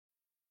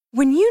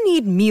When you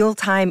need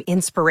mealtime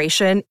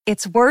inspiration,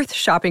 it's worth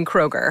shopping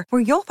Kroger,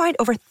 where you'll find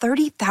over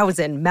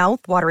 30,000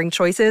 mouth-watering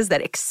choices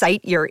that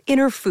excite your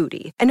inner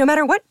foodie. And no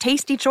matter what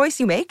tasty choice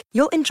you make,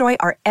 you'll enjoy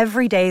our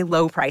everyday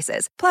low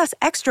prices, plus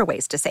extra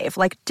ways to save,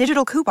 like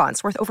digital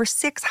coupons worth over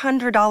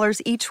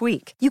 $600 each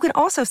week. You can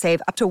also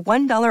save up to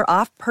 $1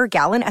 off per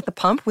gallon at the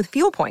pump with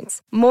fuel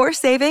points. More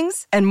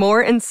savings and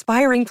more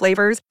inspiring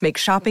flavors make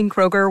shopping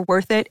Kroger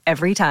worth it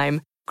every time.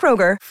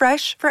 Kroger,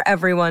 fresh for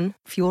everyone.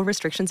 Fuel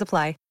restrictions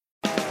apply.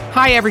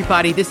 Hi,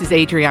 everybody. This is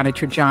Adriana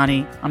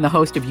Trajani. I'm the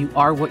host of You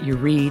Are What You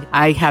Read.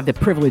 I have the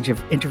privilege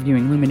of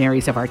interviewing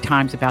luminaries of our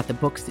times about the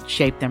books that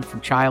shaped them from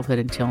childhood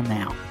until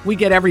now. We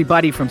get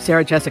everybody from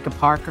Sarah Jessica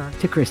Parker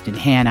to Kristen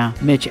Hanna,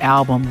 Mitch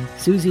Albom,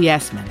 Susie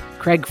Essman,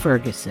 Craig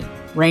Ferguson,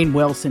 Rainn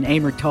Wilson,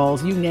 Amor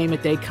Tolls, you name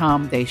it, they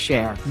come, they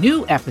share.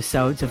 New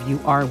episodes of You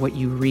Are What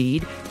You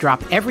Read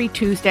drop every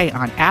Tuesday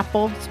on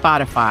Apple,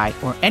 Spotify,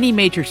 or any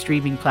major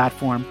streaming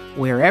platform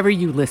wherever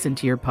you listen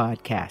to your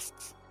podcasts.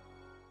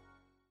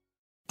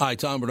 Hi,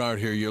 Tom Bernard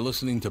here. You're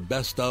listening to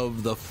Best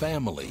of the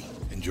Family.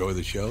 Enjoy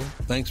the show.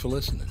 Thanks for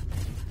listening.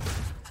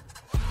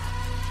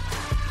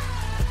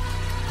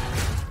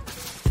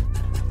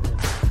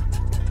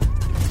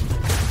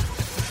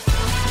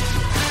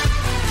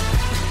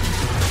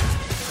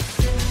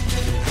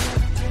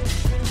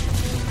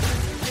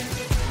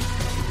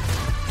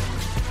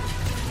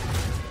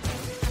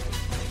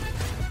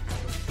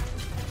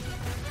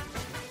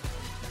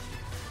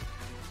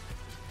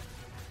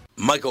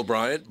 Michael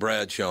Bryant,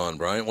 Bradshaw and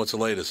Bryant, what's the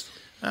latest?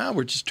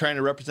 We're just trying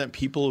to represent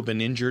people who've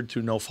been injured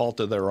through no fault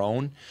of their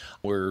own.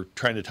 We're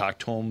trying to talk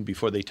to them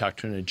before they talk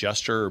to an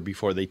adjuster or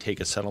before they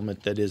take a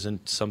settlement that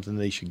isn't something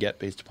they should get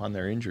based upon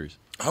their injuries.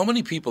 How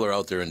many people are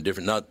out there in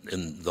different, not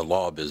in the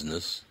law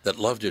business, that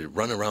love to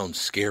run around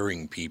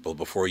scaring people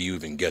before you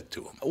even get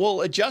to them?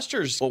 Well,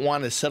 adjusters will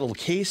want to settle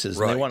cases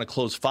and they want to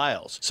close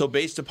files. So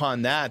based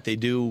upon that, they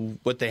do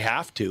what they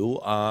have to.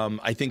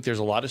 I think there's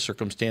a lot of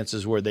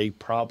circumstances where they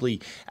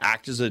probably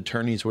act as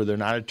attorneys where they're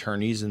not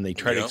attorneys and they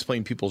try to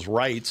explain people's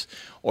rights,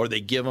 or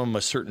they give them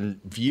a certain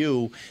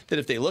view that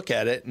if they look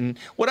at it, and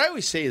what I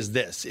always say is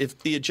this, if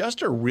the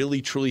adjuster really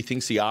truly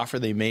thinks the offer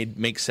they made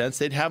makes sense,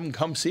 they'd have them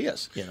come see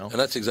us. And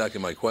that's exactly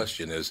my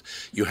question is,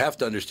 you have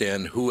to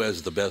understand who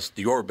has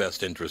your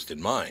best interest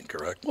in mind,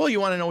 correct? Well, you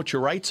want to know what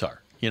your rights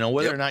are.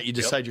 Whether or not you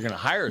decide you're going to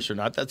hire us or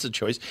not, that's a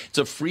choice. It's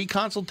a free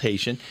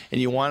consultation,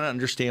 and you want to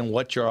understand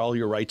what all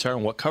your rights are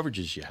and what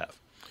coverages you have.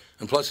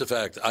 And plus the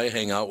fact I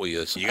hang out with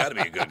you, so you got to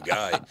be a good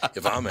guy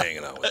if I'm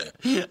hanging out with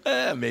you.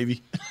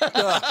 Maybe.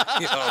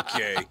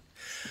 Okay.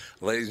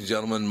 Ladies and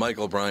gentlemen,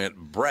 Michael Bryant,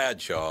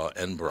 Bradshaw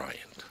and Bryant.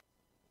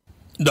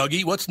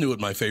 Dougie, what's new at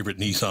my favorite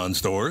Nissan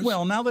stores?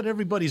 Well, now that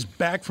everybody's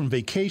back from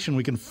vacation,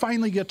 we can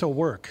finally get to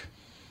work.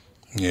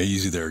 Yeah,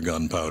 easy there,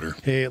 gunpowder.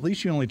 Hey, at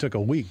least you only took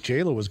a week.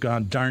 J-Lo was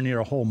gone darn near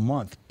a whole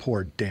month.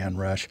 Poor Dan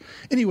Rush.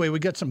 Anyway, we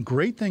got some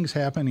great things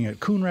happening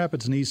at Coon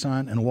Rapids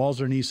Nissan and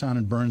Walser Nissan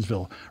in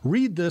Burnsville.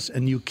 Read this,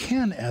 and you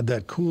can add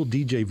that cool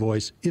DJ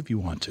voice if you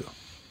want to.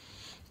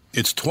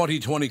 It's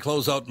 2020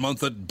 closeout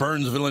month at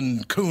Burnsville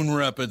and Coon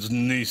Rapids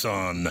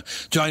Nissan.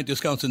 Giant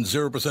discounts and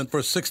 0%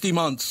 for 60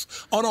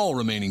 months on all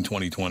remaining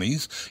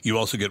 2020s. You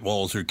also get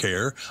Walser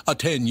Care, a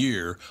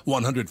 10-year,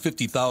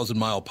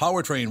 150,000-mile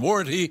powertrain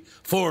warranty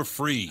for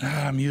free.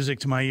 Music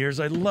to my ears.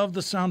 I love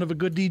the sound of a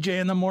good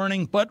DJ in the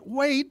morning, but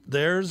wait,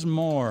 there's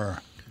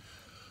more.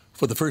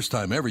 For the first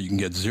time ever, you can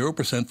get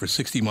 0% for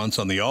 60 months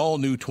on the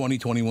all-new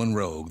 2021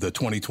 Rogue. The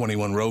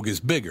 2021 Rogue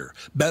is bigger,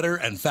 better,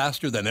 and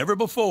faster than ever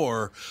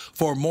before.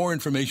 For more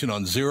information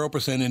on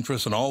 0%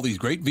 interest on all these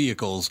great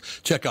vehicles,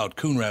 check out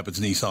Coon Rapids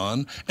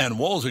Nissan and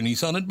Walser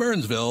Nissan at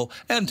Burnsville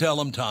and tell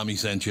them Tommy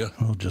sent you.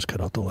 We'll just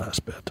cut out the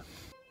last bit.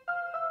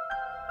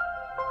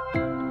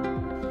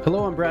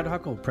 Hello, I'm Brad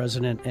Huckle,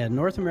 President at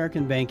North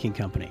American Banking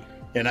Company.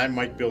 And I'm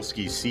Mike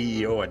Bilski,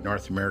 CEO at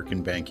North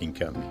American Banking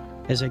Company.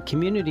 As a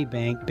community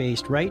bank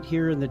based right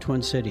here in the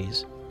Twin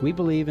Cities, we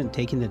believe in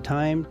taking the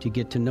time to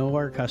get to know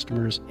our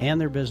customers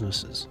and their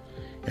businesses.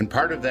 And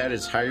part of that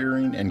is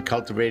hiring and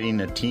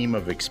cultivating a team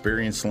of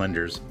experienced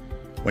lenders.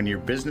 When your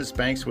business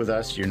banks with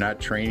us, you're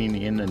not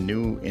training in a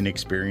new,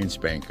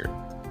 inexperienced banker.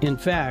 In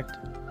fact,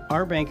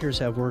 our bankers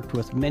have worked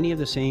with many of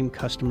the same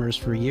customers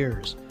for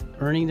years,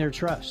 earning their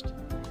trust.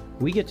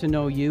 We get to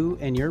know you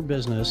and your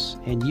business,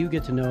 and you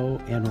get to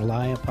know and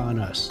rely upon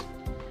us.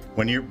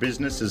 When your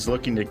business is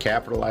looking to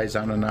capitalize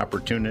on an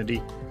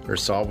opportunity or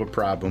solve a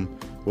problem,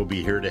 we'll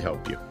be here to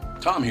help you.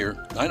 Tom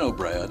here. I know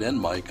Brad and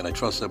Mike, and I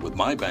trust that with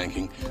my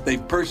banking,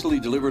 they've personally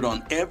delivered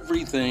on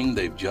everything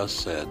they've just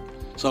said.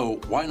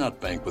 So why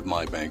not bank with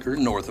my banker,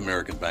 North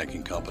American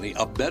Banking Company,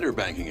 a better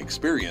banking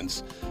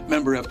experience,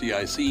 member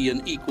FDIC,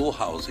 and equal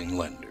housing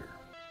lender.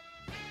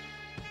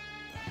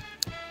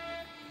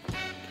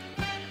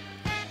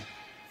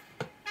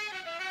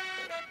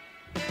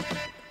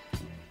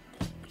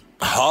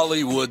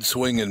 Hollywood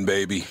swinging,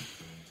 baby.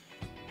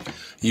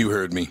 You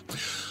heard me.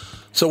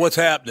 So what's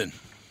happening?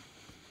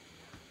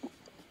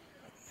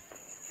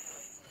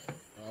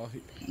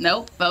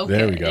 Nope. Okay.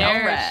 There we go.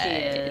 There she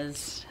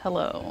is.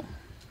 Hello.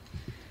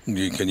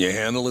 Can you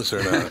handle this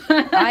or not?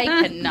 I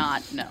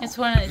cannot, no.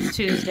 It's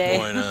Tuesday.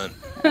 Why not?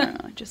 I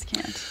don't know, I just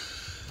can't.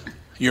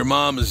 Your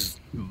mom is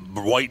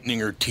whitening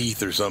her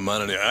teeth or something. I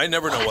don't know. I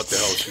never know what the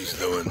hell she's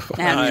doing.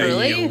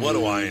 Naturally. What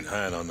do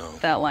I don't know.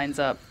 That lines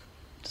up.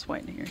 Just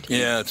whitening your teeth.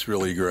 Yeah, it's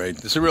really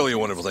great. It's really a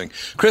wonderful thing.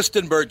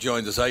 Kristen Burt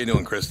joins us. How you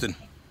doing, Kristen?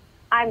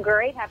 I'm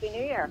great. Happy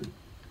New Year.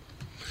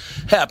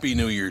 Happy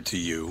New Year to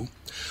you.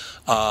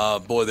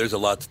 Boy, there's a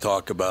lot to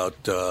talk about.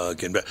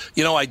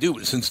 I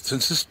do. Since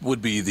this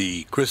would be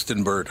the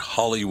Kristen Burt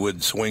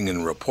Hollywood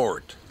Swingin'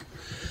 Report,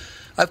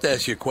 I have to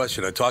ask you a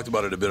question. I talked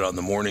about it a bit on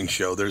the morning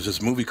show. There's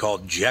this movie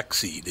called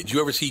Jexy. Did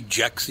you ever see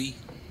Jexy?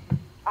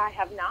 I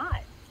have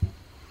not.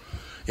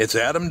 It's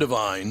Adam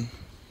Devine.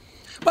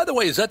 By the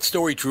way, is that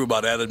story true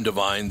about Adam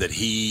Devine that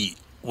he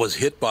was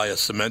hit by a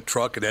cement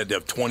truck and had to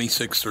have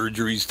 26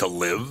 surgeries to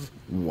live?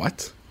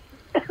 What?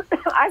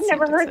 I've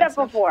never heard that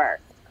before.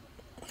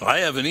 I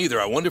haven't either.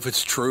 I wonder if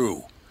it's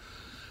true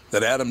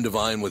that Adam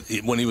Devine,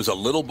 when he was a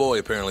little boy,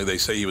 apparently they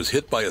say he was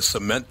hit by a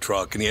cement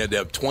truck and he had to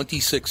have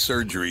 26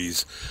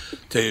 surgeries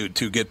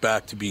to get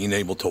back to being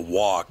able to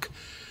walk.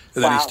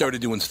 And then he started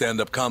doing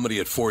stand-up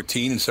comedy at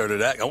 14 and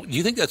started acting. Oh, do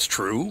you think that's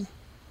true?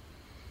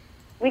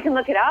 We can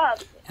look it up.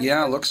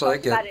 Yeah, it looks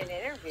like it. About an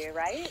interview,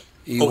 right?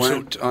 He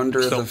went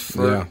under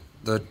the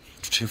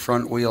two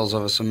front wheels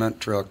of a cement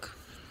truck.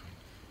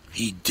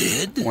 He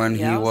did? When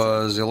he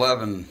was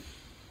 11.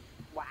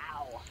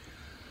 Wow.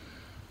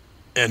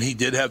 And he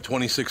did have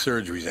 26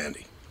 surgeries,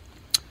 Andy?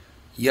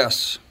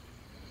 Yes.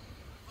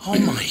 Oh,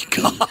 my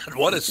God.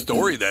 What a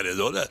story that is.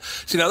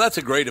 See, now that's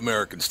a great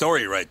American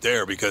story right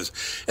there, because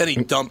any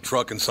dump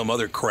truck in some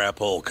other crap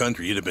hole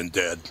country, you'd have been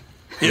dead.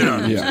 You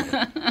know?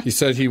 Yeah. He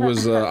said he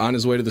was on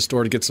his way to the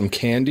store to get some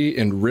candy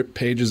and rip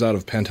pages out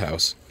of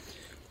Penthouse.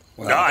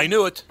 Wow. I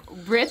knew it.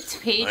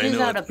 Ripped pages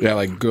out of... Yeah,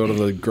 like go to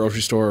the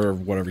grocery store or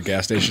whatever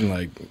gas station,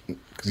 like,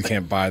 because you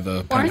can't buy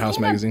the Penthouse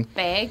magazine.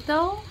 Bag,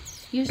 though?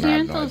 Usually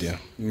aren't no those... idea.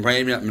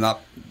 Maybe not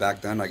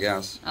back then, I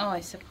guess. Oh, I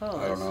suppose.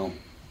 I don't know.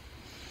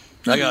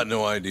 I got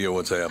no idea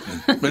what's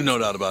happening. There's no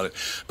doubt about it.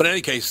 But in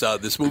any case,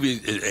 this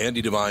movie,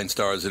 Andy Devine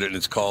stars in it, and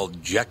it's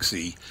called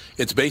Jexy.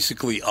 It's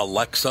basically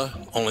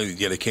Alexa, only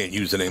they can't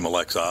use the name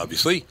Alexa,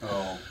 obviously.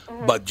 Oh.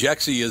 But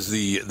Jexy is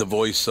the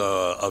voice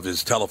of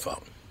his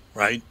telephone,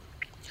 right?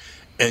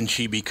 And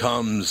she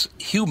becomes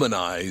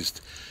humanized.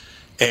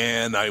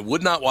 And I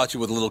would not watch it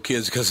with little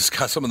kids because it's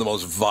got some of the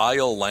most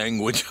vile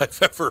language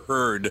I've ever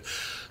heard,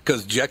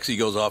 because Jexy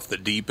goes off the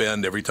deep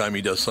end every time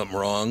he does something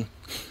wrong.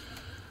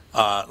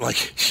 At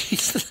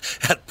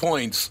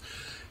points,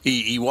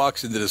 he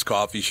walks into this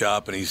coffee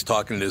shop and he's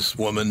talking to this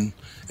woman,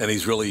 and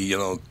he's really,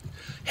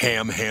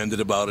 ham-handed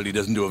about it. He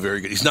doesn't do a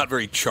very good. He's not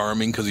very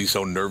charming because he's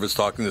so nervous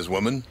talking to this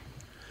woman.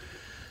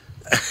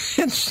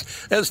 And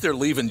as they're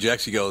leaving,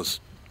 Jexy goes,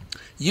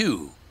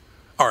 "You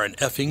are an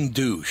effing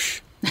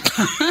douche."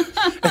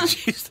 And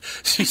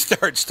she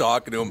starts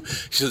talking to him.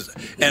 She says,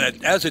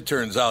 and as it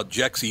turns out,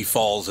 Jexy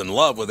falls in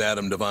love with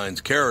Adam Devine's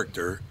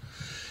character.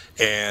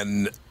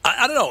 And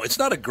I don't know, it's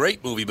not a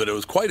great movie, but it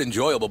was quite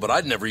enjoyable, but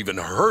I'd never even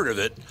heard of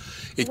it.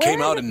 It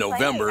came out in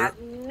November. I've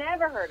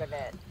never heard of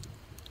it.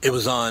 It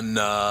was on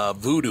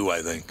Vudu,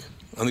 I think.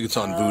 I think it's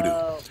on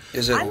Vudu.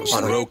 Is it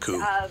on Roku?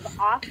 Of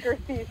Oscar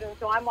season,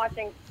 so I'm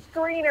watching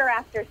screener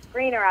after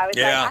screener. I was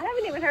like, I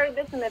haven't even heard of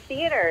this in the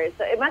theaters,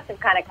 so it must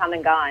have kind of come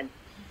and gone.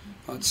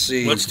 Let's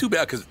see. Well, it's too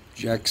bad because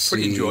it's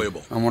pretty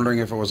enjoyable. I'm wondering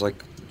if it was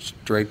like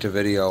straight to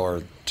video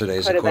or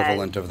today's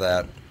equivalent of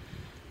that.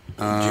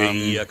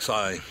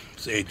 Jexi.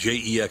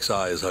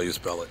 Jexi is how you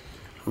spell it.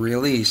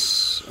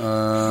 Release.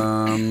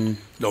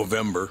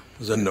 November. It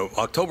was in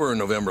October or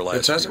November last year.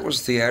 It says it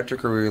was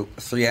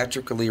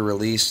theatrically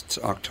released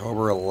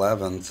October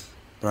 11th,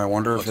 but I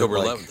wonder if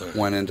it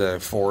went into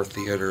 4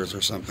 theaters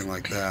or something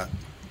like that.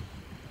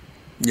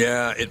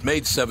 Yeah, it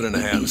made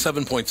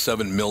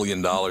 $7.7 million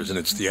in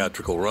its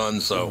theatrical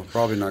run, so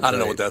probably not. I don't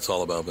know what that's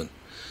all about, but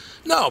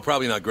no,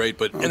 probably not great.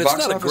 But and it's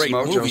not a great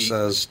Mojo movie.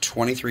 Says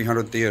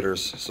 2,300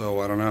 theaters, so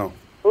I don't know.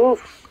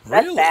 Oof,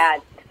 that's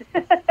bad.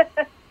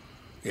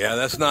 Yeah,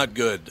 that's not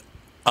good.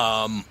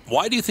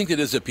 Why do you think it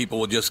is that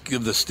people will just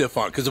give the stiff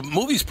arm? Because the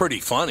movie's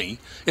pretty funny.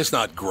 It's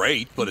not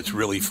great, but it's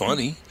really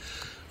funny.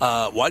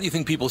 Why do you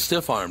think people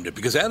stiff-armed it?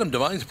 Because Adam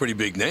Devine's a pretty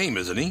big name,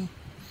 isn't he?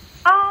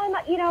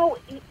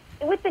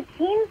 With the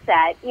teen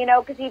set,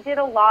 because he did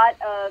a lot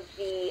of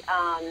the,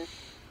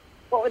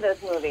 what were those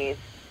movies?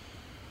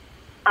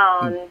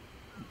 Wasn't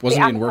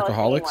he in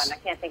Workaholics? One. I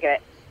can't think of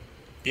it.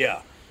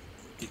 Yeah.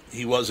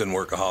 He was in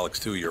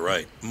Workaholics, too. You're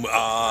right.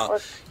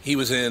 He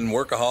was in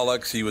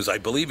Workaholics. I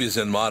believe he was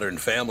in Modern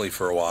Family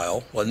for a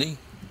while, wasn't he?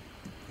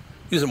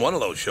 He was in one of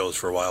those shows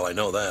for a while. I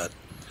know that.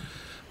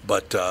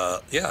 But,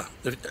 yeah,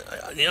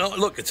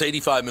 look, it's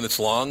 85 minutes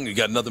long. You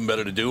got nothing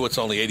better to do. It's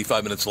only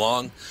 85 minutes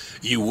long.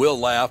 You will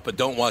laugh, but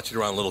don't watch it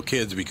around little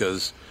kids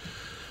because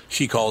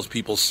she calls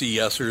people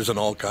CSers and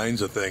all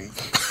kinds of things.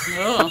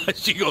 Oh.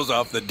 She goes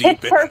off the deep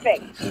end. Pitch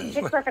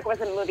Perfect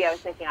wasn't a movie I was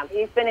thinking of.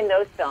 He's been in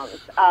those films.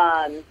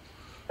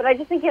 But I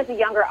just think he has a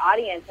younger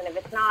audience, and if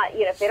it's not,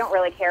 if they don't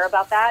really care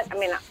about that,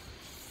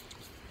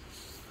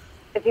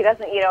 if he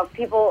doesn't, if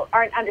people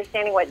aren't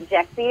understanding what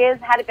Jexi is,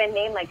 had it been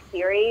named like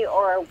Siri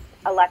or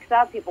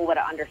Alexa, people would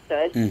have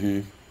understood.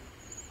 Mm-hmm.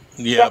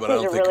 Yeah, Jexi's but I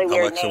don't a think really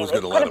weird Alexa name. was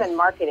going to It let could have him. been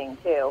marketing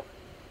too.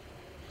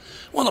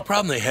 Well, the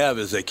problem they have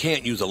is they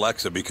can't use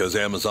Alexa because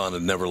Amazon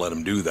had never let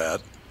them do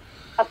that.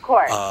 Of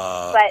course, but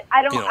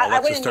I don't. I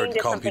Alexa wouldn't started name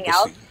it calling something people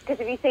else because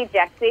if you say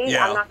Jexi,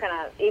 Yeah. I'm not going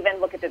to even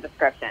look at the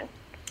description.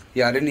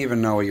 Yeah, I didn't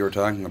even know what you were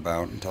talking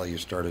about until you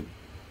started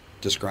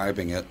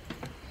describing it.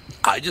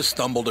 I just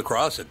stumbled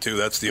across it too.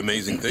 That's the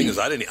amazing thing is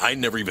I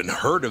never even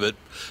heard of it,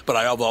 but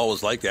I've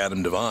always liked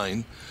Adam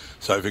Devine,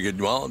 so I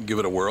figured, well, give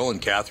it a whirl.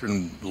 And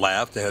Catherine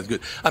laughed. It has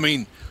good. I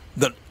mean,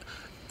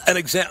 an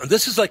example.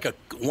 This is like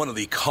one of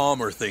the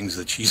calmer things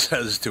that she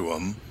says to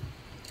him.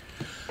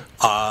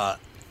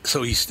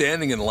 So he's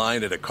standing in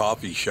line at a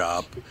coffee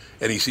shop,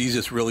 and he sees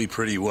this really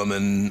pretty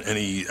woman, and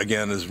he,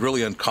 again, is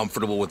really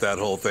uncomfortable with that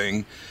whole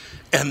thing.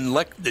 And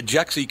the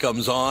Jexi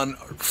comes on,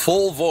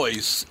 full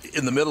voice,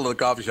 in the middle of the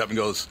coffee shop and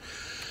goes,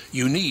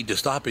 "You need to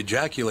stop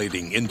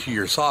ejaculating into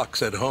your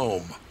socks at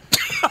home."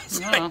 I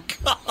was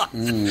like, God,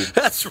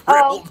 that's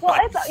real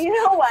nice. You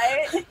know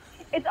what?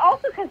 It's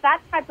also because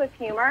that type of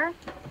humor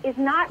is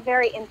not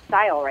very in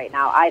style right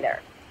now either.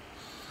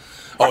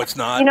 Oh, it's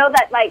not? You know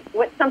that, like,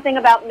 with Something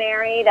About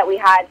Mary that we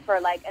had for,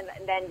 like, and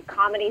then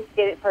comedies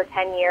did it for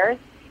 10 years?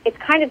 It's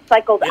kind of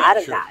cycled out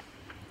of that.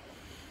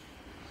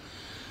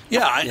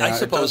 Yeah, I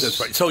suppose that's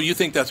right. So you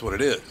think that's what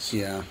it is?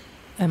 Yeah.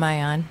 Am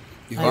I on?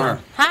 You are.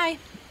 Hi.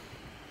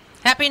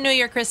 Happy New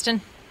Year,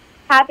 Kristen.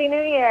 Happy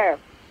New Year.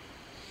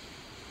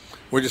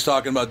 We're just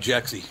talking about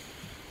Jexi.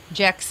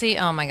 Jexi,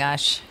 oh my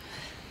gosh.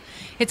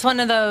 It's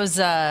one of those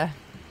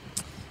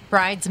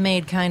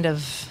bridesmaid kind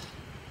of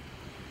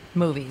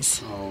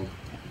movies. Oh.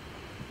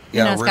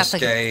 Yeah, risque.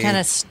 Got the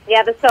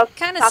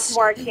kind of the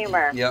sophomore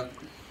humor. Yep.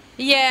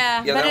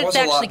 Yeah, Yeah, but that it's was a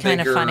actually lot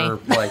kind of bigger, funny.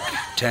 like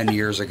 10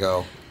 years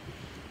ago.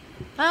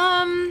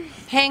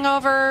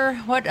 Hangover.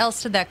 What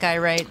else did that guy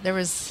write?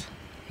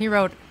 He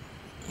wrote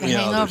a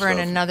Hangover and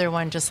another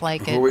one just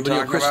like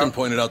it. Kristen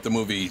pointed out the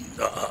movie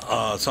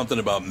Something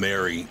About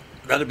Mary.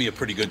 That'd be a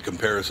pretty good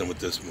comparison with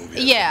this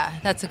movie. Yeah,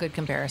 that's a good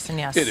comparison,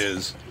 yes. It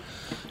is.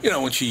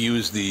 When she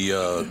used the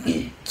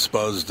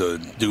spuzz to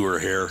do her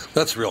hair.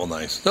 That's real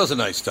nice. That was a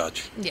nice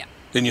touch. Yeah.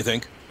 Didn't you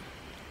think?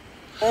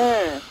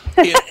 Totally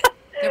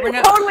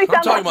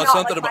sounds talking about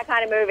something my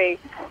kind of movie.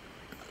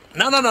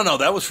 No.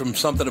 That was from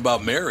Something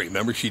About Mary.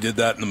 Remember, she did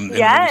that in the movie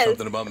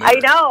Something About I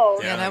Mary. know.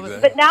 Yeah, that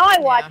was. But now I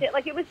watch it.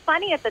 Like, it was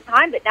funny at the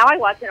time, but now I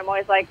watch it and I'm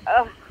always like,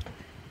 ugh.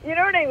 You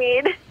know what I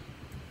mean?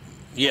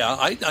 Yeah,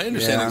 I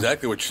understand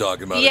exactly what you're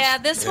talking about. Yeah,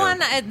 this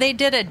one, they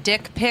did a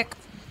dick pic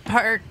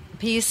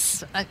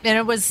piece, and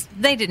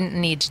they didn't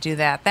need to do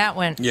that. That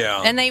went,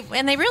 and they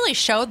really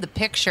showed the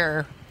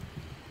picture.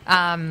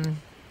 I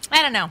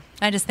don't know.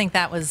 I just think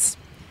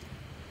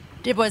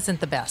it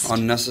wasn't the best.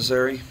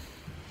 Unnecessary.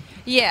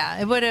 Yeah,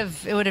 it would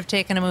have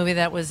taken a movie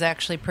that was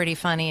actually pretty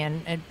funny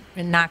and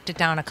knocked it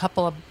down a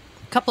couple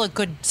of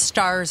good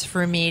stars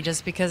for me,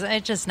 just because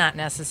it's just not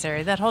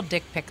necessary. That whole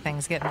dick pic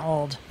thing's getting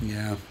old.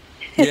 Yeah.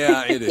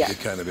 Yeah, it is. Yeah. It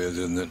kind of is,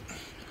 isn't it?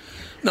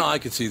 No, I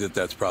could see that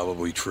that's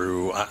probably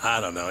true. I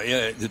don't know.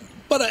 Yeah,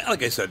 but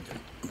like I said,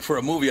 for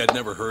a movie I'd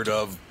never heard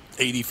of,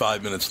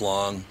 85 minutes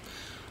long,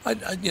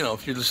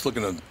 if you're just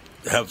looking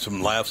to have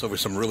some laughs over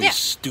some really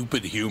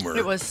stupid humor.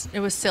 It was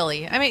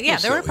silly. I mean,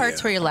 there were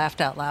parts where you laughed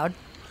out loud.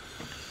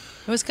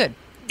 It was good.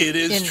 It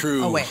is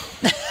true. Oh, wait.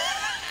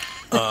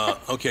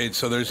 Okay,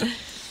 so there's...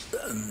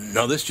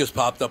 Now, this just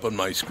popped up on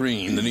my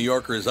screen. The New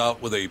Yorker is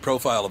out with a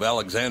profile of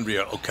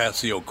Alexandria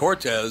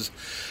Ocasio-Cortez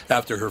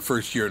after her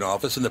first year in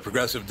office, and the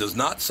Progressive does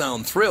not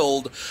sound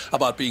thrilled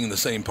about being in the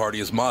same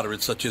party as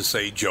moderates such as,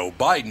 say, Joe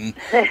Biden.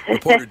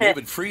 Reporter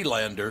David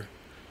Friedlander.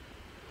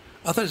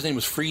 I thought his name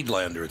was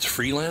Friedlander. It's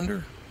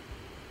Freelander?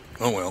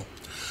 Oh, well.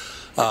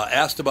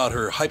 Asked about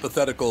her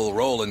hypothetical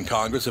role in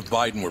Congress if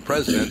Biden were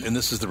president, and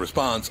this is the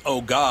response.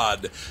 "Oh,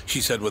 God," she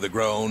said with a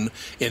groan.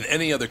 "In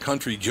any other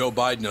country, Joe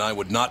Biden and I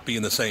would not be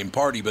in the same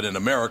party, but in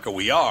America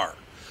we are."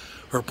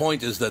 Her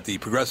point is that the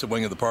progressive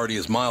wing of the party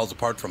is miles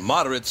apart from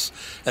moderates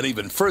and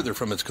even further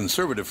from its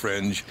conservative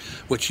fringe,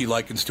 which she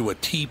likens to a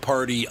Tea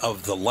Party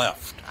of the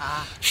left.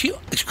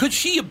 Could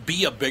she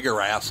be a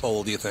bigger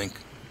asshole, do you think?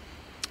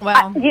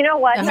 Well, you know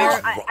what? No,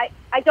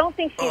 I don't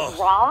think she's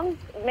wrong.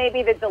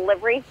 Maybe the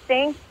delivery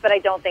stinks, but I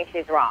don't think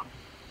she's wrong.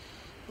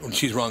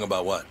 She's wrong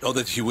about what? Oh,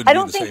 that she wouldn't be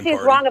in the same party? I don't think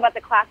she's wrong about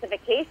the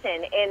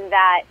classification in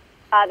that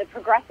the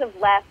progressive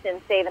left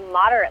and, say, the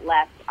moderate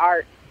left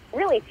are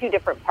really two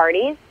different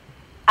parties,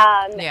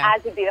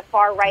 as would be the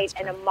far right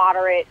and a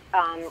moderate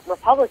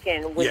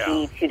Republican would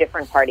be two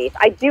different parties.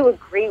 I do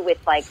agree with,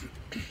 like,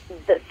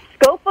 the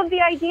scope of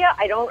the idea.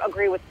 I don't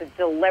agree with the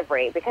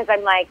delivery because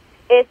I'm like,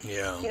 if,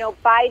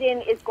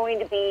 Biden is going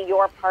to be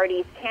your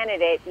party's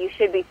candidate, you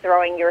should be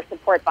throwing your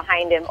support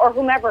behind him or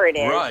whomever it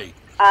is. Right.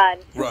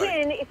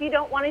 Again, if you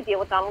don't want to deal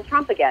with Donald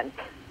Trump again.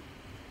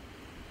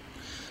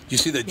 Do you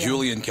see that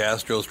Julian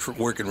Castro's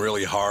working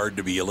really hard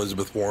to be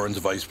Elizabeth Warren's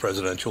vice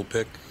presidential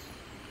pick?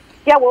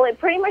 Yeah, well, it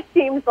pretty much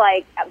seems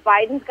like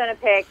Biden's going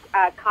to pick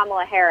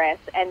Kamala Harris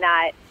and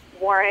that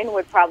Warren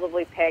would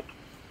probably pick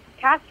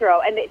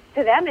Castro, and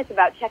to them, it's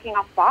about checking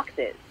off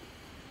boxes.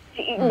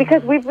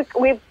 Because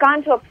we've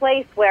gone to a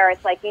place where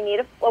it's like you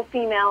need a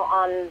female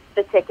on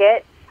the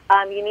ticket,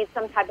 you need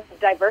some type of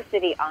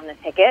diversity on the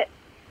ticket.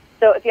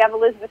 So if you have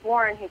Elizabeth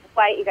Warren, who's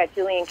white, you got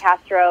Julian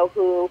Castro,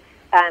 who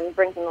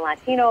brings in the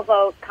Latino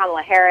vote,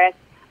 Kamala Harris,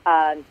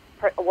 a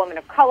woman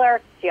of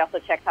color. She also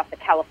checks off the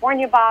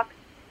California box.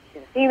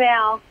 She's a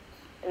female,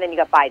 and then you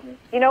got Biden.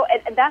 You know,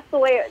 and that's the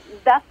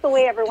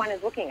way everyone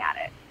is looking at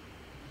it.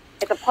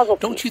 It's a puzzle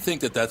piece. Don't you think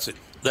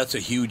that's a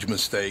huge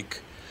mistake?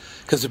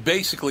 Because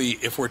basically,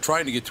 if we're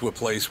trying to get to a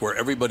place where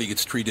everybody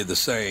gets treated the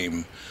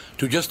same,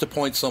 to just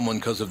appoint someone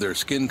because of their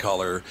skin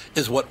color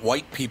is what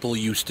white people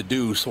used to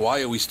do. So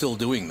why are we still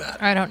doing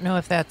that? I don't know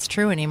if that's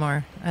true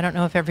anymore. I don't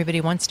know if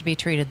everybody wants to be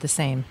treated the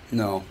same.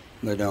 No,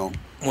 they don't.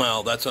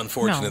 Well, that's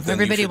unfortunate. No,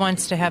 everybody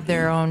wants to have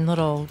their own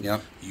little...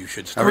 Yep. You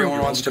should start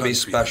Everyone wants to be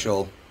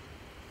special.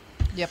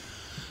 Yep.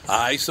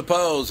 I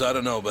suppose. I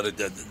don't know.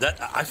 But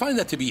I find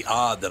that to be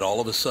odd that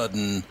all of a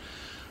sudden...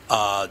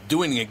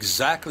 doing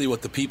exactly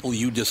what the people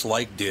you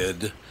dislike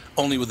did,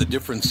 only with a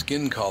different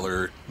skin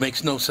color,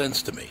 makes no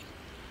sense to me.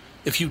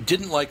 If you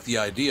didn't like the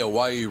idea,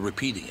 why are you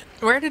repeating it?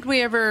 Where did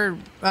we ever,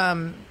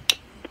 in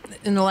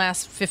the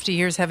last 50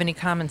 years, have any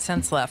common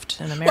sense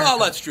left in America? Well,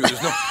 that's true.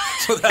 There's no,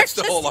 so that's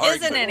the whole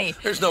argument. Isn't any.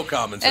 There's no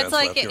common sense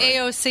left. It's like left,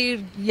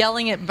 AOC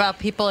yelling about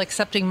people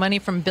accepting money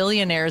from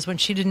billionaires when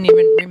she didn't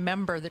even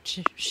remember that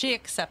she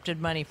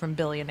accepted money from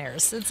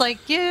billionaires. It's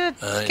like, you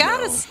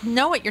gotta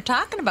know what you're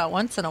talking about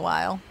once in a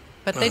while.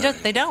 But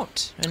they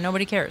don't, and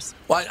nobody cares.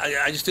 Well,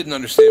 I just didn't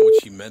understand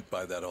what she meant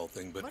by that whole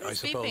thing. But I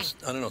suppose,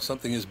 I don't know,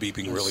 something is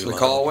beeping really loud. The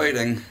call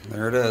waiting.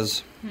 There it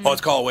is. Oh,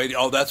 it's call waiting.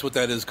 Oh, that's what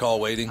that is, call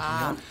waiting?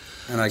 Ah.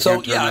 And I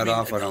can't turn that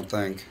off, I don't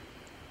think.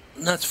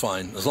 That's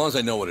fine. As long as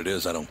I know what it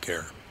is, I don't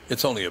care.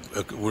 It's only a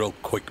real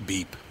quick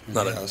beep.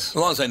 As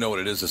long as I know what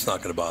it is, it's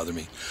not going to bother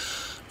me.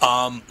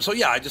 So,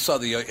 I just saw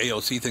the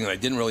AOC thing, and I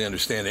didn't really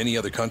understand any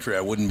other country.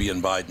 I wouldn't be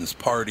in Biden's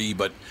party,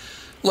 but...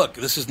 Look,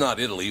 this is not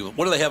Italy.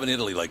 What do they have in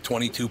Italy, like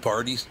 22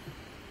 parties?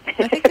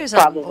 I think there's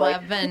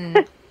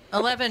 11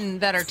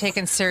 that are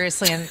taken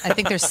seriously, and I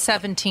think there's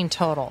 17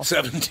 total.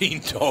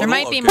 17 total? There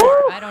might be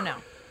more. I don't know.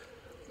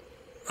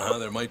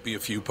 There might be a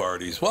few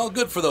parties. Well,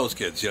 good for those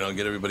kids, get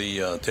everybody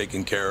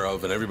taken care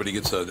of, and everybody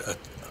gets a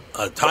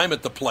time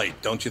at the plate,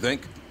 don't you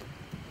think?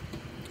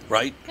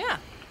 Right? Yeah.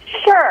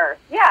 Sure.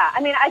 Yeah. I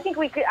mean, I think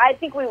we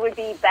would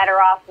be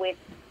better off with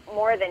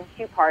more than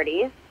two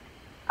parties.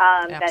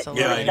 That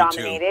really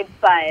dominated,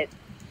 but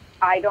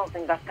I don't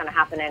think that's going to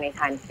happen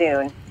anytime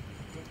soon.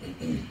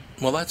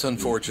 Well, that's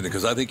unfortunate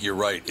because I think you're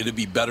right. It'd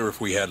be better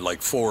if we had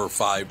like 4 or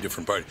 5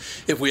 different parties.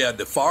 If we had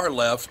the far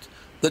left,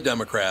 the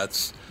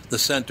Democrats, the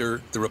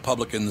center, the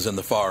Republicans, and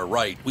the far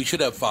right, we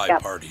should have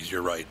 5 parties.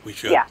 You're right. We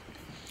should. Yeah.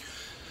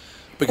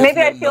 Because maybe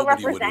I feel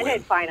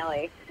represented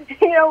finally.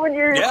 When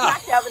you're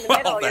smack dab in the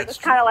middle, you're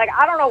just kind of like,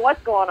 I don't know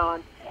what's going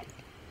on.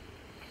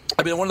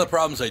 I mean, one of the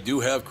problems I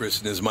do have,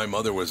 Kristen, is my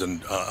mother was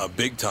a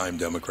big-time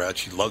Democrat.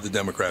 She loved the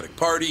Democratic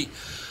Party.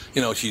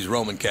 She's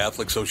Roman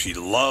Catholic, so she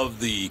loved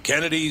the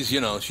Kennedys.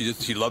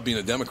 She loved being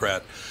a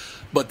Democrat.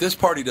 But this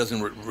party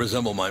doesn't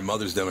resemble my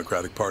mother's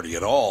Democratic Party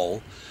at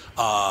all.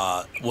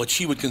 What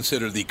she would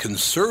consider the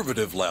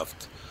conservative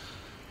left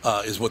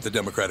is what the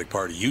Democratic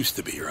Party used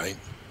to be, right?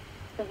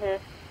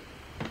 Mm-hmm.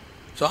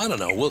 So I don't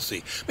know. We'll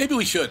see. Maybe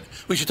we should.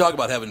 We should talk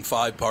about having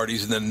 5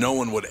 parties, and then no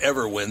one would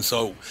ever win.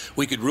 So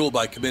we could rule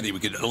by committee. We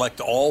could elect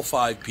all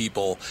 5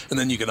 people, and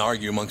then you can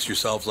argue amongst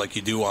yourselves like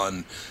you do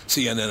on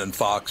CNN and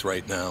Fox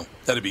right now.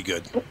 That'd be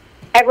good.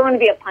 Everyone would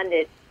be a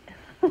pundit.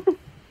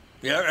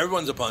 Yeah,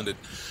 everyone's a pundit.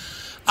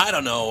 I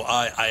don't know.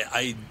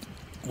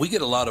 We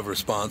get a lot of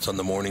response on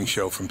the morning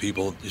show from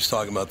people just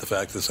talking about the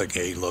fact that it's like,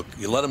 hey, look,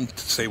 you let them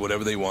say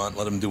whatever they want,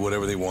 let them do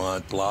whatever they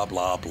want, blah,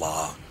 blah,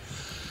 blah.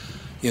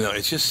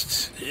 It's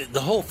just, the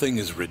whole thing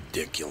is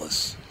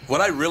ridiculous. What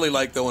I really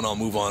like, though, and I'll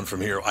move on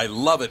from here, I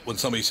love it when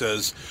somebody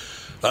says,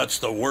 that's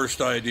the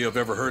worst idea I've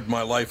ever heard in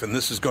my life, and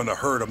this is going to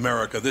hurt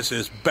America. This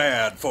is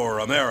bad for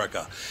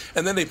America.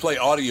 And then they play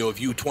audio of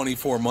you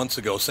 24 months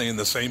ago saying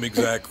the same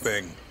exact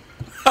thing.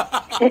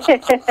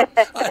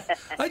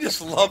 I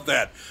just love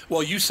that.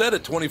 Well, you said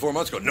it 24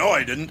 months ago. No,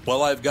 I didn't.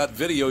 Well, I've got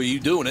video of you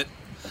doing it.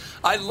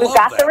 I love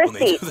that when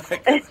they do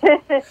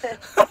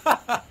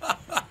that.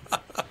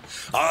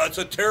 It's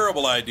a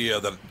terrible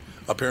idea that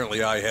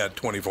apparently I had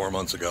 24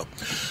 months ago.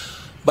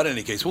 But in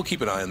any case, we'll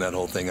keep an eye on that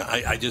whole thing.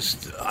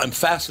 I'm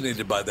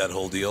fascinated by that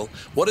whole deal.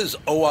 What is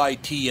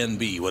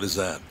OITNB? What is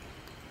that?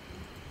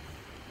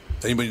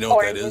 Anybody know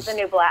what that is? Orange is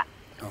the New Black.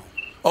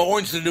 Oh,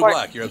 Orange is the New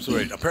Black. You're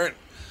absolutely right.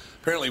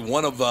 Apparently,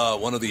 one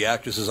of the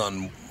actresses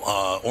on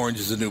Orange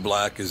is the New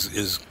Black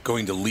is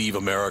going to leave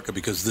America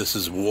because this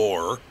is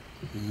war.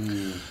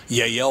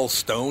 Yael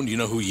Stone. Do you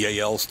know who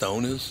Yael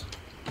Stone is?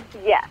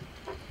 Yes.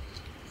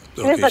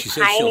 Okay, she's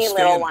a tiny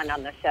little one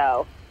on the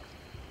show.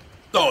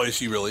 Oh, is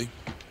she really?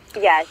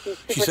 Yeah, she's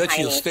super she said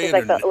tiny. She'll stay she's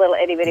like a little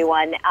itty bitty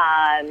one.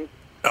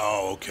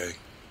 Oh, okay.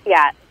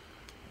 Yeah.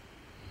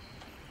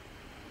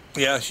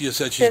 Yeah, she just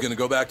said she's going to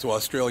go back to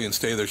Australia and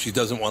stay there. She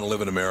doesn't want to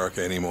live in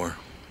America anymore.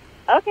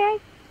 Okay.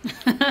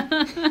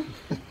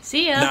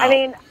 See ya. Now, I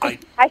mean,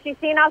 has she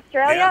seen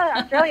Australia?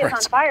 Yeah. Australia's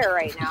on fire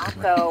right now.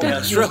 So yeah,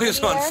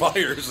 Australia's on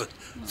fire.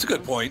 It's a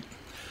good point.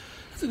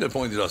 It's a good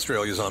point that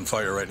Australia's on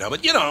fire right now.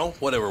 But,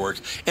 whatever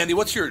works. Andy,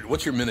 what's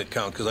your minute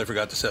count? Because I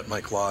forgot to set my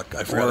clock.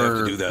 I forgot I have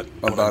to do that.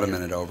 About a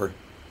minute over.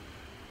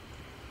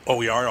 Oh,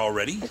 we are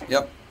already?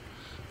 Yep.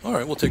 All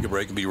right, we'll take a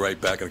break and be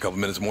right back in a couple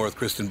minutes more with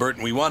Kristen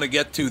Burton. We want to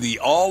get to the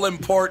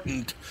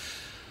all-important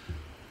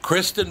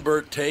Kristen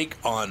Burt take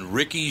on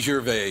Ricky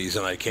Gervais,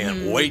 and I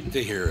can't wait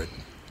to hear it.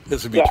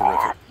 This would be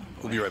terrific.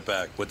 We'll be right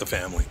back with the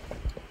family.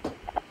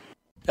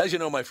 As you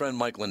know, my friend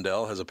Mike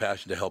Lindell has a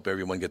passion to help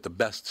everyone get the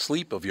best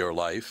sleep of your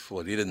life.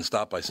 Well, he didn't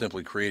stop by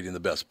simply creating the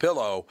best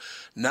pillow.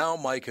 Now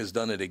Mike has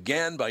done it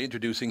again by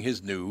introducing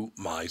his new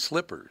My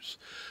Slippers.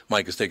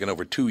 Mike has taken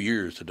over 2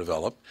 years to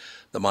develop.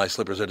 The My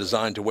Slippers are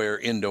designed to wear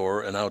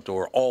indoor and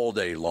outdoor all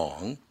day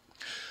long.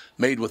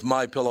 Made with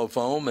MyPillow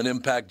foam and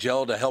impact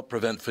gel to help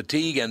prevent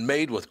fatigue, and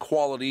made with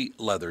quality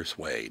leather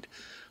suede.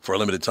 For a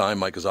limited time,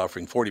 Mike is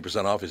offering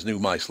 40% off his new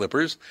My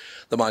Slippers.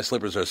 The My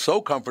Slippers are so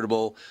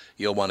comfortable,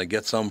 you'll want to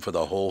get some for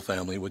the whole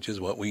family, which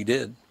is what we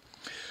did.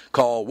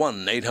 Call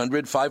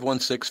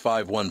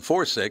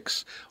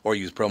 1-800-516-5146 or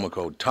use promo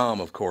code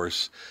TOM, of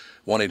course.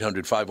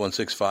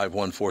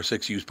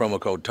 1-800-516-5146. Use promo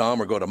code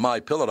TOM or go to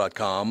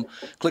MyPillow.com.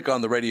 Click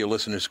on the radio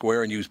listener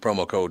square and use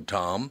promo code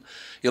TOM.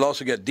 You'll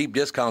also get deep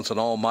discounts on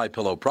all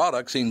MyPillow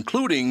products,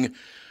 including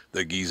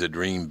the Giza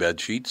Dream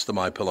bed sheets, the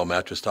MyPillow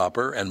mattress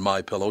topper, and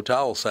MyPillow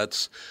towel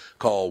sets.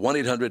 Call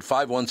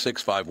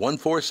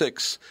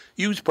 1-800-516-5146.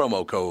 Use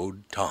promo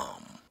code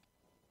TOM.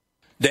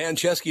 Dan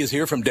Chesky is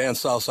here from Dan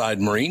Southside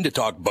Marine to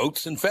talk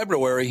boats in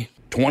February.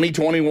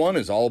 2021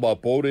 is all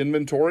about boat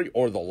inventory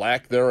or the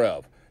lack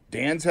thereof.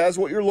 Dan's has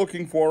what you're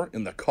looking for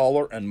in the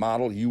color and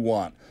model you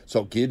want.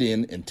 So get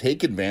in and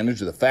take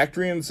advantage of the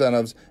factory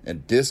incentives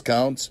and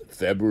discounts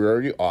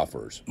February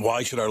offers.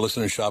 Why should our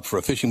listeners shop for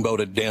a fishing boat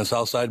at Dan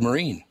Southside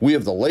Marine? We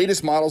have the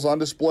latest models on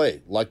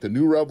display, like the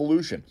new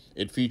Revolution.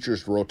 It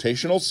features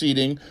rotational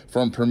seating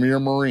from Premier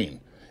Marine.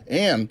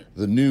 And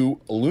the new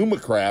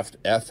Alumacraft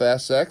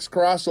FSX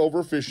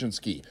crossover fishing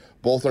ski.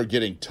 Both are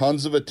getting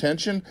tons of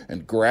attention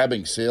and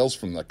grabbing sales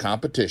from the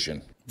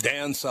competition.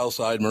 Dan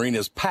Southside Marine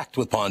is packed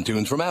with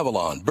pontoons from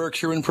Avalon,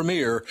 Berkshire, and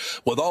Premier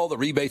with all the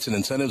rebates and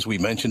incentives we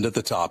mentioned at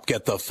the top.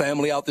 Get the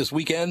family out this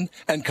weekend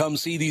and come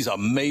see these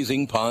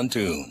amazing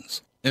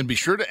pontoons. And be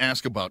sure to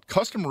ask about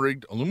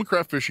custom-rigged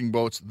Alumacraft fishing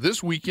boats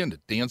this weekend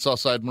at Dan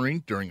Southside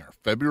Marine during our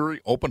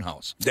February open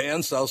house.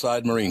 Dan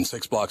Southside Marine,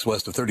 6 blocks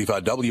west of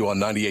 35W on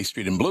 98th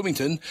Street in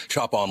Bloomington.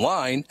 Shop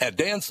online at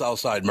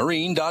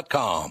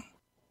dansouthsidemarine.com.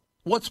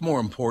 What's more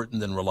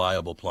important than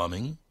reliable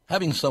plumbing?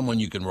 Having someone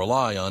you can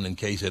rely on in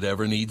case it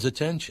ever needs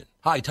attention.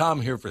 Hi,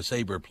 Tom here for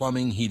Sabre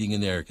Plumbing, Heating,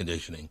 and Air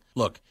Conditioning.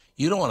 Look,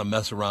 you don't want to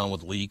mess around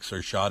with leaks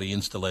or shoddy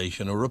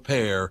installation or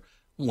repair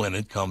when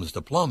it comes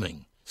to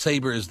plumbing.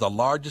 Sabre is the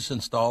largest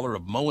installer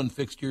of Moen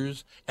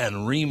fixtures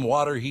and Rheem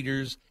water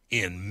heaters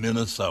in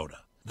Minnesota.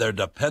 They're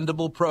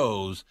dependable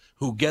pros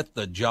who get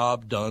the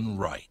job done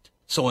right.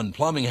 So when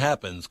plumbing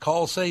happens,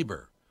 call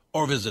Sabre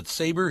or visit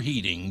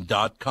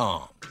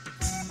saberheating.com.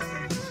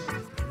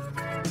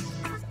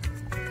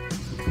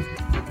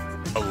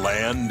 A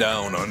Land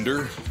Down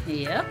Under?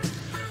 Yep. Is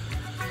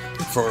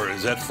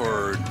that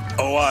for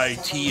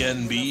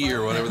OITNB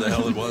or whatever the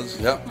hell it was?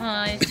 Yep.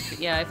 I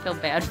feel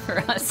bad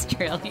for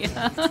Australia.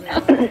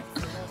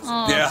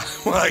 Yeah,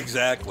 well,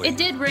 exactly. It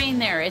did rain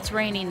there. It's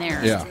raining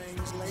there. Yeah.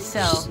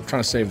 So.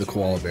 Trying to save the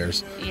koala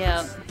bears.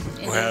 Yeah.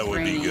 That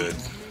would be good.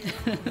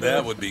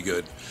 That would be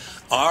good.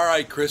 All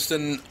right,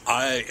 Kristen.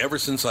 Ever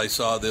since I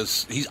saw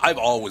this, I've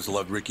always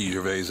loved Ricky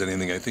Gervais.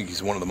 I think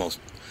he's one of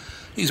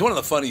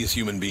the funniest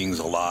human beings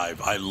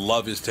alive. I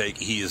love his take.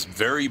 He is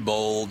very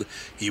bold.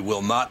 He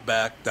will not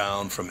back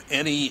down from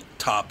any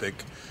topic.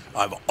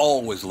 I've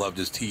always loved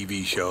his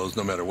TV shows,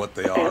 no matter what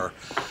they are.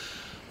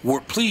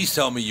 Please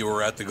tell me you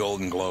were at the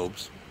Golden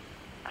Globes.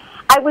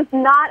 I was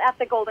not at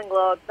the Golden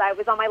Globes. I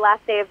was on my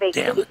last day of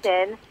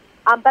vacation.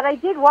 But I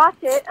did watch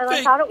it, and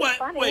I thought it was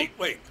funny.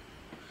 Wait.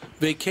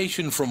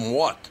 Vacation from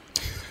what?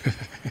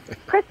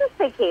 Christmas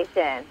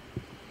vacation.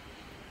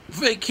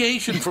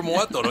 Vacation from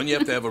what, though? Don't you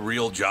have to have a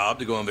real job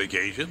to go on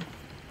vacation?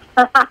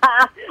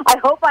 I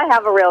hope I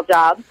have a real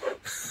job.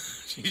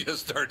 She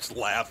just starts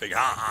laughing.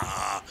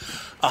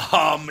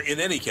 In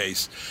any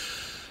case,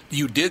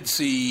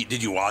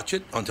 did you watch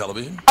it on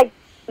television?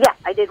 Yes,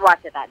 I did watch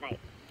it that night.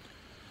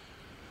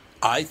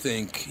 I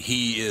think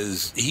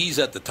he's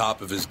at the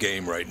top of his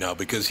game right now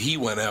because he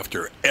went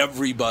after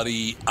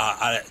everybody.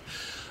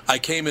 I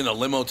came in a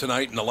limo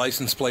tonight, and the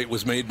license plate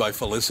was made by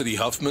Felicity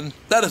Huffman.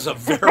 That is a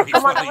very funny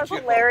that was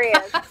joke.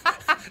 Hilarious.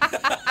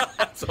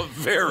 That's a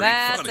very funny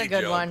joke. That's a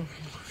good one.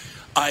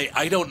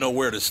 I don't know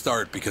where to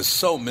start because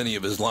so many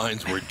of his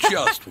lines were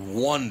just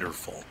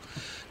wonderful.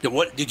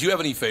 Did you have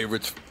any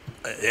favorites?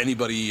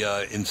 Anybody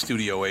in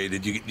Studio A,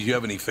 did you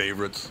have any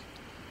favorites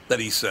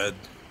that he said?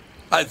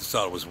 I just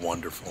thought it was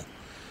wonderful.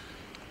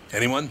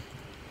 Anyone?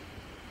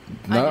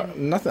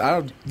 Nothing.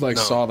 I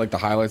saw the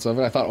highlights of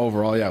it. I thought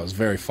overall, it was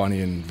very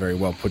funny and very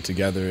well put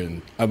together.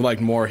 And I'd like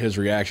more his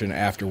reaction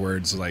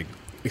afterwards, like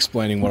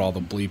explaining what all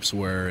the bleeps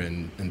were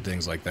and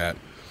things like that.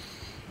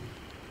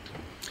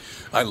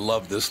 I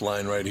love this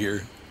line right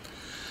here.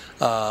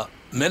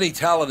 Many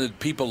talented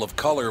people of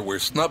color were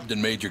snubbed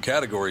in major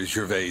categories,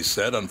 Gervais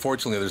said.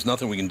 Unfortunately, there's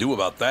nothing we can do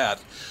about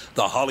that.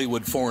 The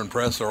Hollywood foreign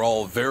press are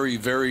all very,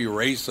 very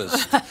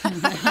racist.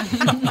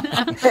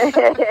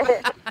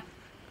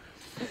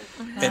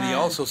 And he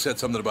also said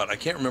something about, I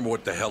can't remember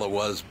what the hell it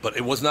was, but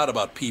it was not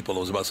about people.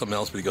 It was about something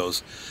else. But he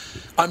goes,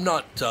 I'm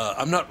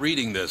not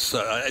reading this.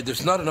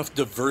 There's not enough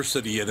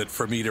diversity in it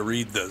for me to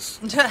read this.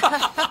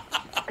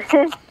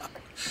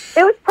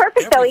 It was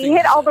perfect, though. He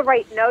hit all the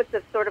right notes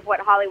of sort of what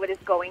Hollywood is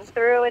going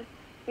through. And,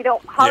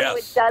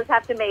 Hollywood does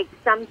have to make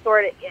some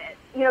sort of,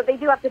 they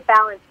do have to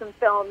balance some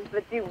films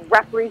that do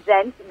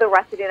represent the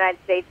rest of the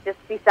United States just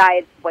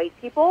besides white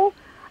people.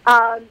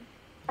 But,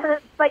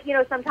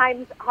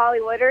 sometimes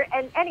Hollywood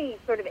and any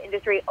sort of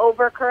industry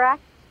overcorrects.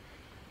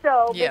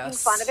 So making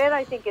fun of it,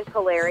 I think, is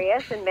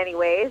hilarious in many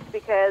ways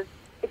because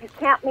if you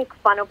can't make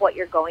fun of what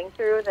you're going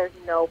through, there's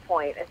no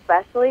point,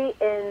 especially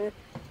in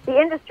the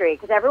industry,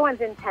 because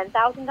everyone's in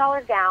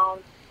 $10,000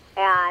 gowns,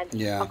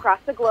 and across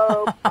the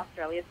globe,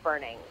 Australia's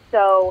burning.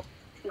 So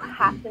you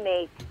have to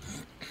make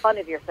fun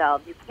of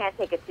yourselves. You can't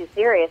take it too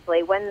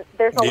seriously when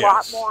there's a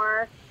lot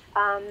more.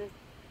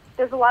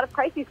 There's a lot of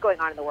crises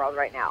going on in the world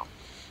right now.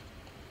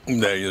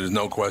 There's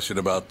no question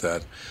about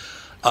that.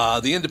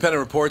 The Independent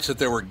reports that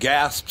there were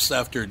gasps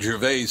after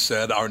Gervais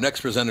said, our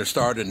next presenter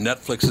starred in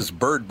Netflix's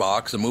Bird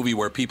Box, a movie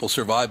where people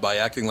survive by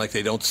acting like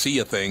they don't see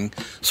a thing,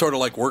 sort of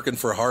like working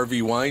for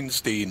Harvey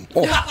Weinstein.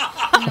 Ooh,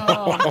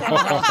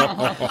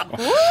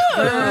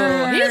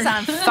 he's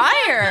on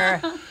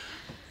fire.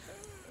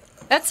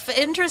 That's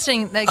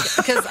interesting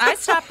because I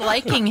stopped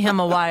liking him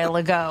a while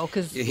ago.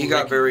 He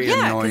got very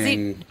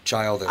annoying,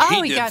 childish.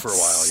 Oh, he got for a while,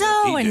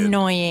 so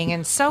annoying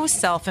and so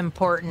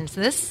self-important.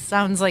 This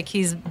sounds like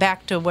he's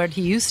back to what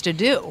he used to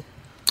do.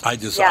 I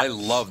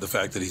love the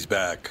fact that he's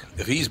back.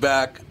 If he's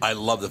back, I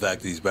love the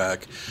fact that he's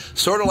back.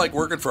 Sort of like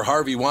working for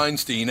Harvey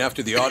Weinstein.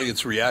 After the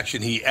audience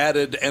reaction, he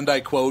added, and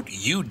I quote,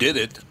 "You did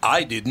it.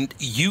 I didn't.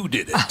 You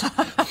did it."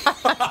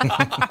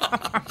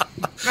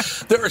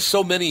 There are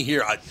so many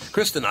here.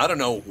 Kristen, I don't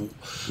know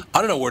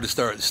where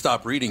to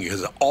stop reading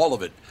because all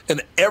of it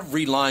and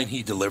every line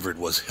he delivered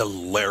was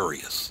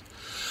hilarious.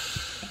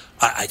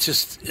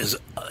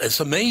 It's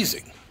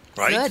amazing.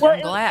 Right? Good, well,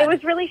 it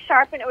was really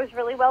sharp and it was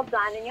really well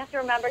done. And you have to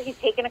remember, he's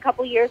taken a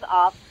couple years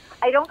off.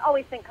 I don't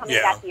always think coming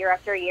back year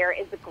after year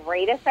is the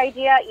greatest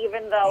idea,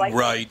 even though I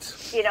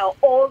think,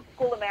 old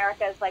school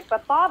America is like,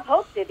 but Bob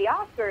Hope did the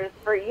Oscars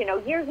for,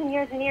 years and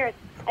years and years.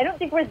 I don't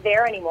think we're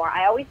there anymore.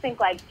 I always think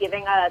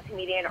giving a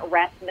comedian a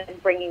rest and then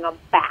bringing them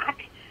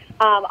back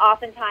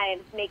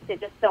oftentimes makes it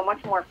just so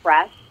much more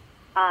fresh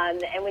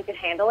and we could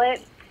handle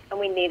it. And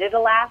we needed a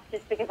laugh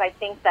just because I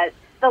think that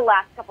the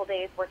last couple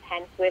days were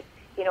tense with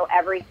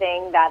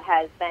everything that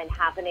has been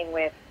happening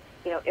with,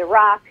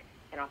 Iraq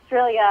and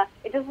Australia.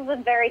 It just was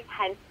a very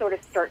tense sort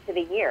of start to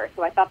the year.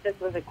 So I thought this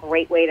was a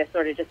great way to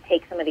sort of just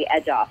take some of the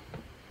edge off.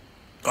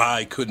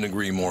 I couldn't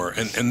agree more.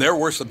 And there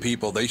were some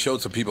people, they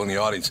showed some people in the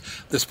audience.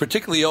 This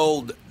particularly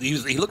old,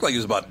 he looked like he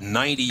was about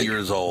 90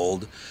 years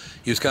old.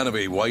 He was kind of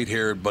a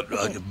white-haired but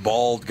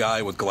bald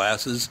guy with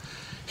glasses.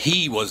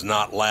 He was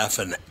not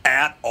laughing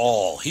at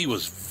all. He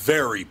was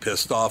very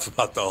pissed off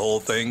about the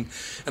whole thing.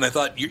 And I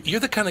thought, you're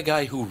the kind of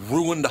guy who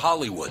ruined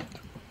Hollywood.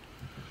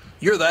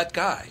 You're that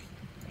guy,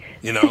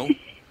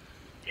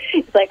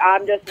 It's like,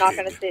 I'm just not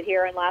going to sit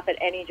here and laugh at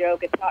any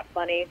joke. It's not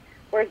funny.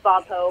 Where's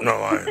Bob Hope?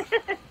 No,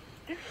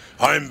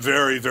 I'm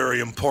very, very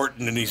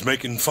important, and he's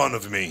making fun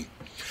of me.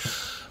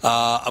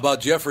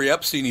 About Jeffrey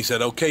Epstein, he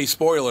said, okay,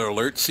 spoiler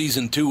alert,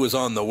 season 2 is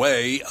on the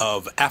way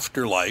of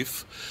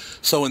Afterlife.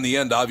 So in the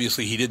end,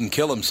 obviously, he didn't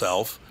kill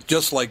himself,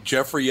 just like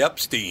Jeffrey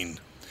Epstein.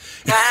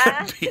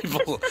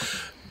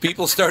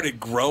 People started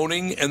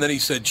groaning, and then he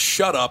said,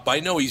 shut up. I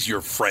know he's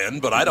your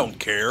friend, but I don't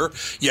care.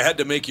 You had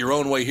to make your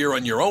own way here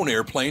on your own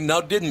airplane,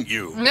 now didn't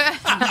you?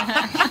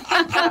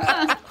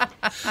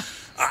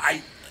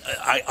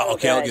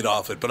 Okay, I'll get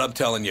off it, but I'm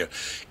telling you,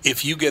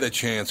 if you get a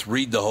chance,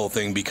 read the whole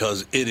thing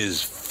because it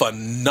is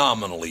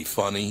phenomenally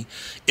funny.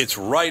 It's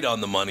right on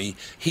the money.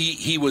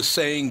 He was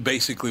saying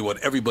basically what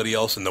everybody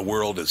else in the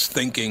world is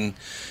thinking.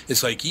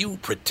 It's like, you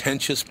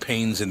pretentious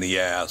pains in the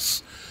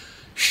ass,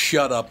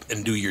 shut up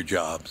and do your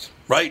jobs,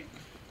 right?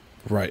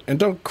 Right, and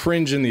don't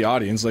cringe in the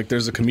audience. Like,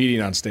 there's a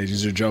comedian on stage.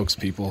 These are jokes,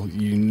 people.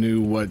 You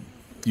knew what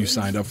you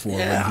signed up for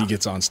when he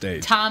gets on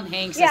stage. Tom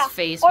Hanks'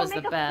 face was the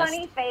best. Or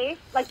make a funny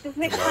face. Just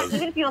make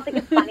even if you don't think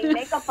it's funny,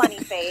 make a funny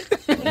face.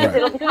 Because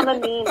it'll become a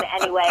meme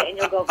anyway, and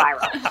you'll go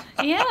viral.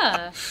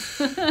 Yeah.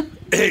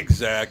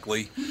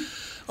 Exactly.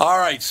 All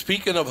right,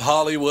 speaking of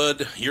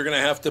Hollywood, you're going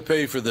to have to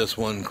pay for this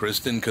one,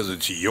 Kristen, because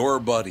it's your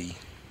buddy.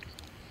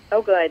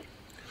 Oh, good.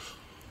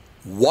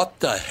 What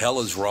the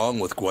hell is wrong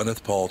with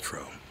Gwyneth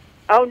Paltrow?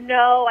 Oh,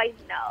 no, I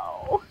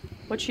know.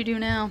 What'd she do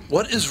now?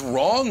 What is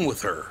wrong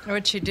with her?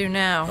 What'd she do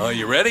now? Oh,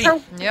 you ready?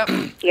 Yep.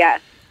 Yes.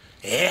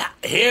 Yeah,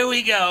 here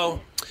we go.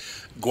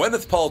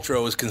 Gwyneth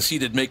Paltrow has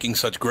conceded making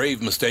such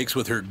grave mistakes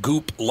with her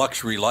Goop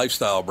luxury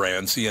lifestyle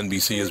brand,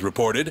 CNBC has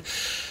reported.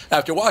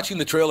 After watching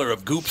the trailer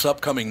of Goop's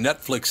upcoming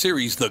Netflix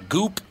series, The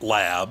Goop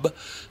Lab,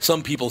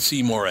 some people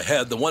see more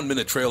ahead. The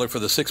 1-minute trailer for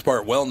the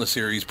 6-part wellness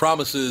series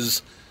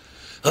promises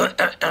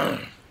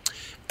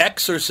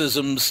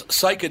exorcisms,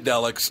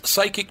 psychedelics,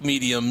 psychic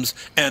mediums,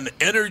 and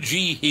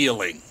energy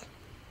healing.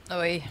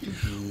 Oy.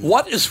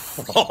 What is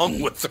wrong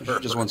with her?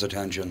 She just wants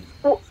attention.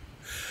 Well,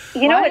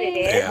 you know what it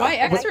is? Yeah. Why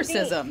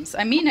exorcisms?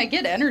 I mean, I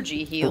get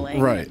energy healing.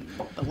 Right.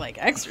 But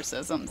like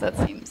exorcisms, that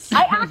seems...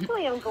 I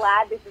actually am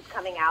glad this is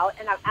coming out,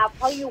 and I'll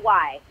tell you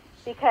why.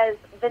 Because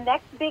the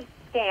next big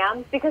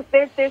scams, because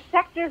there's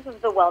sectors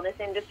of the wellness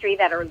industry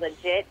that are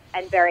legit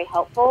and very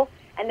helpful,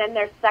 and then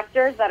there's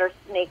sectors that are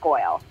snake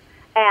oil.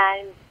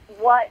 And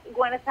what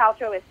Gwyneth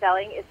Paltrow is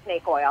selling is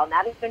snake oil, and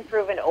that has been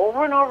proven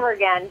over and over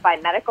again by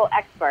medical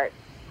experts.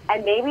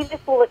 And maybe this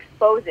will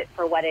expose it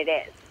for what it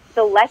is.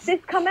 So let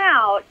this come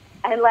out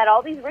and let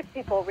all these rich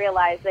people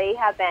realize they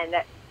have been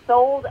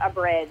sold a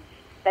bridge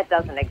that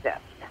doesn't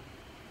exist.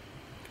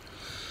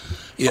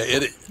 Yeah,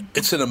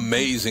 it's an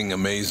amazing,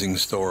 amazing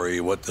story.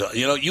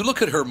 You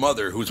look at her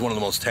mother, who's one of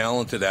the most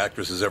talented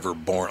actresses ever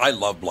born. I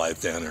love Blythe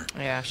Danner.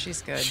 Yeah,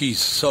 she's good. She's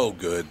so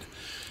good.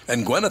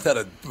 And Gwyneth had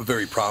a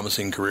very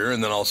promising career,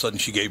 and then all of a sudden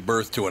she gave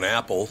birth to an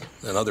apple,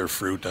 another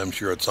fruit, I'm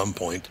sure, at some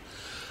point.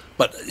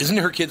 But isn't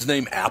her kid's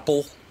name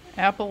Apple?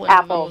 Apple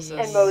and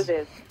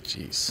Moses.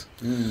 Jeez.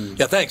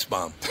 Yeah, thanks,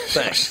 Mom.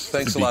 Thanks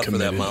a lot for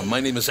that, Mom. My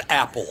name is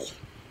Apple.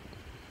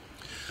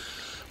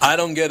 I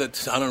don't get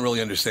it. I don't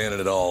really understand it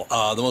at all.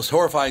 The most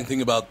horrifying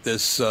thing about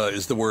this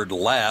is the word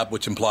lab,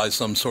 which implies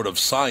some sort of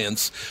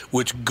science,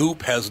 which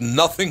Goop has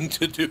nothing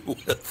to do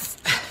with.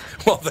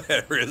 Well,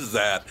 there is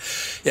that.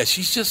 Yeah,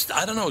 she's just,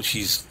 I don't know,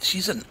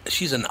 she's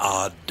an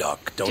odd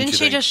duck, don't you think?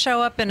 Didn't she just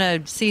show up in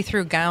a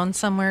see-through gown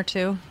somewhere,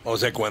 too? Oh,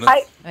 is that Gwyneth?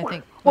 I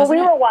think. When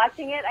we were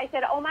watching it, I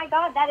said, oh, my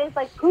God, that is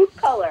like poop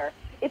color.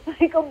 It's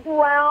like a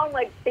brown,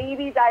 like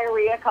baby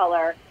diarrhea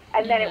color.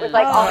 And then it was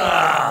like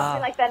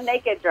something like that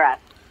naked dress.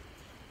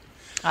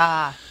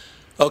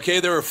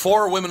 Okay, there are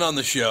 4 women on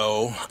the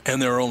show,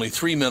 and there are only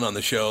 3 men on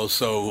the show,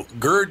 so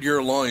gird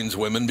your loins,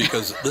 women,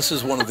 because this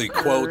is one of the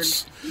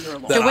quotes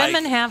that do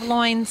women have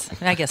loins?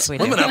 I guess we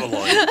do. Women have a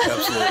loin,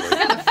 absolutely.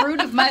 The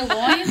fruit of my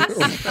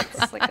loins?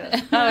 That's like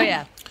oh,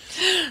 yeah.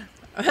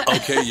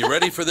 Okay, you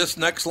ready for this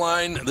next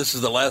line? This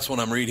is the last one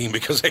I'm reading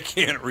because I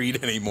can't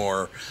read any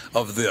more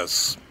of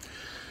this.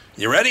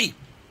 You ready?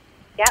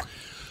 Yep.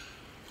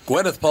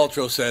 Gwyneth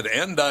Paltrow said,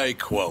 and I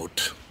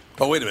quote,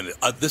 oh, wait a minute.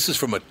 This is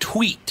from a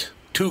tweet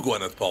to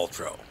Gwyneth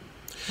Paltrow.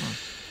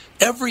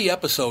 Every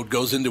episode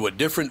goes into a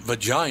different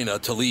vagina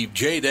to leave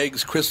jade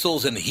eggs,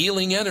 crystals, and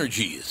healing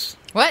energies.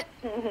 What?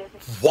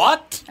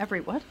 What?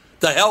 Every what?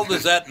 The hell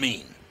does that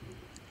mean?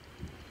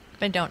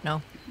 I don't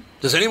know.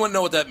 Does anyone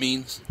know what that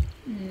means?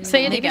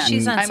 Say it Maybe again.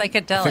 she's on I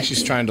psychedelics. think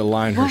she's trying to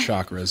line her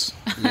chakras.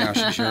 Yeah,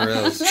 she sure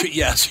is.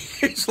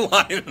 She's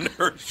lining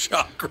her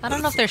chakras. I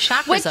don't know if there's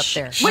chakras up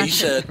there. She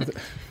said...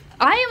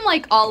 I am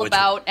like all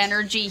about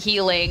energy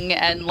healing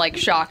and like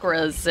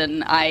chakras,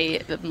 and I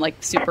am like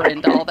super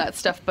into all that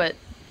stuff, but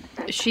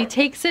she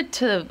takes it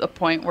to a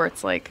point where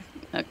it's like,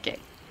 okay.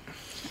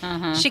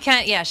 She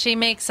can't. Yeah, she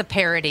makes a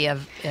parody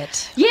of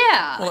it.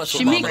 Yeah, well, that's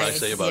she what Mom makes. and I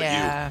say about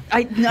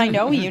you. I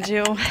know you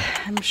do.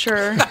 I'm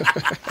sure.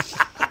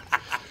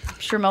 I'm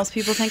sure most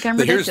people think I'm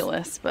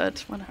ridiculous, but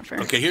whatever.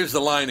 Okay, here's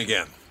the line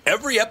again.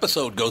 Every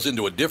episode goes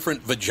into a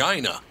different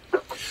vagina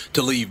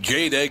to leave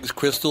jade eggs,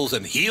 crystals,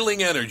 and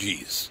healing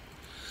energies.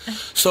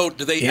 So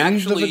do they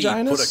actually the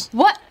vaginas? put a...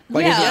 What?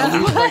 Like,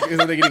 yeah. Is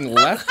they getting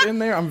left in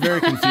there? I'm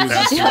very confused.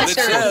 That's what it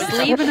says.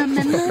 Leaving them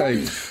in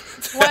there?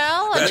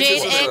 Well, a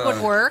jade egg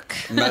would work.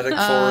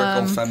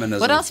 Metaphorical feminism.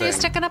 What else are you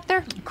sticking up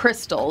there?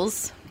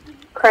 Crystals.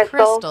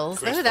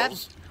 Crystals. Ooh,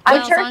 that's...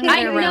 I'm sure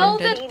I know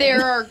that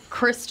there are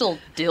crystal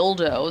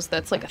dildos.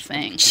 That's like a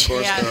thing.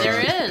 Yeah, there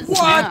is.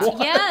 What?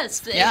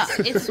 Yes.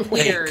 It's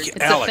weird. Hey, It's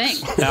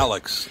Alex, a thing.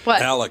 Alex,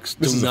 Alex,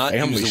 This do is a not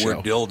family use the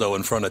word show. dildo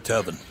in front of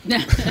Tevin.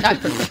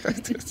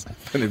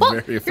 Very Well,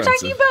 offensive. you're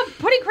talking about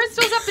putting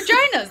crystals up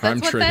vaginas. That's I'm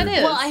what triggered. that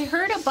is. Well, I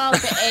heard about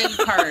the egg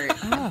part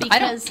I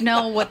because don't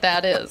know what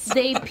that is.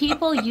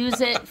 people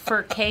use it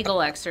for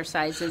Kegel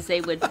exercises.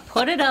 They would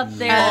put it up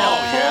there, yeah,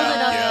 hold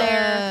it up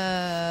there,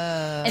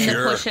 and Sure.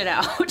 then push it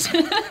out.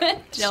 I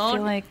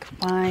feel like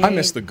why? I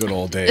miss the good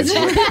old days.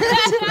 It's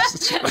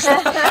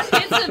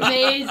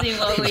amazing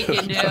what we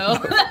can do.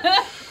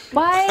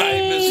 Why?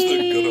 I miss the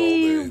good old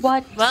days.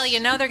 What? Well,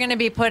 you know they're going to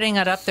be putting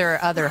it up their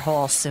other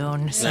hole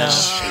soon, so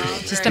That's true.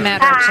 it's just a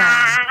matter of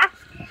time.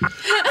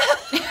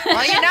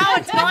 Well, you know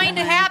it's going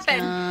to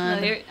happen.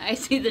 I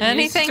see the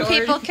Anything news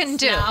people stories can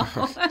do. now.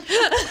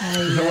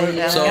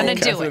 They're So, going to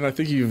do Kathleen, it. I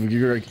think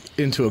you're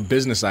into a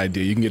business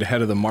idea. You can get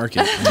ahead of the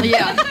market.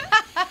 Yeah.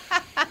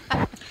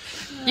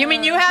 You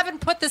mean you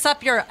haven't put this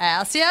up your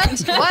ass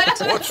yet? What?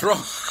 What's wrong?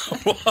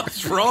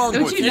 What's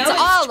wrong with you? It's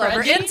all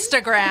over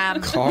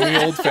Instagram. Call me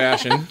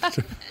old-fashioned.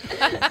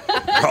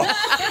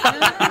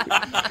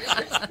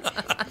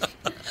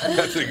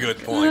 That's a good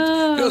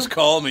point. Just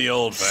call me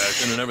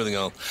old-fashioned and everything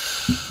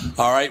else.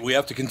 All right, we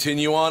have to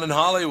continue on in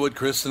Hollywood,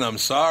 Kristen. I'm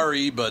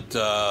sorry, but,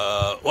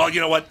 well, you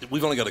know what?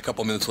 We've only got a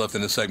couple minutes left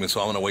in this segment, so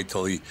I'm going to wait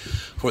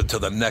till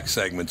the next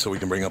segment so we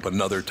can bring up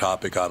another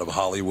topic out of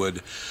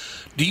Hollywood.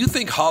 Do you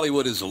think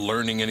Hollywood is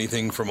learning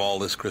anything from all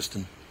this,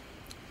 Kristen?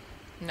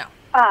 No.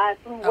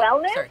 From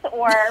wellness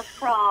or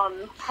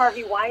from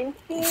Harvey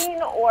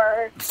Weinstein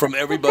or... From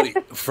everybody,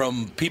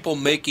 from people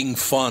making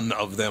fun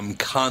of them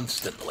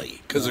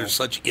constantly because they're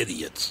such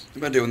idiots.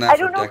 I've been doing that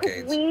for decades. I don't know,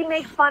 because we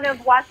make fun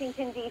of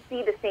Washington,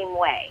 D.C. the same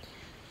way.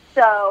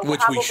 So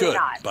which we should,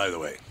 not. By the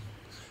way.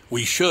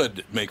 We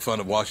should make fun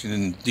of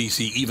Washington,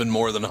 D.C. even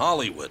more than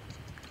Hollywood.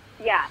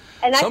 Yeah.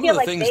 And Some I feel of the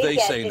like things they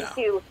say into,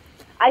 now.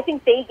 I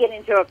think they get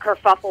into a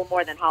kerfuffle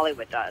more than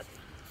Hollywood does.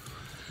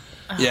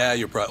 Yeah,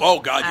 you're probably... Oh,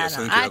 God, yes.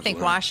 I think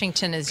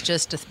Washington is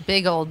just a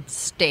big old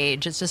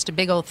stage. It's just a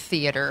big old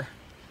theater.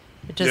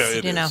 It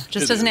just,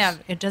 doesn't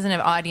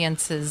have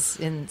audiences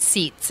in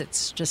seats.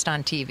 It's just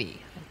on TV.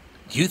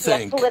 You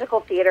think... political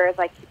theater, as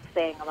I keep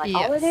saying. I'm like,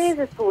 all it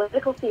is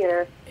political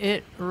theater.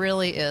 It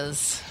really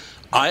is.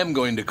 I am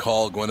going to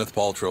call Gwyneth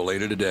Paltrow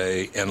later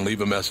today and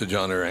leave a message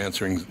on her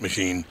answering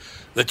machine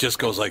that just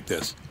goes like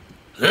this.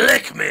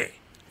 Lick me!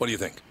 What do you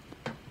think?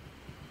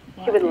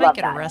 She would love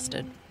get that.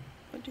 arrested.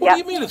 What do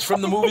you mean? It's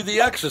from the movie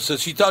The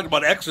Exorcist. She talked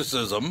about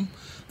exorcism.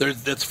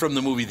 That's from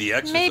the movie The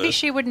Exorcist. Maybe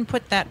she wouldn't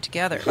put that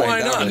together.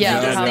 Why not?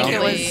 Yeah, I think it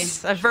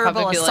was a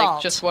verbal assault.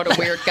 Like, just what a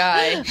weird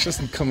guy.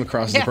 Doesn't come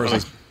across as a person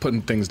who's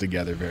putting things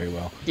together very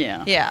well.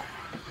 Yeah. Yeah.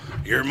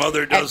 Your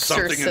mother does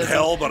something in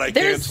hell, but I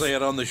can't say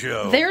it on the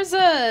show. There's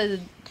a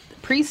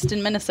priest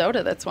in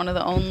Minnesota that's one of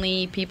the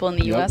only people in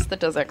the U.S. that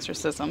does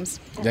exorcisms.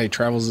 Yeah, he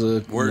travels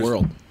the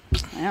world.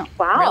 Yeah.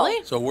 Wow.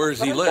 Really? So where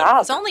does he live?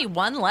 There's only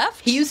one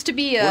left? He used to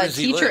be Where a does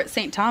he teacher live? at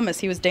St.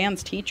 Thomas. He was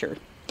Dan's teacher.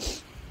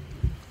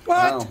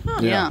 What? Huh.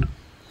 Yeah.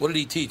 What did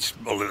he teach?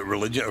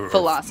 Religion? Or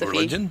Philosophy.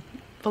 Religion?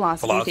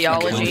 Philosophy,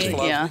 theology.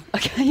 Philosophy. Yeah.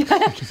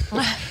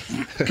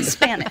 Okay.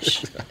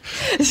 Spanish.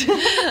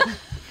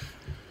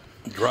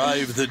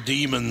 Drive the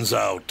demons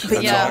out. But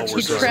That's yeah, all he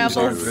we're saying.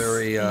 travels.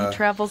 Very, He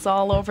travels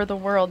all over the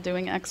world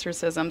doing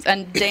exorcisms.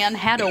 And Dan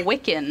had a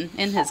Wiccan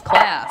in his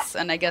class,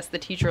 and I guess the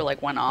teacher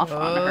went off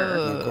on her.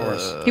 Of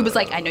course. He was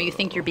like, "I know you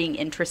think you're being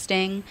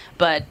interesting,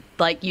 but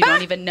you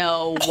don't even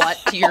know what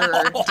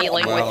you're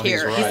dealing with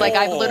here." He's He's right. like,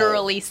 "I've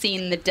literally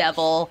seen the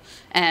devil,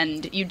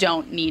 and you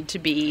don't need to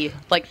be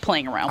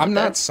playing around with I'm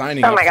not it."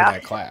 signing up for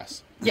that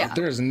class. Yeah.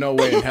 There's no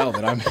way in hell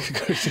that I'm going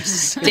to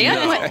sit in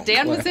that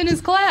Dan was class. in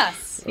his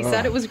class. He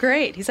said Oh. it was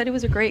great. He said he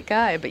was a great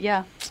guy. But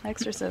yeah,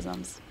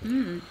 exorcisms.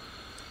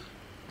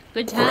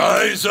 Good time.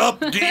 Rise up,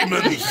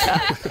 demons.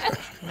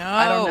 No,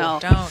 I don't know.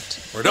 Don't.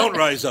 Or don't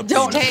rise up,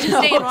 Don't demons.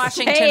 stay in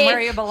Washington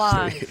where you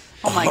belong.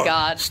 Oh my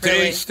God! Stay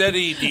really?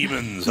 steady,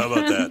 demons. How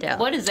about that? Yeah.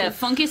 What is that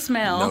funky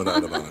smell? No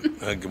doubt about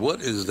it.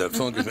 What is that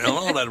funky smell?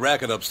 All that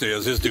racket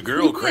upstairs. Is the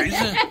girl crazy?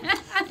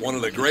 One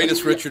of the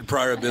greatest Richard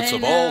Pryor bits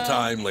of all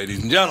time,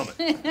 ladies and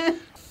gentlemen.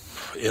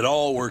 It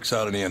all works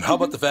out in the end. How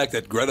about the fact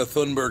that Greta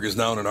Thunberg is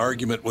now in an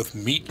argument with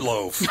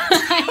Meatloaf?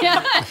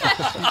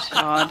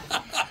 God.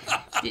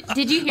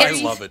 Did you hear?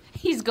 I love it.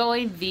 He's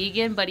going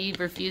vegan, but he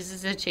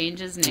refuses to change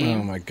his Oh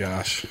name. my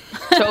gosh.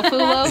 Tofu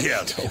loaf?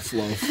 Yeah, Tofu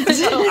loaf.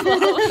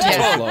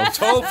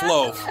 Tofu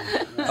loaf.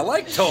 I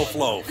like tofu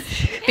loaf.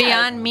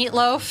 Beyond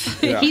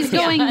meatloaf. Yeah. He's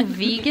going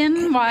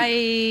vegan? Why?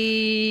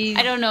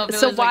 I don't know if it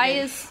So was why like a-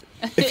 is...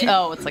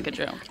 Oh, it's like a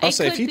joke. I'll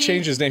say, if could he be.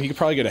 changed his name, he could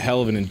probably get a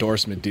hell of an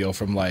endorsement deal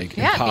from Yeah,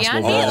 Impossible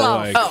Beyond Burger,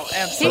 Meatloaf. Oh,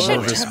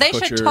 absolutely. They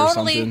should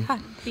totally.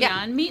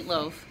 Beyond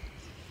Meatloaf.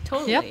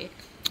 Totally. Yep.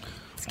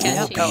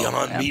 Oh,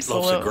 Beyond Meatloaf's a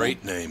absolutely.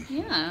 great name.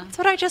 Yeah. That's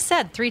what I just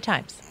said 3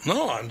 times.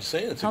 No, I'm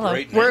saying it's a Hello.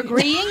 great name. We're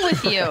agreeing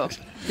with you.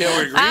 Yeah,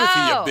 we agree with you,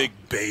 Oh. you big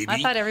baby.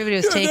 I thought everybody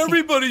was Yeah, taking.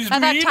 everybody's I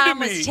thought mean Tom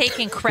to me. was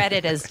taking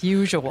credit as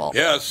usual.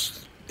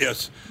 Yes,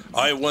 yes.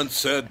 I once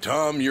said,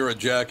 Tom, you're a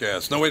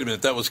jackass. No, wait a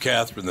minute. That was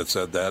Catherine that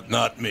said that,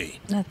 not me.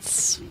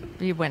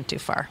 You went too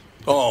far.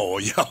 Oh,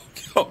 yeah.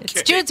 Okay.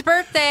 It's Jude's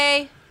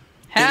birthday.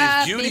 It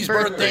is Judy's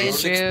birthday.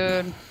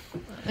 Jude.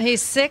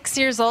 He's 6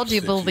 years old. Do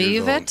you 6 years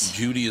believe old. it?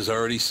 Judy is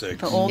already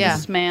 6. The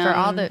oldest man. For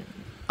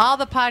all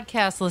the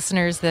podcast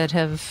listeners that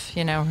have,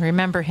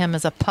 remember him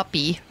as a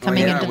puppy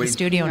coming into the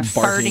studio and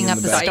barking farting in up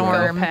the a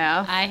background. storm.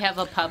 I have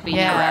a puppy.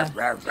 Yeah.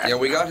 Yeah,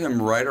 we got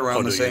him right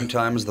around the do same you?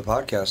 time as the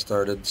podcast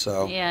started,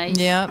 so Yeah.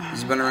 Yep.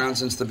 he's been around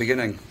since the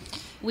beginning.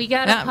 We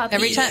got a puppy.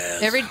 Every time.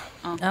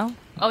 Yes.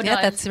 Oh, yeah,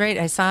 no, that's right.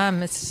 I saw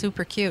him. It's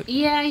super cute.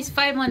 Yeah, he's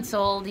 5 months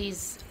old.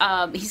 He's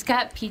got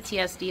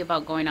PTSD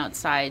about going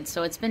outside,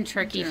 so it's been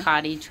tricky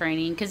potty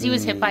training because he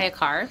was hit by a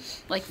car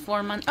like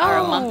 4 months or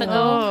a month ago.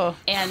 Oh.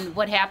 And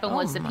what happened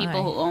was the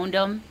people who owned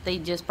him, they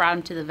just brought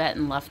him to the vet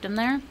and left him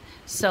there.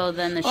 So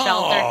then the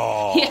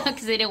shelter,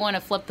 because they didn't want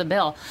to flip the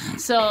bill.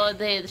 So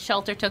the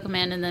shelter took him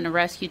in, and then a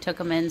rescue took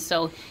him in.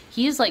 So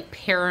he's like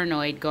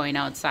paranoid going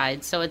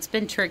outside. So it's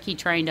been tricky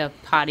trying to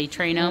potty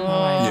train him.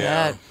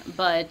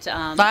 But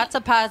lots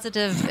of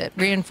positive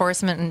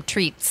reinforcement and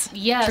treats.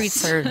 Yes,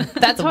 treats are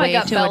that's the how way I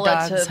got to Bella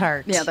a dog's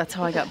heart. Yeah, that's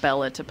how I got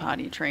Bella to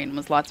potty train,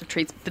 was lots of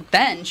treats. But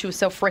then she was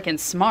so freaking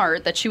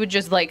smart that she would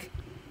just like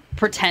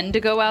pretend to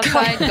go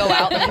outside, go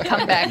out, and then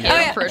come back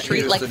in for a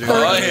treat like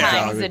 30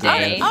 times a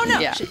day. Oh, no.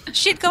 Yeah.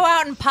 She'd go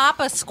out and pop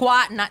a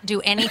squat and not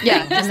do anything.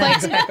 Yeah, just like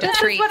expect a this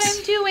treat. is what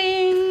I'm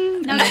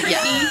doing. Now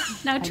treat me.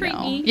 Now treat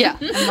me. Yeah,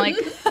 and like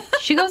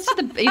she goes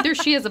to either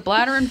she has a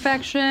bladder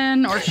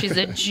infection or she's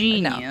a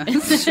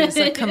genius. She's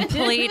a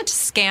complete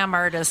scam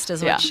artist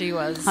is what she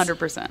was.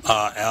 100%.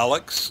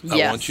 Alex,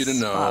 I want you to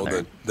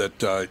know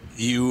that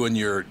you and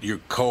your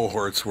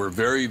cohorts were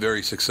very,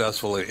 very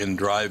successful in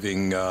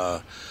driving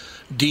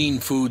Dean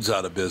Foods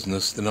out of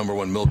business, the number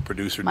one milk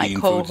producer, My Dean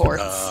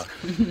cohorts.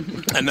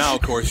 Foods. And now,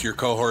 of course, your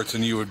cohorts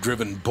and you have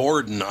driven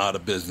Borden out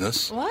of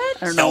business. What?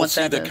 I don't know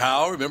Elsie what that the is.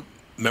 cow,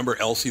 remember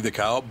Elsie the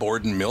cow,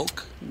 Borden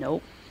Milk?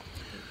 Nope.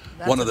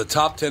 One of the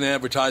top 10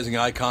 advertising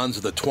icons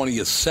of the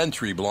 20th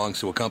century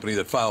belongs to a company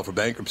that filed for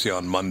bankruptcy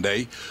on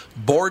Monday.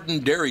 Borden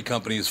Dairy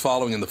Company is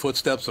following in the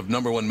footsteps of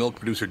number one milk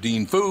producer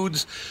Dean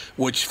Foods,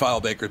 which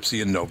filed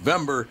bankruptcy in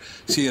November.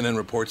 CNN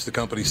reports the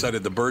company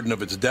cited the burden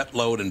of its debt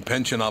load and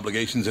pension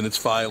obligations in its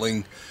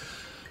filing,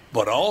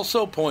 but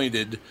also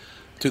pointed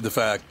to the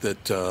fact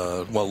that,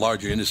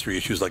 larger industry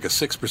issues like a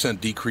 6%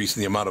 decrease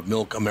in the amount of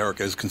milk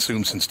America has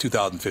consumed since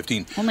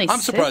 2015. Only I'm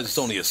surprised 6? it's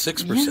only a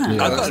 6%.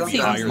 Yeah. I thought it'd be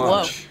Seems higher.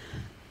 low.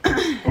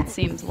 It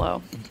seems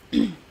low.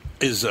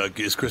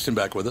 Is Kristen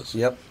back with us?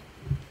 Yep.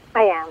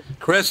 I am.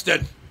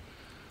 Kristen.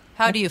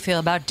 How do you feel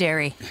about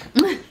dairy?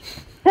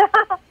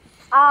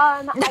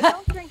 I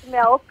don't drink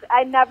milk.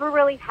 I never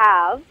really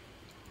have.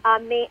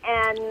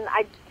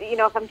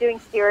 If I'm doing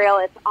cereal,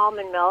 it's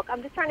almond milk.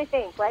 I'm just trying to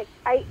think. But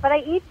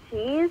I eat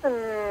cheese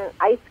and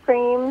ice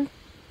cream.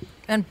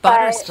 And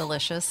butter's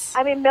delicious.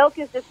 I mean, milk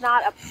is just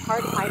not a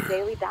part of my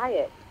daily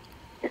diet.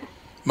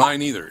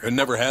 Mine either. It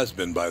never has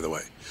been, by the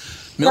way.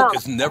 Milk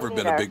has never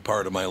been a big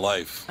part of my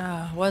life.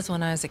 It was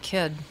when I was a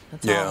kid.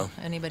 That's all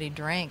anybody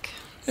drank.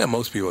 Yeah,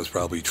 most people, it's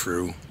probably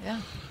true. Yeah.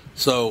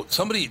 So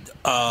somebody,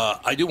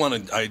 I do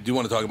want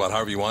to talk about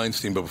Harvey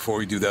Weinstein, but before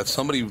we do that,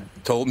 somebody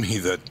told me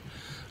that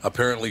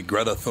apparently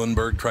Greta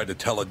Thunberg tried to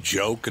tell a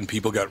joke and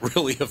people got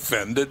really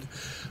offended.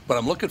 But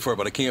I'm looking for it,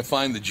 but I can't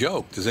find the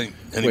joke. Does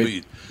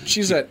anybody? Wait,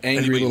 she's that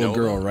angry little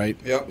girl, right?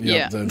 Yep.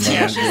 Yeah.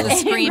 She's the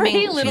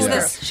screaming little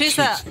girl.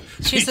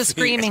 She's the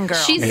screaming girl.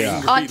 She's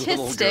Yeah.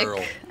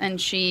 autistic,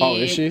 and she. Oh,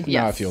 is she? Yes,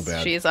 Now I feel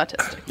bad. She is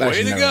autistic. Way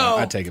Actually, to never go.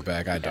 mind. I take it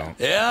back. I don't.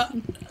 Yeah.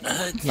 I'm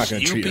not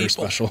going to treat her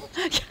special.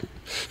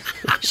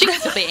 She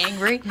gets to be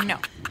angry. No.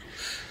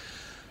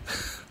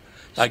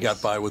 I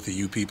got by with the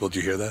you people. Did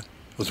you hear that?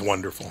 It was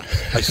wonderful.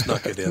 I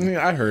snuck it I in. mean,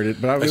 I heard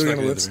it, but I was going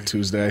to let it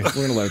Tuesday. We're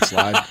going to let it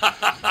slide.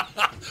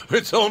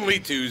 It's only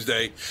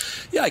Tuesday.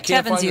 Yeah, I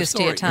can't Kevin's find the used to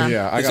story. it, Tom.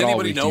 Yeah, I Does got all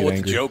anybody week know to get what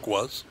angry. the joke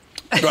was?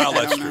 Well,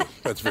 that's true.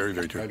 That's very,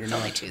 very true.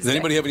 Only Tuesday. Does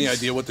anybody have any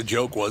idea what the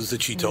joke was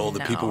that she told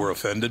that people No. were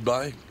offended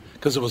by?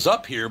 Because it was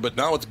up here, but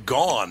now it's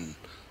gone.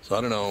 So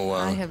I don't know.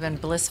 I have been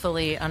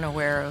blissfully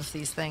unaware of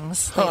these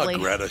things Oh, lately.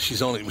 Greta.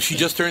 She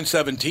just turned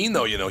 17,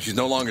 though. You know, she's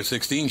no longer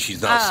 16.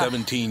 She's now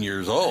 17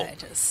 years old.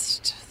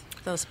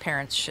 Those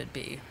parents should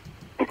be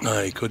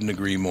I couldn't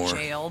agree more.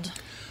 jailed.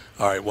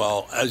 All right.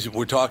 Well, as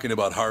we're talking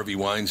about Harvey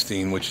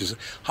Weinstein, which is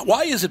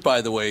why is it,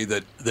 by the way,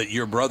 that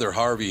your brother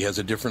Harvey has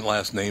a different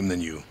last name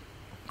than you,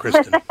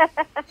 Kristen?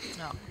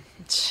 Oh,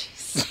 jeez.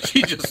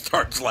 She just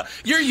starts laughing.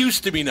 You're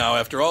used to me now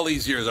after all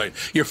these years.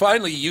 You're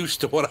finally used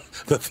to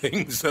the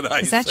things that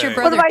I say. Is that your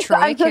brother Troy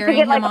I'm supposed to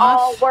carrying get him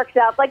all off? worked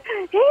up. Like,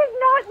 he's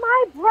not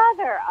my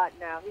brother.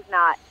 No, he's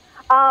not.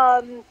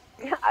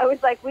 I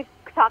was like, we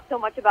talk so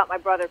much about my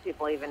brother.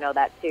 People even know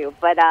that too.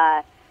 But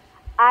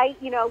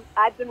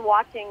I've been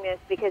watching this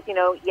because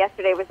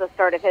yesterday was the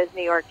start of his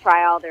New York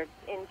trial. They're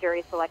in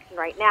jury selection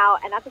right now,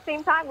 and at the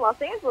same time,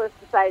 Los Angeles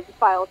decided to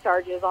file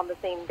charges on the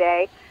same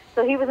day.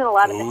 So he was in a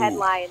lot of the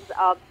headlines.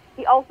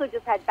 He also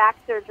just had back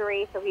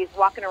surgery, so he's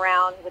walking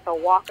around with a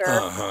walker.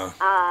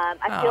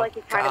 I feel like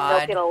he's trying to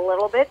milk it a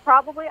little bit,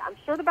 probably. I'm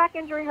sure the back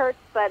injury hurts,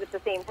 but at the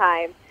same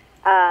time,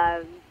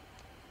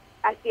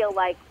 I feel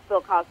like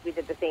Bill Cosby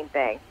did the same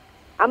thing.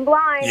 I'm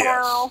blind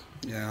now.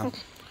 Yeah.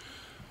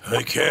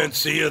 I can't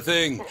see a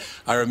thing.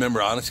 I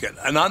remember, honestly,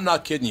 and I'm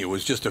not kidding you, it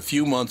was just a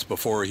few months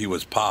before he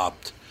was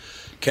popped.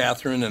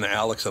 Catherine and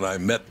Alex and I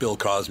met Bill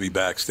Cosby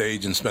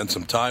backstage and spent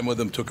some time with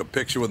him, took a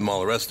picture with him, all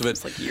the rest of it.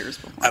 It's like years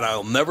before. And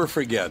I'll never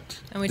forget.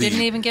 And we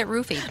didn't even get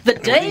roofied. The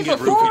day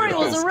before he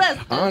was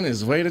arrested. On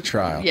his way to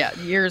trial. Yeah,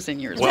 years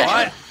and years.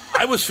 Well,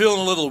 I was feeling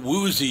a little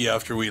woozy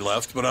after we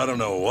left, but I don't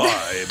know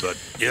why. But,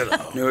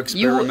 New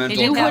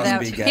experimental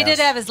Cosby gas. He did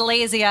have his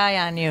lazy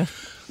eye on you.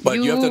 But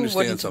you have to understand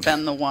wouldn't something. have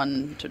been the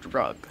one to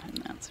drug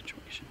in that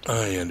situation.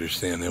 I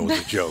understand. That was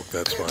a joke.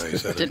 That's why I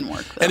said it. Didn't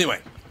work, though. Anyway,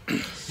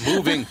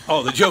 Moving.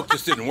 Oh, the joke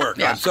just didn't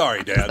work. I'm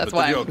sorry, Dad, That's but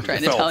why the joke I'm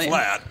trying fell to tell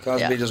flat.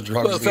 Cosby just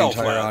drugs the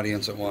entire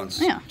audience at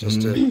once. Yeah.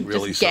 Just to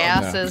really just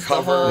gases the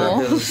cover whole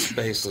his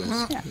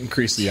bases.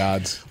 Increase the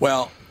odds.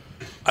 Well,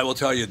 I will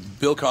tell you,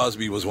 Bill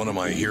Cosby was one of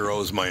my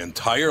heroes my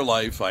entire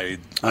life. I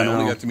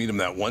only got to meet him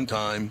that one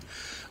time.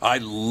 I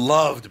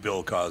loved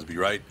Bill Cosby,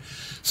 right?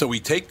 So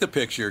we take the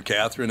picture,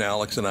 Catherine,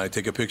 Alex, and I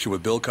take a picture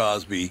with Bill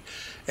Cosby,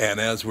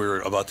 and as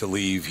we're about to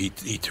leave, he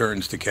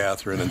turns to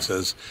Catherine and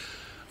says,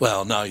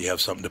 well, now you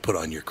have something to put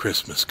on your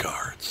Christmas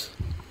cards.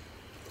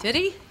 Did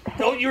he?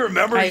 Don't you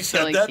remember he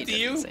said that to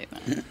you?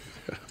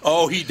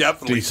 Oh, he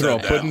definitely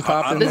said that. Pudding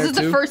pop in This there is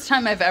the too? first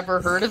time I've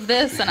ever heard of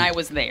this, and I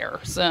was there.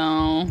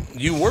 So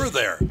You were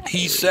there.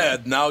 He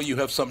said, now you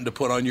have something to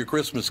put on your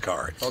Christmas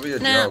cards. Probably a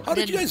No, joke. How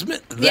did you guys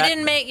admit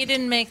that? You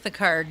didn't make the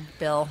card,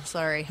 Bill.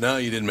 Sorry. No,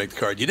 you didn't make the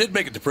card. You did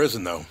make it to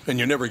prison, though, and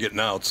you're never getting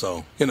out,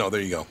 so, there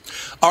you go.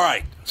 All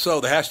right, so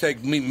the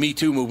hashtag Me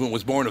Too movement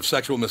was born of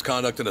sexual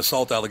misconduct and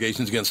assault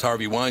allegations against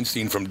Harvey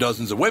Weinstein from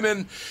dozens of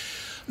women.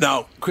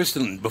 Now,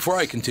 Kristen, before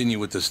I continue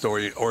with the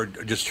story, or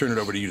just turn it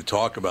over to you to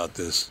talk about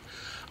this,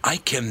 I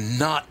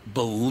cannot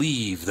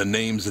believe the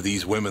names of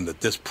these women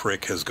that this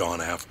prick has gone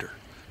after.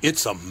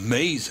 It's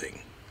amazing.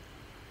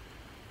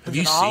 Have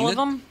you seen all it? of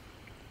them?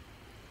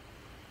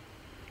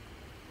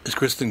 Is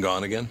Kristen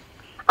gone again?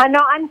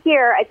 No, I'm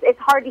here. It's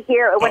hard to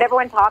hear. When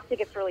everyone talks, it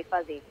gets really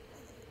fuzzy.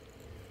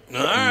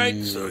 All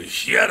right, so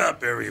shut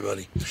up,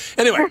 everybody.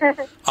 Anyway,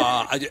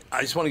 I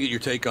just want to get your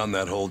take on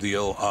that whole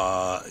deal,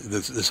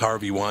 this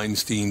Harvey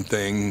Weinstein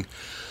thing,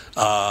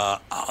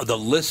 the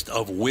list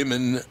of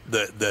women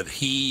that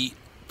he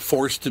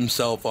forced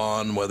himself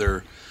on,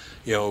 whether,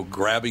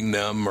 grabbing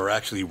them or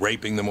actually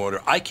raping them.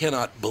 I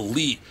cannot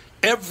believe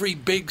every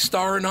big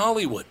star in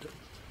Hollywood.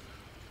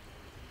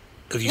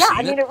 Have you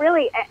seen it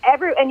really,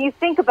 and you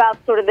think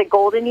about sort of the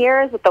golden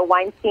years with the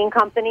Weinstein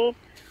Company,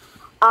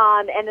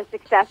 and the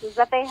successes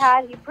that they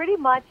had. He pretty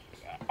much,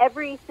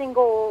 every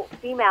single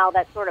female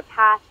that sort of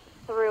passed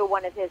through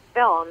one of his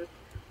films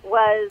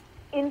was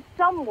in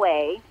some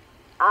way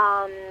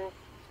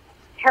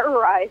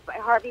terrorized by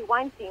Harvey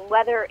Weinstein,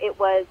 whether it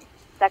was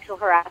sexual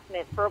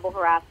harassment, verbal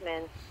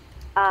harassment,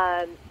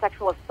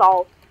 sexual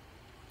assault.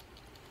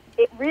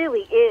 It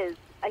really is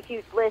a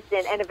huge list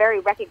and a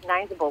very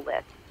recognizable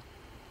list.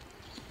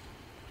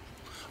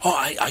 Oh,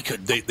 I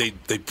could.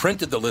 They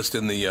printed the list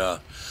in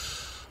the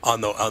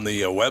on the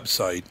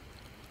website,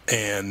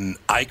 and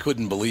I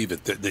couldn't believe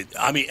it.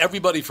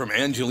 Everybody from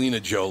Angelina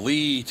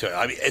Jolie to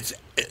it's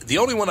the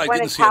only one I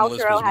didn't see on the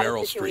list was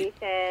Meryl Streep.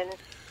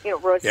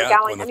 Rose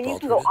McGowan. You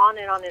can go on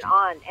and on and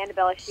on.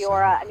 Annabella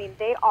Sciorra.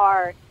 They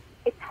are.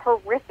 It's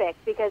horrific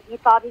because he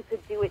thought he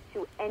could do it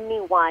to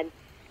anyone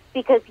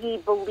because he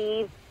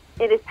believed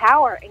in his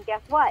power. And guess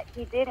what?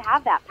 He did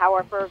have that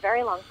power for a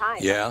very long time.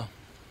 Yeah,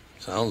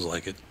 sounds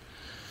like it.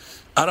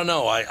 I don't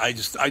know.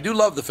 I do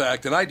love the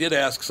fact, and I did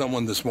ask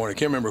someone this morning. I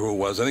can't remember who it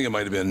was. I think it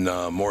might have been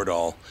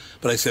Mordahl.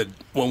 But I said,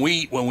 when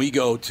we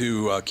go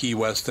to Key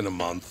West in a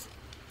month,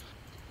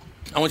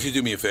 I want you to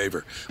do me a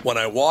favor. When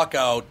I walk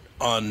out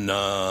on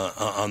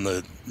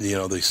the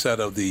the set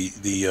of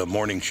the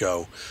morning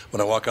show, when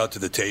I walk out to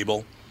the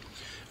table,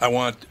 I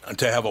want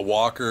to have a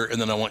walker, and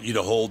then I want you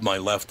to hold my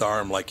left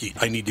arm like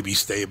I need to be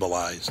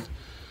stabilized.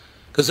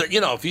 Because,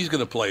 if he's going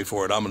to play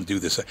for it, I'm going to do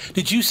this.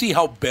 Did you see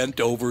how bent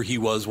over he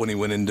was when he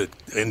went into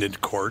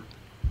court?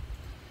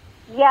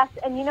 Yes,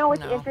 and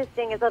what's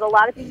interesting is that a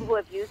lot of people who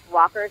have used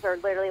walkers are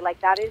literally like,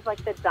 that is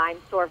like the dime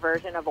store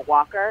version of a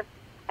walker.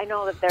 I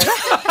know that there's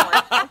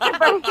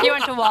more. You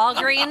went to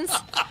Walgreens?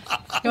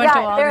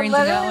 They're literally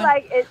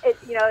like,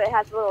 it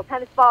has little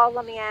tennis balls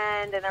on the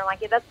end, and they're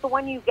like, that's the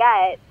one you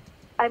get.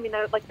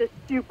 They're like the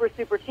super,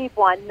 super cheap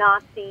one,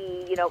 not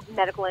the,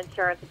 medical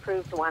insurance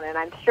approved one. And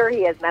I'm sure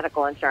he has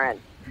medical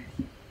insurance.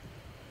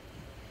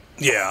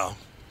 Yeah.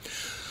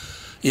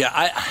 Yeah,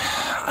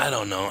 I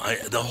don't know.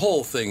 The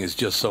whole thing is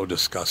just so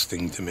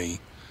disgusting to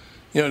me.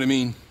 You know what I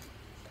mean?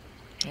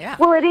 Yeah.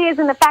 Well, it is,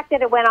 and the fact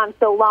that it went on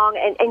so long,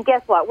 and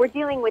guess what? We're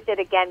dealing with it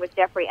again with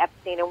Jeffrey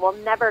Epstein, and we'll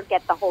never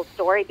get the whole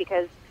story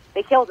because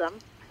they killed him,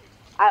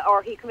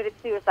 or he committed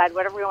suicide,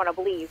 whatever we want to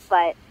believe.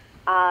 But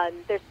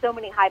there's so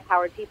many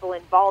high-powered people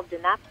involved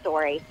in that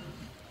story.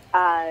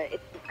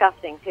 It's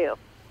disgusting, too.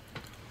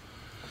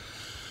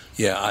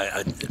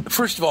 Yeah,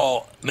 first of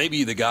all,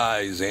 maybe the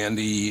guys,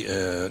 Andy,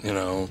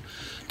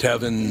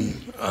 Tevin,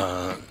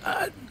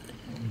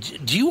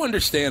 do you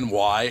understand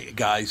why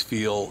guys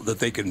feel that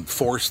they can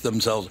force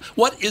themselves?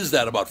 What is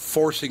that about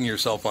forcing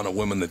yourself on a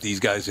woman that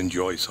these guys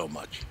enjoy so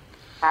much?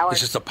 Power.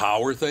 It's just a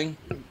power thing?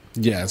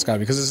 Yeah, it's got to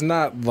be, because it's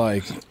not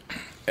like...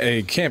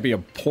 It can't be a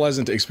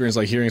pleasant experience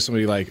like hearing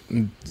somebody like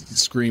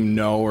scream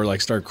no or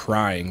like start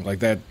crying. Like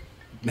that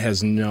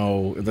has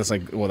no... That's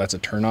like, well, that's a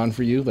turn on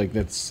for you? Like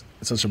that's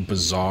such a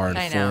bizarre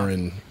and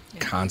foreign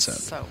concept.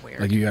 So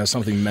weird. Like you have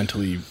something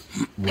mentally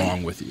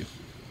wrong with you.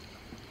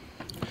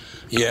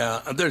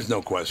 Yeah, there's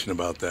no question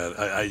about that.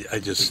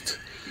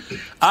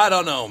 I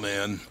don't know,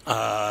 man.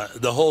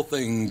 The whole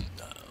thing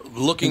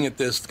looking at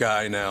this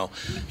guy now,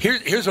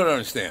 here's what I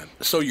understand.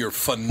 So you're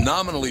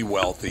phenomenally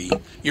wealthy,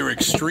 you're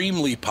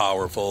extremely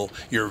powerful,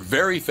 you're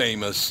very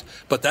famous,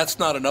 but that's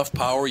not enough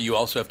power. You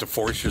also have to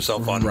force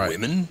yourself on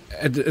women.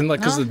 And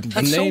like, because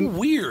the name, so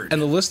weird.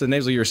 And the list of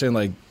names, like you were saying,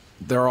 like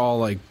they're all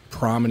like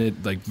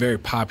prominent, like very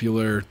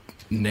popular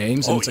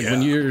names. And it's like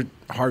when you're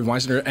Harvey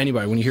Weinstein or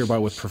anybody, when you hear about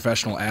it with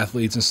professional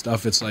athletes and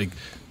stuff, it's like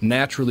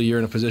naturally you're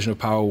in a position of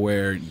power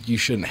where you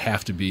shouldn't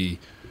have to be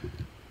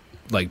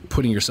like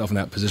putting yourself in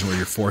that position where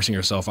you're forcing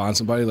yourself on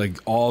somebody. Like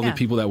all the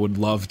people that would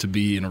love to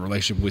be in a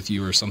relationship with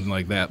you or something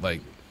like that,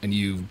 like, and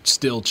you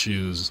still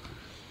choose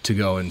to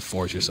go and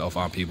force yourself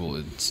on people,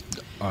 it's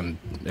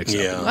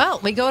unacceptable. Yeah. Well,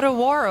 we go to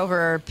war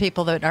over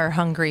people that are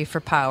hungry for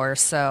power,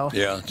 so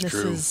it's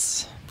true.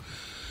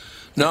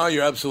 No,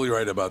 you're absolutely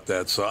right about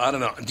that. So I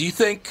don't know. Do you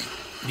think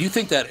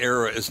that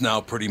era is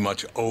now pretty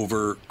much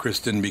over,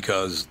 Kristen,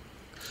 because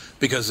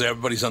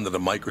everybody's under the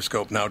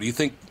microscope now? Do you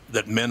think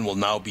that men will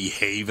now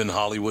behave in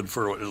Hollywood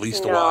for at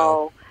least a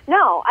while?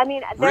 No. I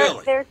mean,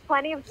 there's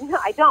plenty of... No,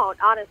 I don't,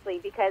 honestly,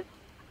 because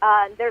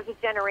there's a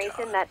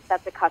generation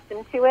that's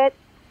accustomed to it.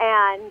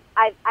 And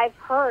I've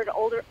heard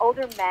older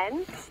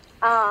men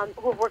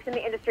who've worked in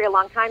the industry a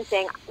long time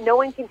saying, no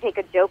one can take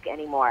a joke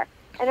anymore.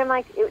 And I'm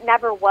like, it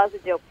never was a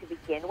joke to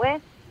begin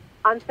with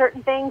on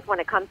certain things when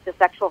it comes to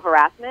sexual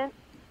harassment.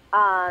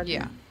 And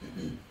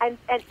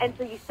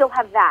so you still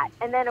have that.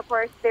 And then, of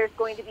course, there's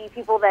going to be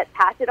people that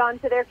pass it on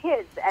to their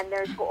kids. And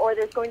there's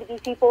going to be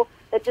people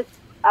that just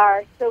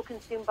are so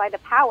consumed by the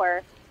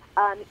power.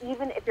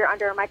 Even if you're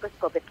under a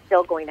microscope, it's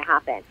still going to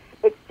happen.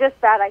 It's just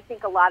that I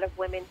think a lot of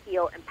women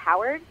feel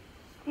empowered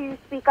to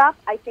speak up.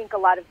 I think a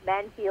lot of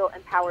men feel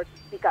empowered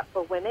to speak up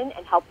for women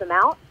and help them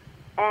out.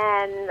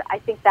 And I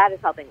think that is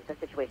helping the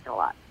situation a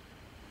lot.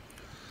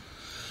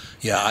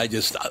 Yeah,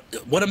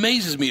 what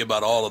amazes me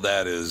about all of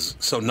that is,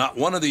 so not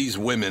one of these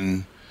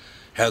women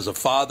has a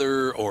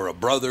father or a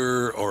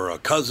brother or a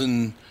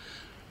cousin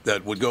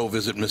that would go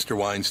visit Mr.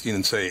 Weinstein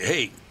and say,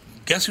 hey,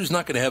 guess who's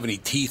not going to have any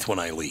teeth when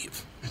I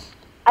leave?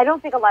 I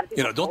don't think a lot of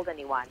people told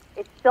anyone.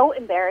 It's so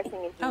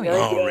embarrassing and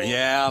humiliating.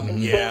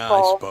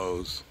 I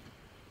suppose.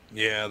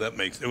 Yeah, that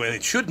makes... I mean,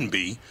 it shouldn't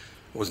be.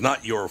 It was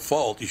not your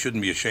fault. You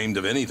shouldn't be ashamed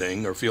of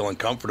anything or feel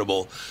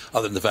uncomfortable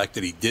other than the fact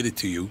that he did it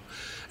to you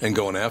and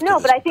going after No,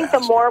 but I think the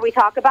more we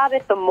talk about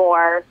it, the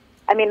more...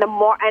 I mean, the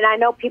more... And I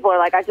know people are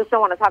like, I just don't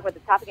want to talk about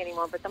this topic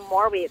anymore, but the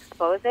more we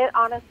expose it,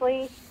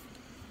 honestly,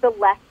 the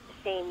less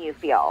shame you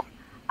feel.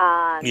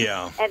 And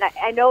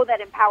I know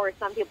that empowers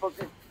some people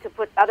to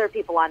put other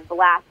people on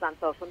blast on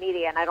social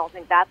media, and I don't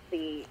think that's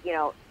the,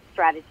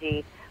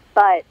 strategy.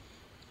 But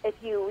if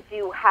you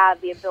do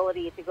have the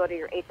ability to go to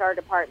your HR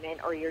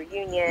department or your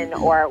union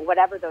or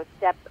whatever those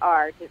steps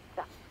are to,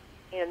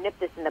 nip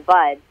this in the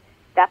bud,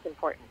 that's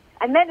important.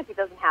 And then if it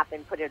doesn't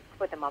happen,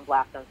 put them on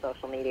blast on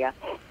social media.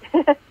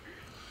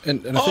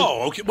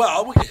 Okay.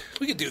 Well,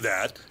 we could do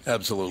that.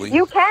 Absolutely.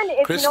 You can.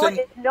 If Kristen?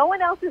 If no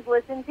one else is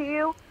listening to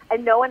you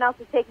and no one else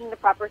is taking the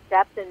proper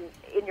steps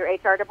in your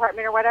HR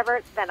department or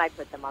whatever, then I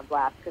put them on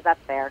blast because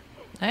that's fair.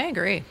 I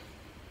agree.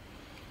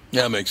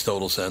 Yeah, it makes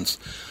total sense.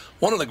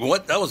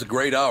 That was a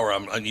great hour.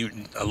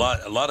 A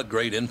lot of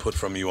great input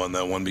from you on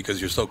that one because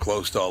you're so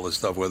close to all this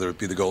stuff, whether it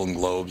be the Golden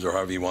Globes or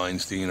Harvey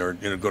Weinstein or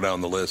go down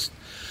the list.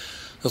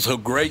 So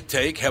great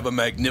take. Have a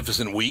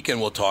magnificent week,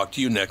 and we'll talk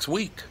to you next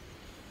week.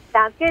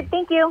 Sounds good.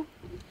 Thank you.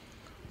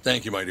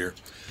 Thank you, my dear.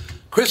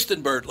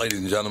 Kristen Burt, ladies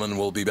and gentlemen,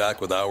 will be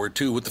back with Hour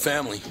 2 with the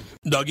family.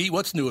 Dougie,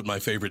 what's new at my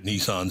favorite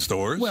Nissan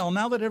stores? Well,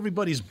 now that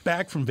everybody's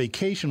back from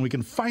vacation, we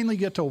can finally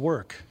get to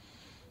work.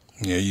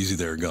 Yeah, easy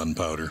there,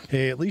 gunpowder.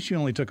 Hey, at least you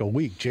only took a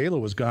week. J-Lo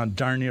was gone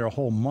darn near a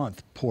whole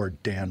month. Poor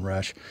Dan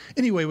Rush.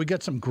 Anyway, we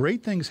got some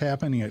great things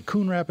happening at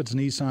Coon Rapids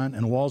Nissan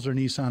and Walser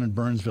Nissan in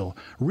Burnsville.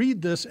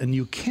 Read this, and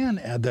you can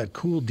add that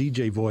cool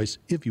DJ voice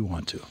if you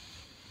want to.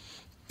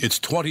 It's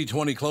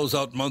 2020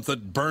 closeout month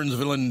at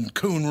Burnsville and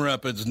Coon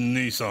Rapids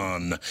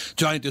Nissan.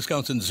 Giant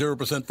discounts and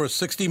 0% for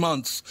 60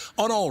 months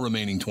on all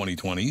remaining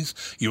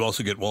 2020s. You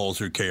also get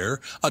Walser Care,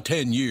 a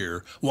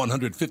 10-year,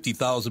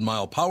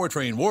 150,000-mile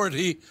powertrain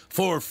warranty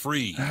for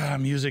free.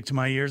 Music to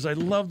my ears. I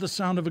love the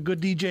sound of a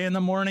good DJ in the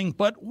morning.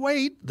 But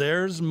wait,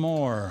 there's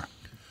more.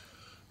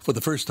 For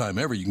the first time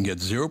ever, you can get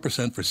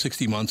 0% for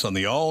 60 months on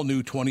the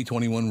all-new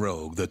 2021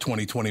 Rogue. The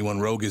 2021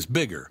 Rogue is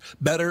bigger,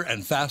 better,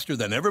 and faster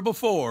than ever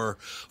before.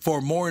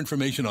 For more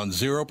information on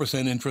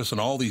 0% interest on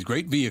all these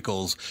great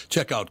vehicles,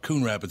 check out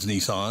Coon Rapids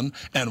Nissan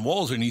and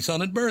Walser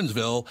Nissan in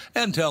Burnsville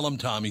and tell them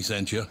Tommy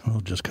sent you.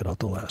 I'll just cut out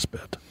the last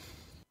bit.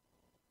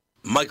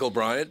 Michael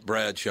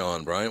Bryant,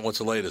 Sean Bryant, what's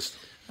the latest?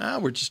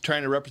 We're just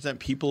trying to represent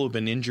people who've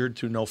been injured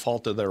through no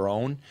fault of their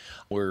own.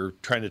 We're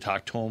trying to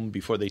talk to them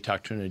before they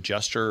talk to an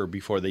adjuster or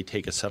before they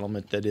take a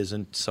settlement that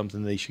isn't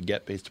something they should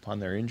get based upon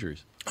their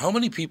injuries. How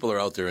many people are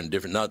out there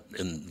not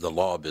in the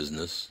law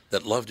business,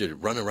 that love to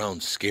run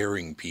around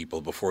scaring people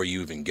before you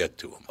even get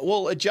to them?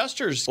 Well,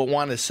 adjusters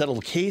want to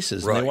settle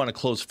cases and they want to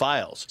close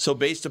files. So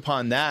based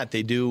upon that,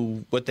 they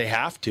do what they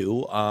have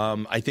to.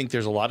 I think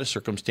there's a lot of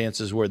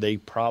circumstances where they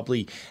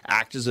probably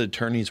act as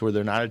attorneys where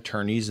they're not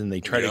attorneys, and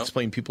they try to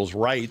explain people's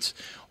rights,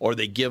 or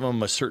they give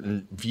them a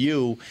certain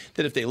view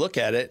that if they look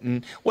at it.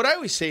 And what I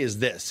always say is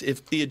this: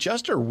 if the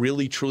adjuster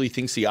really truly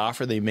thinks the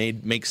offer they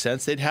made makes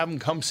sense, they'd have them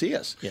come see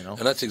us. And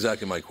that's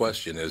exactly my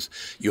question. Is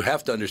you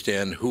have to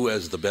understand who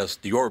has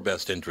your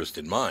best interest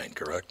in mind,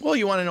 correct? Well,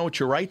 you want to know what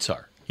your rights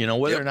are.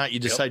 Whether or not you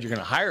decide you're going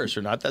to hire us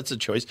or not, that's a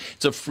choice.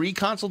 It's a free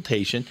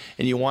consultation,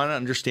 and you want to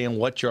understand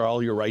what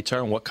all your rights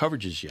are and what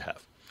coverages you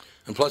have.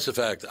 And plus the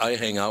fact I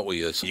hang out with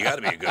you, so you got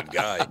to be a good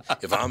guy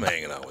if I'm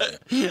hanging out with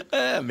you.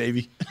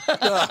 Maybe.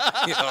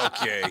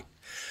 Okay.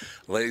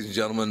 Ladies and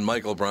gentlemen,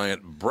 Michael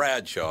Bryant,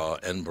 Bradshaw,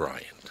 and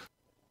Bryant.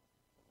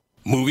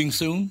 Moving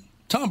soon?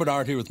 Tom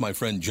Bernard here with my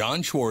friend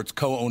John Schwartz,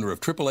 co-owner of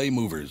AAA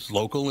Movers,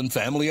 local and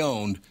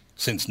family-owned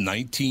since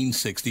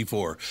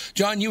 1964.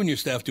 John, you and your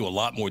staff do a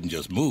lot more than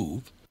just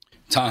move.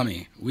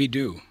 Tommy, we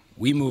do.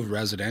 We move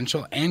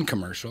residential and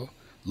commercial,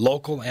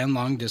 local and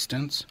long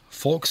distance.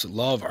 Folks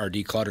love our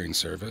decluttering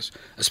service,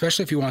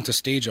 especially if you want to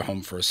stage a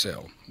home for a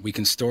sale. We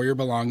can store your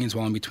belongings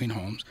while in between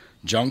homes,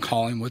 junk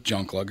hauling with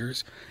junk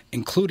luggers,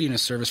 including a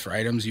service for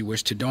items you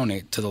wish to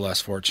donate to the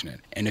less fortunate.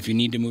 And if you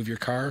need to move your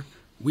car,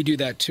 we do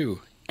that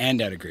too,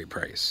 and at a great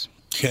price.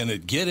 Can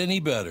it get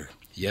any better?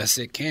 Yes,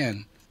 it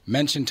can.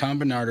 Mention Tom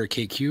Bernard or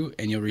KQ,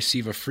 and you'll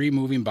receive a free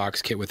moving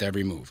box kit with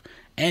every move.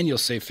 And you'll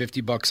save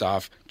 $50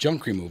 off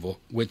junk removal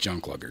with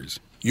junk luggers.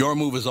 Your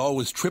move is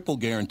always triple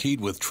guaranteed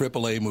with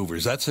AAA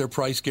Movers. That's their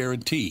price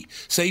guarantee,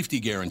 safety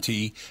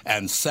guarantee,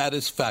 and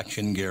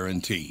satisfaction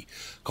guarantee.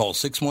 Call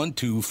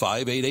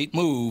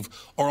 612-588-MOVE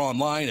or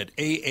online at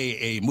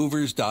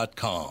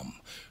aaamovers.com.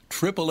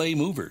 AAA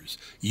Movers.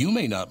 You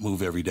may not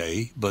move every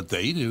day, but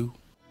they do.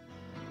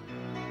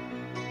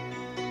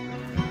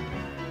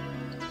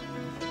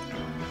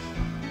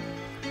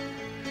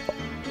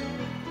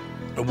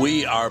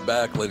 We are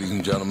back, ladies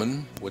and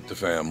gentlemen, with the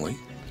family.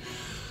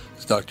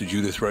 Is Dr.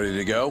 Judith ready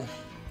to go?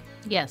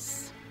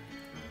 Yes.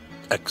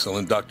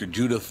 Excellent. Dr.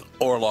 Judith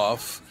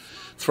Orloff,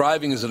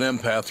 thriving as an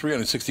empath,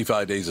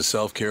 365 days of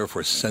self-care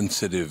for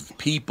sensitive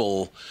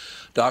people.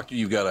 Doctor,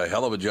 you've got a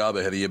hell of a job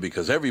ahead of you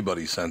because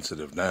everybody's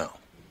sensitive now.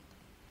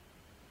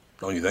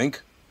 Don't you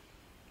think?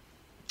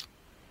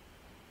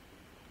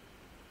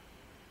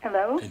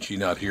 Hello? Did she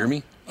not hear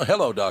me? Oh,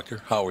 hello,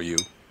 doctor. How are you?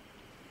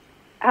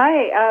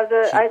 Hi.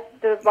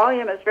 The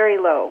volume is very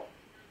low.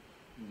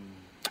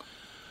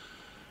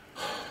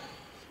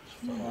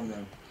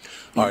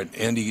 All right,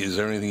 Andy, is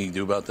there anything you can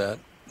do about that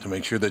to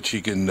make sure that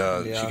she can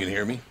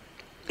hear me?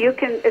 You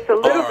can. It's a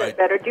little bit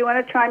better. Do you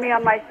want to try me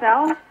on my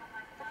cell?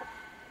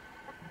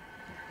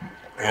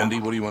 Andy,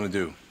 what do you want to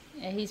do?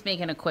 Yeah, he's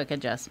making a quick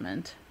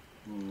adjustment.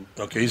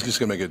 Okay, he's just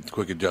going to make a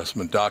quick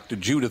adjustment. Dr.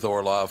 Judith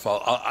Orloff,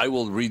 I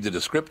will read the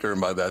descriptor, and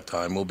by that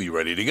time, we'll be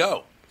ready to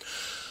go.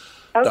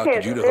 Okay, Dr.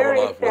 it's Judith very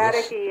Orloff,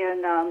 staticky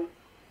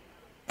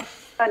and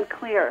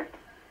unclear.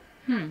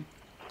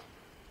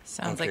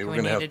 Sounds Okay, like we're we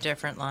gonna need have- a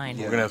different line.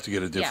 We're going to have to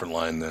get a different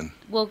line then.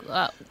 Well,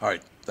 All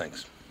right,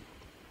 thanks.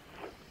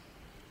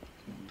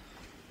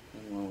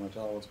 You want to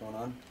tell her what's going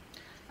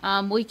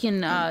on? we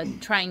can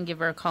try and give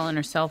her a call on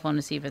her cell phone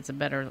to see if it's a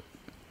better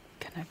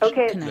connection.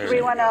 Okay, connection.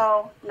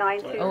 310-922.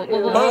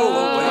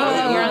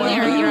 You're on the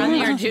air. You're on the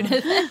air,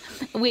 Judith.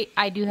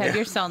 I do have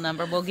your cell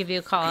number. We'll give you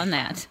a call on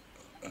that.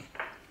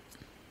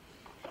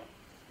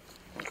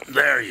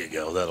 There you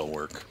go. That'll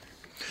work.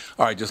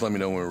 All right, just let me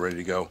know when we're ready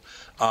to go.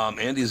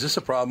 Andy, is this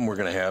a problem we're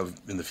going to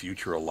have in the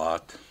future a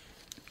lot?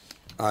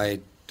 I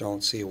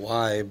don't see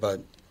why,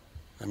 but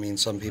I mean,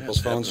 some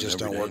people's That's phones happening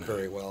just every don't day work now.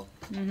 very well.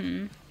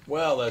 Mm-hmm.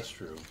 Well, that's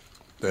true.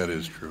 That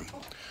is true.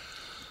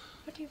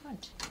 What do you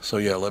want? So,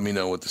 yeah, let me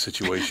know what the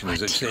situation is.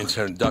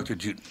 Dr.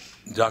 Judith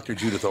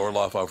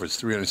Orloff offers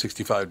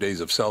 365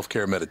 days of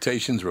self-care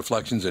meditations,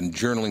 reflections, and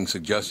journaling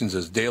suggestions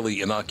as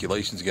daily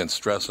inoculations against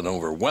stress and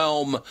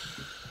overwhelm.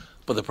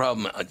 But the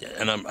problem,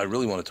 and I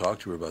really want to talk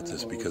to her about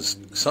this, because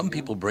some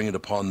people bring it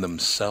upon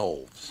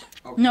themselves.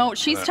 No,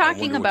 she's I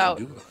talking wonder what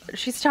you about do.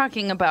 she's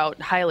talking about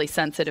highly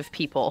sensitive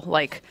people,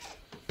 like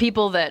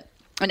people that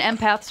and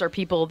empaths are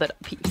people that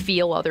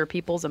feel other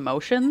people's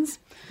emotions.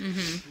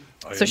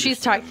 Mm-hmm. So she's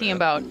talking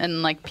about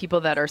and like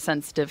people that are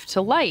sensitive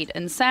to light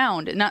and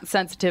sound, and not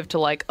sensitive to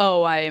like,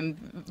 oh,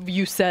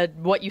 you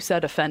said what you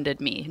said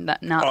offended me. Not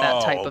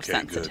that type of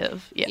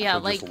sensitive. Good. Yeah,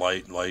 So just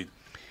light.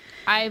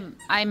 I'm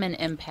an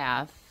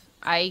empath.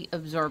 I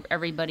absorb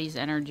everybody's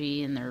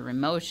energy and their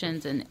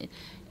emotions, and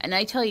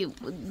I tell you,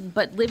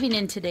 but living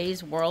in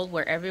today's world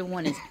where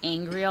everyone is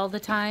angry all the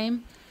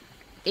time,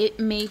 it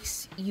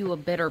makes you a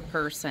better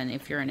person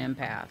if you're an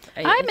empath.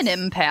 I'm an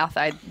empath,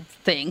 I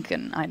think,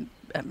 and I'm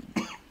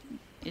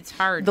It's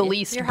hard. The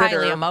least You're bitter.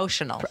 highly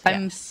emotional.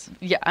 I'm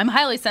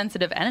highly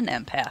sensitive and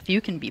an empath.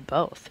 You can be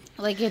both.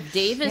 Like if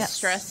Dave is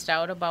stressed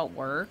out about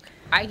work,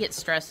 I get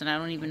stressed and I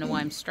don't even know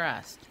why I'm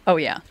stressed. Oh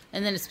yeah.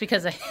 And then it's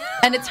because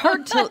and it's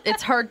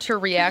hard to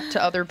react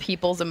to other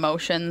people's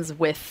emotions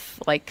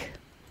with like,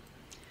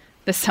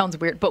 this sounds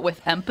weird, but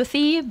with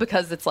empathy,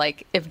 because it's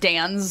like if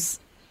Dan's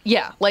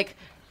like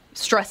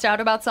stressed out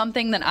about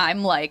something, then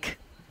I'm like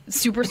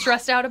super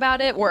stressed out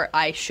about it, where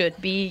I should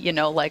be,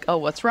 like, oh,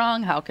 what's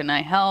wrong? How can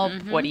I help?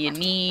 Mm-hmm. What do you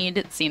need?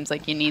 It seems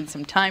like you need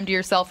some time to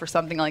yourself or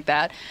something like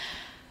that.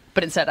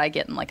 But instead I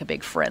get in like a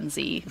big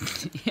frenzy.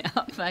 Yeah,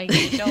 I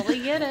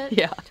totally get it.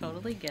 Yeah.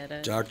 Totally get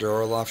it. Dr.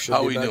 Orloff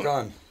should be back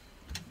on.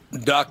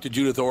 Dr.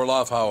 Judith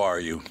Orloff, how are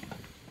you?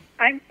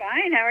 I'm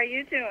fine. How are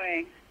you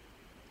doing?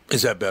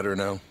 Is that better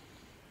now?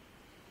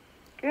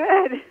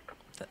 Good.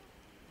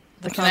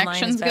 The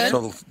connection's good?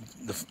 So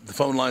the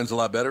phone line's a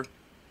lot better?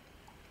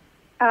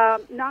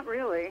 Not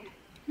really.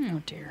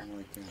 Oh, dear.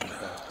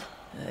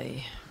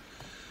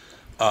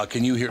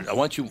 Can you hear? I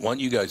want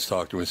you guys to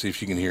talk to her and see if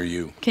she can hear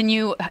you. Can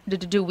you?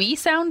 Do we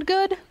sound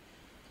good?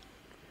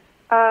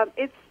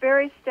 It's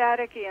very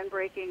staticky and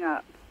breaking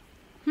up.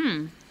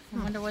 I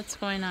wonder what's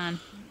going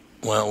on.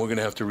 Well, we're going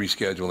to have to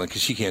reschedule it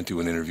because she can't do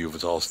an interview if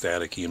it's all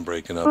staticky and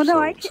breaking up. Oh,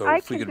 no, so, I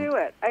can do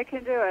it.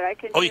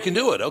 Oh, you can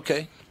do it?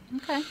 Okay.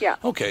 Okay. Yeah.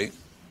 Okay.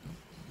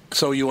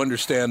 So you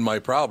understand my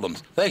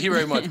problems. Thank you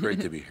very much.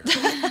 Great to be here.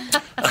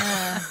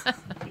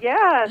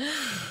 Yes.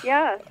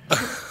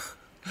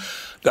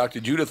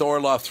 Dr. Judith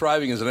Orloff,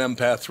 thriving as an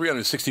empath,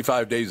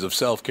 365 days of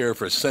self-care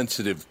for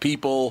sensitive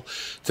people.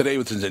 Today,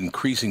 with its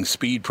increasing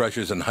speed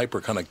pressures and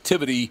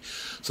hyperconnectivity,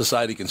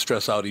 society can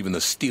stress out even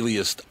the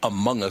steeliest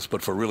among us.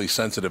 But for really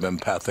sensitive,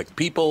 empathic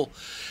people,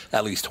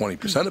 at least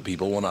 20% of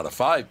people, 1 out of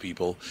 5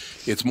 people,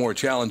 it's more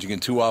challenging, and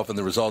too often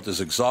the result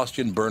is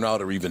exhaustion,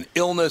 burnout, or even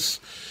illness.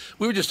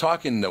 We were just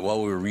talking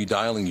while we were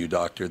redialing you,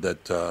 Doctor,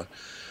 that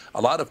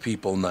a lot of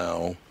people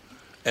now,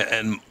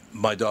 and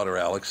my daughter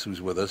Alex,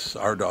 who's with us,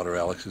 our daughter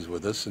Alex is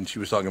with us, and she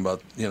was talking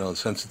about,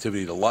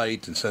 sensitivity to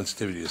light and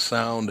sensitivity to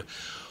sound.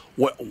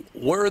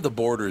 Where are the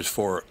borders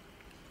for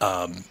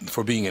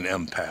being an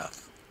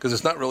empath? Because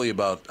it's not really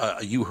about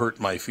you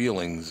hurt my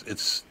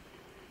feelings.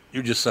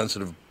 You're just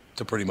sensitive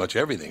to pretty much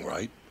everything,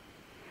 right?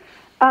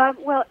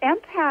 Well,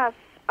 empaths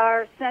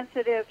are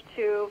sensitive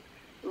to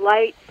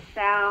light,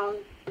 sound,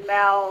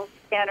 smells,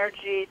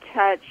 energy,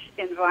 touch,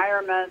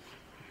 environments.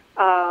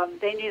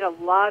 They need a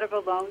lot of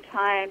alone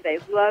time. They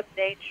love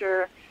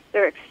nature.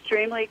 They're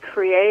extremely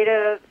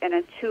creative and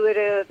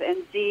intuitive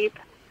and deep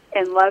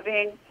and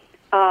loving.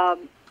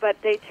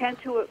 But they tend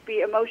to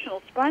be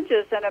emotional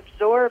sponges and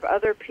absorb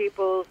other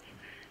people's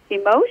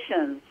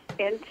emotions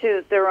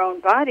into their own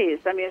bodies.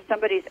 I mean, if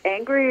somebody's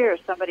angry or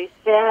somebody's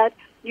sad,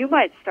 you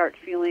might start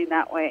feeling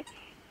that way.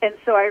 And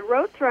so I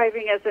wrote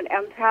Thriving as an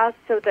Empath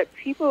so that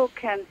people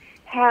can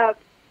have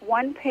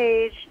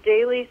one-page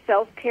daily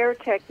self-care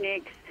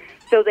techniques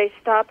so they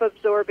stop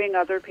absorbing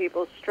other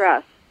people's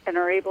stress and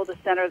are able to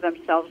center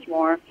themselves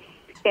more.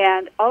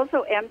 And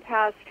also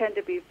empaths tend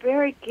to be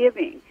very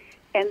giving,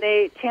 and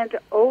they tend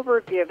to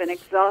overgive and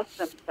exhaust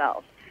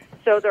themselves.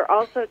 So there are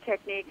also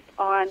techniques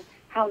on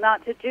how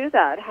not to do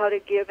that, how to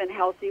give in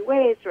healthy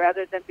ways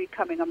rather than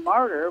becoming a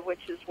martyr,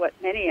 which is what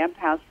many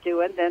empaths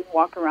do, and then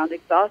walk around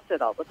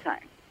exhausted all the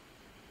time.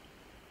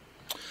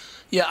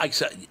 Yeah,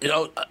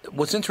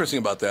 what's interesting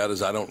about that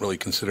is I don't really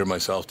consider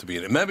myself to be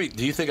an. Maybe,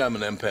 do you think I'm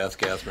an empath,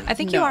 Catherine? I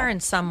think you are in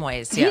some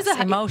ways. Yes,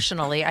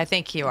 emotionally, I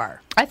think you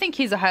are. I think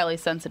he's a highly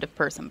sensitive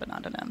person, but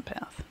not an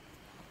empath.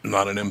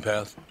 Not an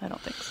empath? I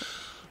don't think so.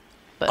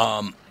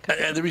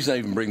 And the reason I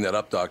even bring that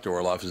up, Dr.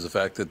 Orloff, is the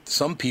fact that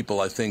some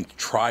people, I think,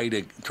 try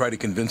to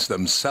convince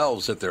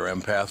themselves that they're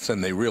empaths,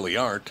 and they really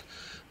aren't.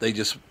 They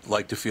just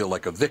like to feel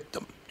like a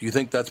victim. Do you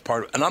think that's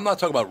part of? And I'm not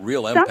talking about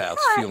real empaths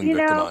feeling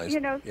victimized.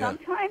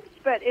 Sometimes.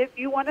 But if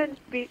you want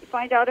to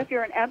find out if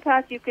you're an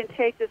empath, you can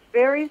take this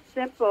very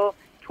simple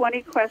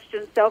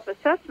 20-question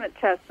self-assessment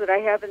test that I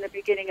have in the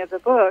beginning of the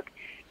book,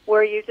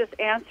 where you just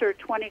answer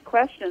 20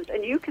 questions,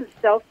 and you can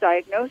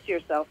self-diagnose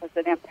yourself as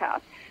an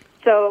empath.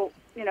 So,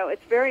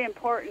 it's very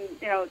important,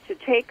 to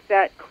take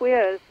that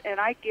quiz, and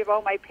I give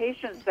all my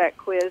patients that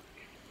quiz.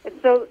 And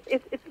so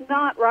it's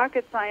not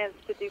rocket science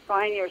to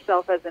define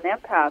yourself as an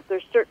empath.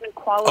 There's certain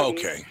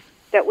qualities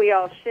that we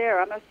all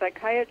share. I'm a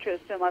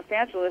psychiatrist in Los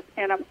Angeles,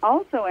 and I'm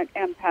also an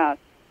empath.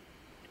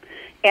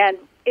 And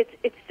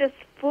it's just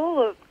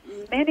full of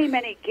many,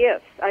 many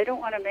gifts. I don't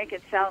want to make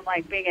it sound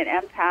like being an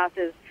empath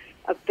is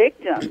a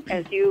victim,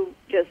 as you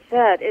just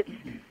said. It's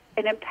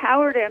an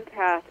empowered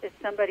empath is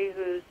somebody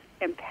who's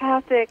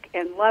empathic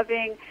and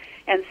loving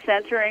and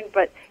centering,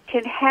 but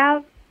can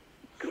have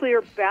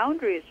clear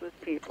boundaries with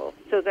people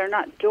so they're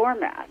not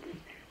doormats.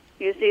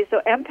 You see,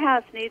 so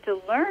empaths need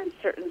to learn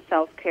certain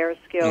self-care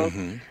skills,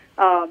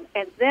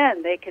 and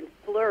then they can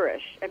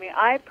flourish. I mean,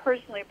 I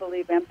personally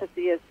believe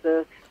empathy is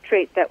the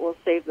trait that will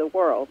save the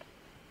world.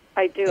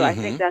 I do. I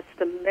think that's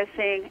the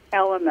missing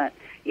element.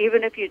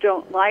 Even if you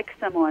don't like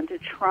someone, to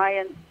try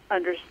and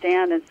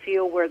understand and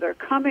feel where they're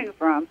coming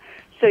from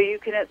so you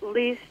can at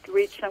least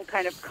reach some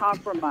kind of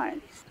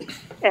compromise.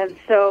 And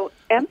so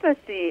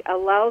empathy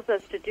allows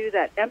us to do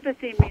that.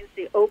 Empathy means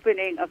the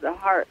opening of the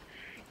heart.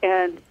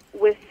 And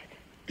with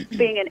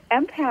being an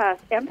empath,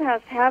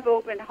 empaths have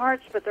open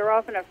hearts, but they're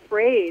often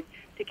afraid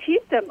to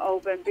keep them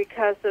open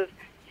because of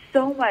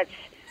so much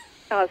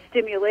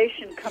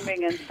stimulation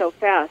coming in so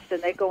fast,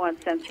 and they go on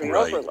sensory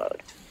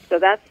overload. So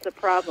that's the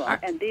problem.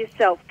 And these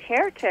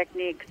self-care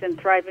techniques and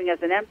thriving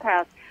as an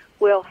empath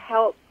will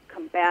help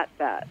combat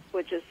that,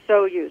 which is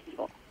so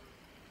useful.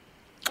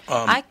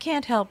 I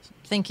can't help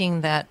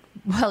thinking that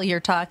while you're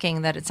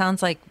talking that it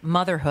sounds like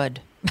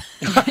motherhood.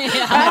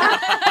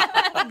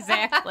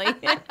 Exactly.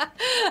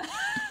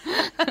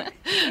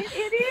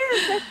 It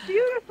is. That's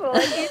beautiful.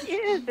 It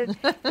is.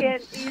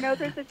 And, you know,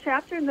 there's a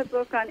chapter in the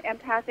book on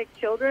empathic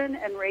children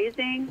and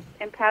raising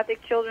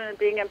empathic children and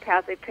being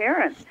empathic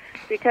parents.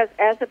 Because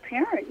as a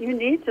parent, you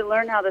need to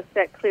learn how to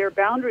set clear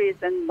boundaries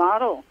and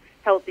model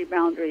healthy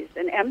boundaries.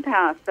 And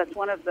empaths, that's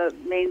one of the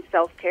main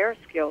self-care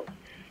skills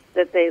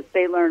that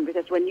they learn.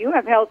 Because when you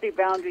have healthy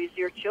boundaries,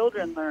 your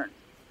children learn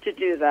to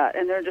do that.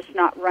 And they're just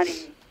not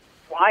running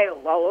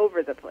wild all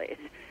over the place.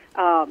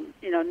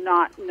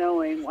 Not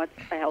knowing what's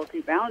a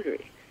healthy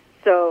boundary.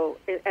 So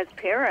as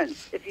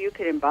parents, if you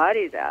could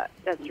embody that,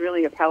 that's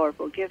really a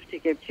powerful gift to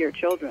give to your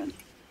children.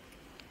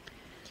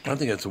 I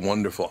think that's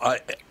wonderful.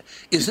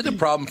 Is it a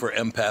problem for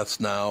empaths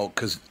now?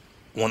 Because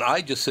when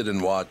I just sit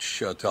and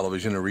watch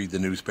television or read the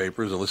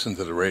newspapers or listen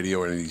to the radio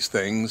or any of these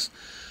things,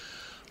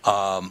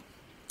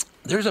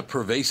 there's a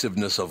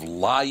pervasiveness of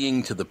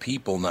lying to the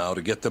people now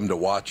to get them to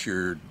watch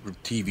your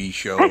TV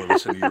show or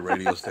listen to your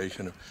radio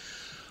station.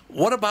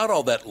 What about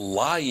all that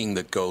lying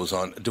that goes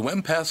on? Do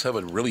empaths have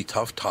a really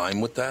tough time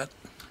with that?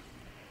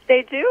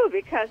 They do,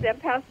 because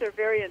empaths are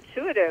very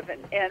intuitive,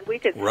 and we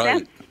can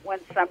sense when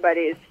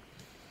somebody's,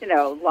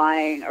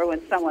 lying, or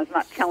when someone's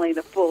not telling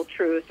the full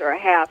truth or a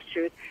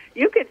half-truth.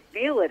 You can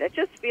feel it. It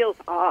just feels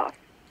off.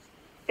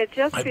 It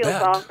just feels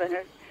off,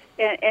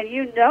 and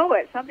you know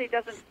it. Something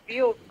doesn't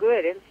feel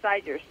good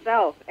inside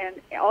yourself.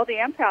 And all the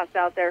empaths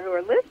out there who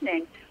are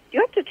listening, you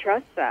have to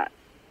trust that.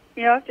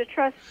 You have to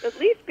trust, at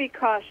least be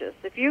cautious.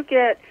 If you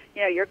get,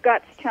 your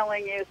gut's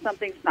telling you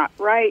something's not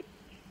right,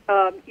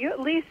 you at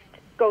least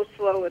go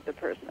slow with the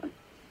person.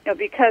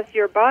 Because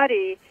your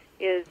body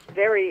is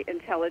very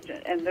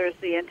intelligent, and there's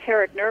the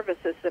enteric nervous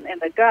system in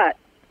the gut,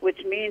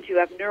 which means you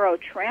have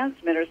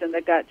neurotransmitters in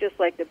the gut, just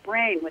like the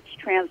brain, which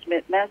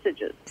transmit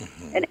messages.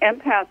 Mm-hmm. And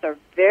empaths are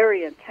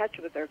very in touch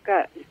with their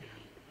guts.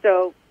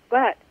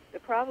 But the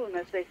problem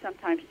is they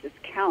sometimes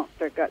discount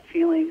their gut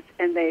feelings,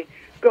 and they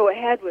go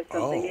ahead with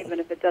something even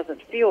if it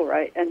doesn't feel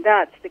right, and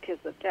that's the kiss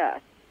of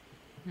death.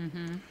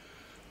 Mm-hmm.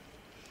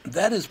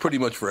 That is pretty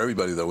much for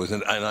everybody, though,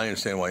 isn't it? And I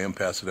understand why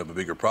empaths would have a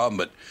bigger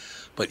problem,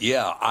 but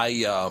yeah,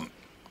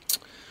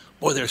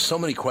 boy, there's so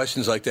many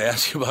questions I'd like to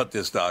ask you about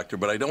this, Doctor,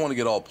 but I don't want to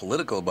get all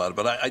political about it.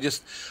 But I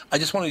just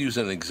want to use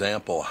an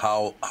example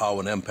how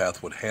an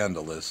empath would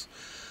handle this.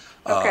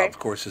 Okay. Of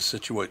course,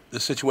 the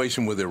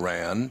situation with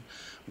Iran,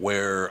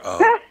 where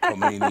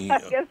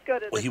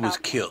Khomeini, he was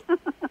killed.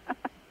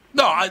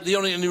 No, the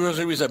only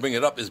reason I bring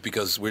it up is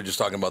because we're just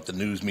talking about the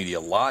news media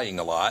lying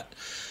a lot.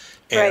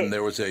 And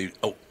there was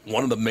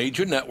one of the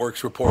major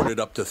networks reported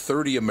up to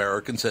 30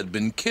 Americans had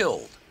been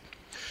killed.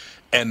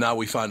 And now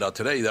we find out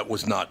today that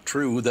was not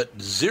true,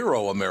 that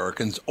 0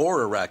 Americans or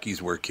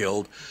Iraqis were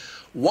killed.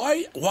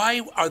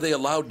 Why are they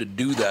allowed to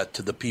do that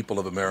to the people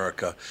of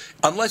America?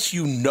 Unless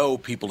you know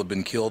people have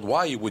been killed,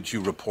 why would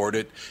you report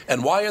it?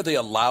 And why are they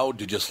allowed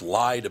to just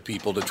lie to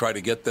people to try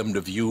to get them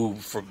to view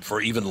for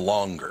even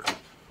longer?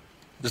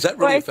 Does that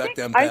really affect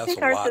empaths a lot? I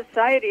think our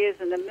society is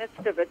in the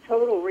midst of a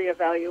total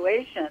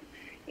reevaluation.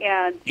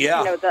 And,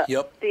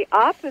 the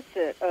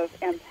opposite of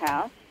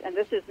empaths, and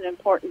this is an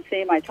important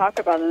theme I talk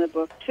about in the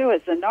book, too,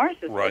 is the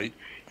narcissist. Right.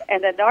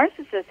 And the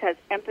narcissist has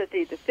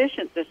empathy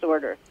deficient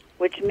disorder,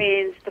 which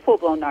means the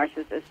full-blown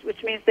narcissist,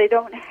 which means they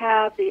don't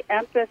have the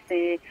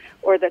empathy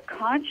or the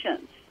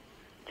conscience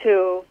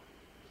to,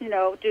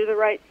 do the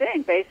right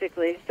thing,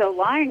 basically. So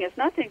lying is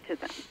nothing to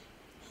them.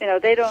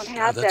 They don't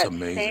have that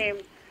amazing. Same,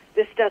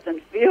 this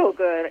doesn't feel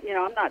good,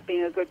 I'm not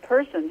being a good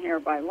person here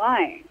by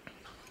lying.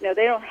 They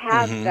don't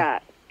have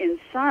that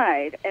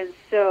inside, and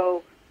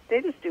so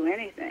they just do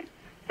anything.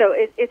 So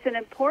it's an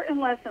important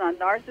lesson on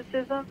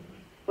narcissism,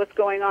 what's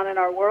going on in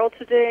our world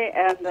today,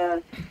 and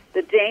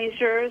the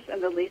dangers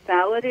and the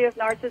lethality of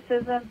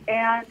narcissism,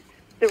 and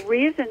the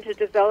reason to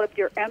develop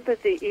your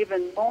empathy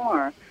even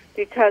more.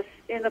 Because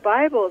in the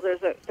Bible,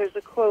 there's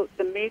a quote: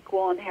 "The meek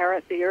will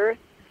inherit the earth,"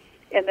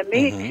 and the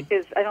meek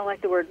is, I don't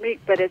like the word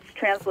meek, but it's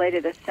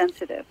translated as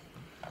sensitive.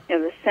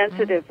 The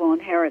sensitive will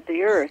inherit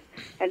the earth,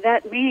 and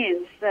that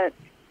means that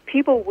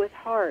people with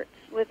hearts,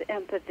 with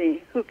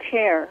empathy, who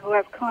care, who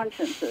have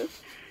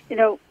consciences,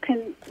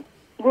 can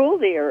rule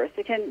the earth.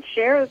 They can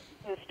share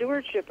the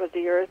stewardship of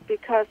the earth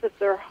because of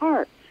their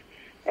hearts.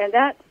 And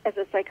that, as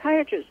a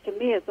psychiatrist, to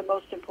me is the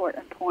most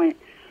important point.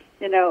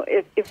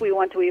 If we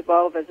want to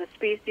evolve as a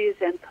species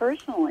and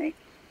personally,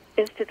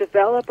 is to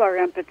develop our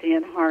empathy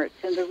and hearts.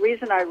 And the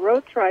reason I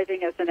wrote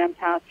Thriving as an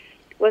Empath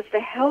was to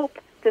help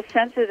the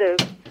sensitive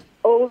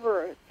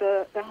over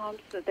the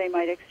humps that they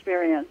might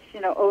experience,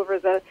 over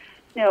the,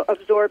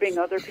 absorbing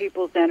other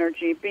people's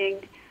energy, being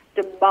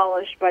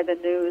demolished by the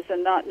news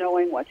and not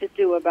knowing what to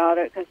do about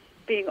it, because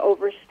being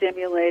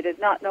overstimulated,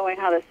 not knowing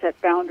how to set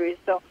boundaries.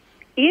 So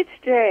each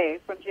day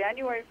from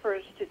January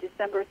 1st to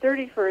December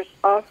 31st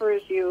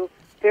offers you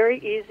very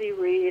easy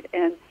read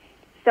and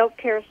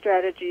self-care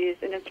strategies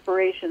and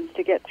inspirations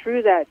to get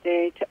through that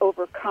day to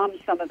overcome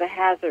some of the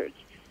hazards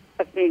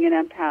of being an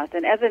empath.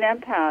 And as an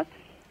empath,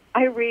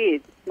 I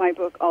read my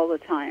book all the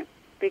time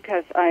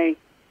because I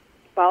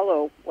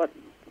follow what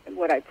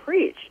I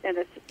preach, and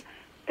it's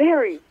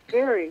very,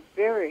 very,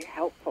 very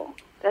helpful.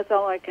 That's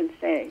all I can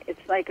say.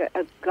 It's like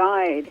a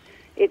guide.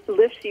 It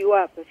lifts you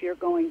up if you're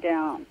going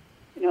down.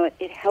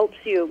 It helps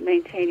you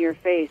maintain your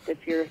faith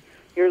if you're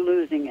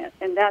losing it,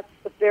 and that's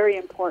a very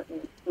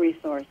important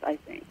resource, I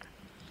think.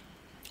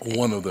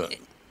 One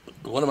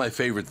of my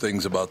favorite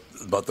things about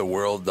the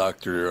world,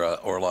 Dr.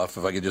 Orloff,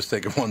 if I could just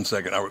take it 1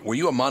 second. Were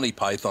you a Monty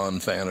Python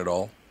fan at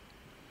all?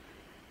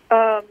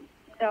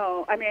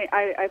 No. I mean,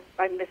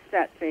 I missed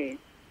that phase.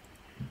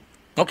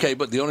 Okay,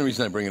 but the only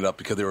reason I bring it up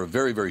because they were a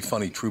very, very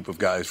funny troupe of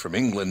guys from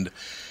England,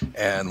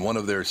 and one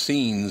of their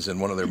scenes in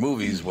one of their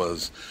movies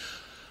was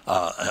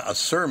a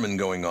sermon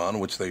going on,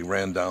 which they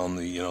ran down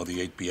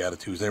the 8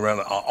 Beatitudes. They ran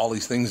all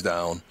these things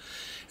down,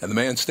 and the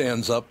man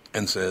stands up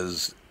and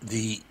says,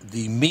 "The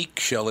meek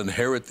shall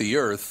inherit the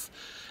earth."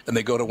 And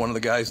they go to one of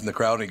the guys in the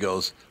crowd, and he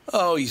goes,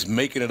 "Oh, he's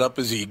making it up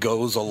as he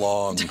goes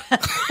along." Which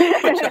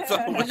I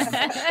thought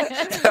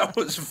that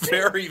was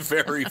very,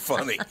 very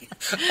funny.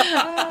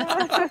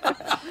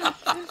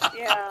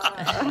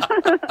 Yeah.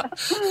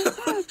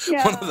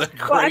 One of the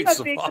great well,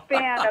 I'm a big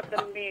fan of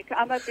the meek.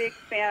 I'm a big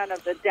fan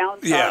of the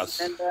downtrodden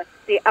and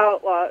the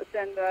outlaws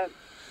and the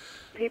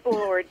people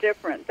who are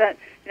different. That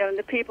and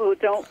the people who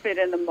don't fit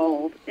in the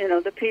mold.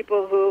 The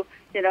people who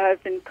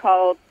have been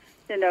called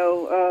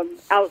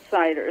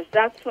outsiders.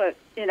 That's what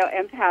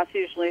empaths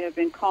usually have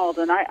been called,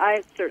 and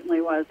I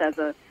certainly was as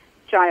a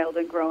child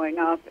and growing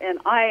up. And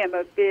I am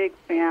a big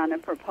fan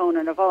and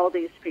proponent of all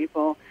these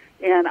people,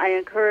 and I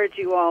encourage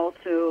you all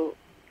to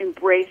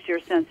embrace your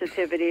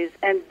sensitivities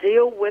and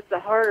deal with the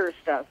harder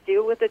stuff,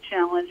 deal with the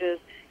challenges,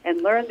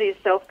 and learn these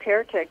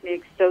self-care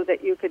techniques so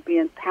that you could be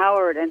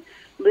empowered and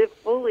live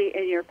fully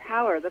in your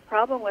power. The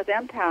problem with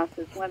empaths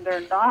is when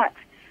they're not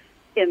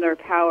in their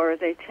power,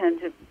 they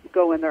tend to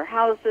go in their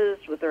houses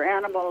with their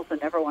animals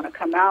and never want to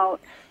come out.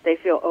 They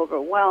feel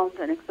overwhelmed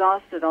and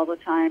exhausted all the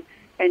time,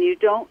 and you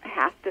don't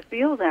have to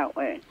feel that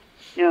way.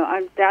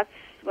 That's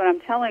what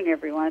I'm telling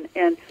everyone.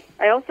 And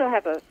I also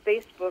have a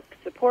Facebook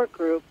support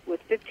group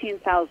with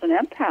 15,000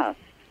 empaths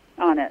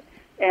on it,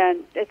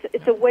 and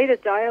it's a way to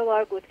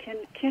dialogue with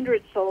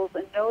kindred souls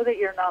and know that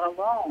you're not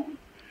alone.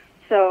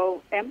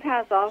 So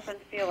empaths often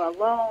feel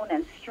alone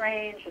and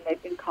strange, and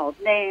they've been called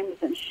names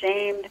and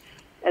shamed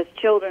as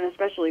children,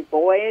 especially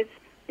boys.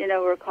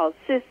 We're called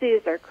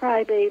sissies or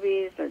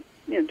crybabies, or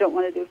don't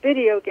want to do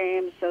video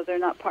games, so they're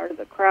not part of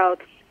the crowd.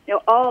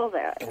 All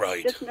that.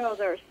 Right. Just know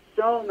there are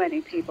so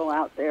many people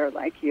out there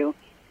like you,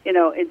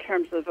 in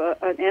terms of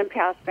an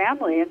empath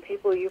family and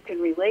people you can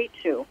relate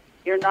to.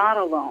 You're not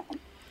alone.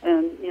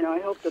 And, I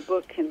hope the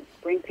book can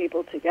bring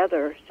people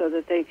together so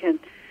that they can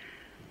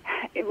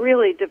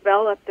really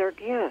develop their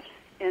gifts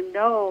and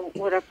know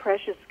what a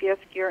precious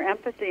gift your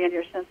empathy and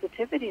your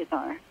sensitivities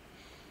are.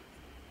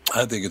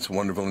 I think it's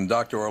wonderful. And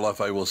Dr.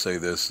 Orloff, I will say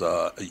this.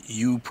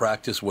 You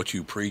practice what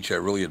you preach. I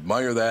really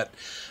admire that.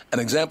 An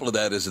example of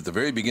that is at the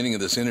very beginning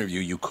of this interview,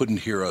 you couldn't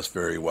hear us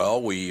very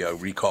well. We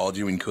recalled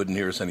you and couldn't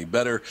hear us any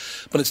better.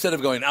 But instead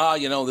of going,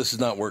 this is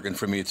not working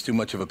for me, it's too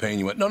much of a pain,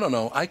 you went,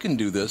 no, I can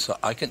do this.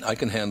 I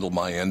can handle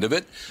my end of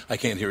it. I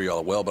can't hear you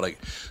all well, but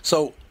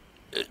So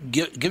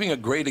giving a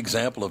great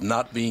example of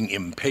not being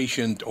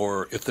impatient,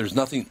 or if there's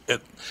nothing,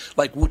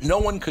 no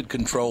one could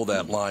control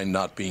that line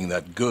not being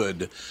that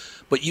good.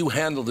 But you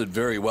handled it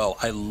very well.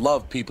 I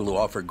love people who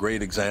offer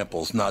great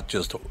examples, not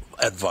just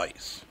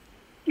advice.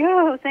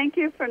 Oh, thank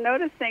you for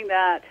noticing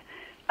that.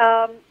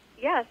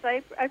 Yes,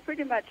 I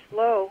pretty much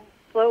flow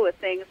with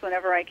things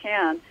whenever I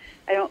can.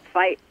 I don't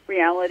fight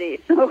reality,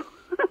 so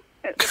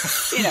in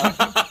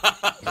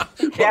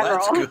general.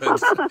 Well,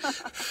 that's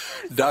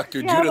good.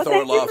 Dr. Judith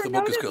Orloff, the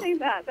book is called.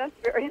 That's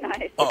very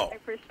nice. I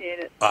appreciate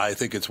it. I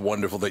think it's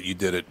wonderful that you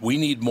did it. We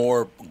need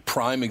more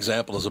prime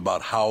examples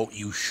about how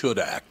you should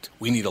act.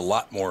 We need a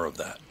lot more of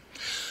that.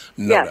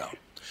 No doubt.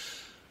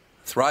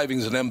 Thriving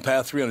as an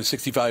empath,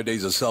 365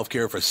 days of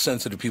self-care for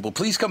sensitive people.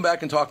 Please come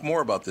back and talk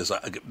more about this.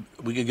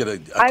 We could get a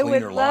cleaner line. I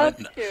would love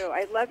to.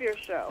 I love your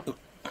show.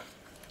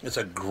 It's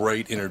a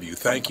great interview.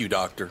 Thank you,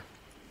 Doctor.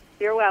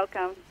 You're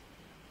welcome.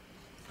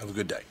 Have a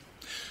good day.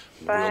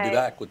 Bye. We'll be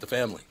back with the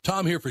family.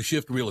 Tom here for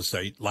Shift Real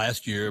Estate.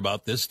 Last year,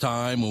 about this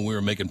time, when we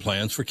were making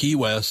plans for Key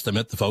West, I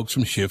met the folks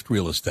from Shift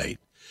Real Estate.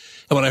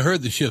 And when I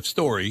heard the Shift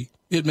story,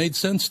 it made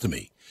sense to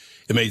me.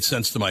 It made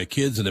sense to my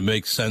kids, and it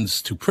makes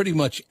sense to pretty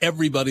much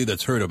everybody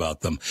that's heard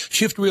about them.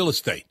 Shift Real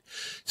Estate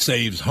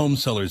saves home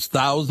sellers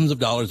thousands of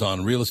dollars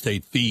on real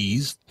estate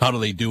fees. How do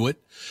they do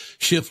it?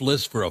 Shift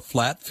lists for a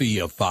flat fee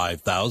of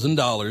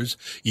 $5,000.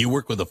 You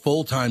work with a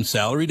full-time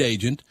salaried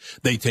agent.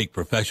 They take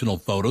professional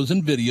photos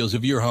and videos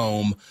of your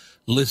home,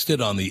 list it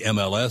on the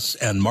MLS,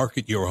 and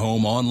market your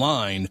home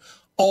online,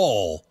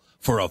 all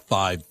for a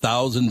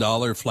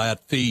 $5,000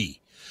 flat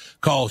fee.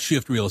 Call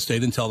Shift Real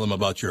Estate and tell them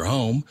about your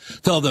home.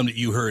 Tell them that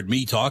you heard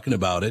me talking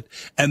about it,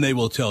 and they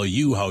will tell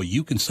you how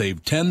you can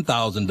save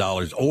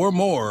 $10,000 or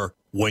more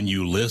when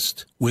you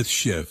list with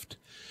Shift.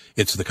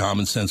 It's the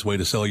common sense way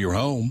to sell your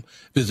home.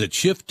 Visit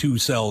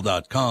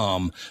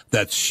shift2sell.com.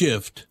 That's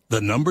shift,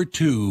 the number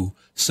 2,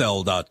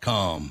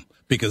 sell.com.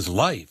 Because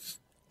life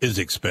is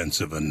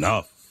expensive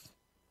enough.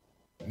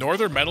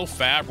 Northern Metal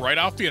Fab, right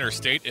off the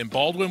interstate in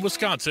Baldwin,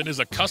 Wisconsin, is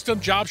a custom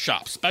job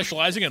shop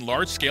specializing in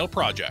large-scale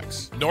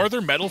projects.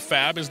 Northern Metal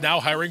Fab is now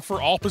hiring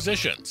for all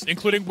positions,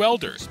 including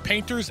welders,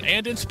 painters,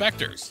 and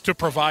inspectors, to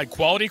provide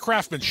quality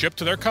craftsmanship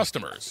to their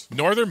customers.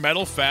 Northern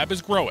Metal Fab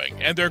is growing,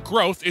 and their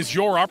growth is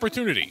your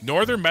opportunity.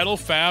 Northern Metal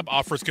Fab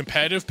offers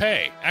competitive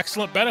pay,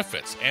 excellent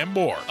benefits, and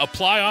more.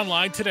 Apply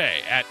online today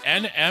at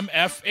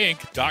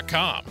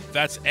nmfinc.com.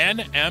 That's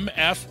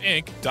nmfinc.com.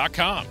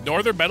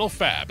 Northern Metal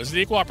Fab is an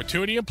equal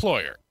opportunity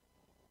employer.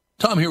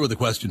 Tom here with a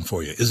question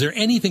for you. Is there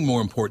anything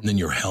more important than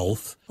your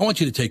health? I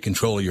want you to take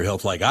control of your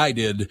health like I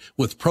did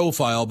with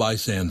Profile by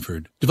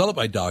Sanford. Developed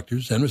by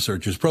doctors and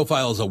researchers,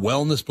 Profile is a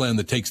wellness plan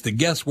that takes the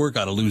guesswork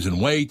out of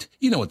losing weight.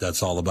 You know what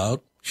that's all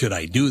about. Should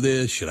I do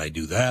this? Should I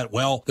do that?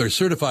 Well, their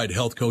certified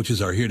health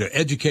coaches are here to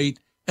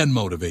educate and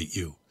motivate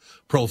you.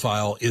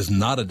 Profile is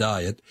not a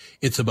diet.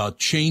 It's about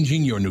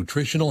changing your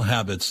nutritional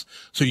habits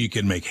so you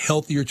can make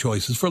healthier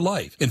choices for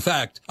life. In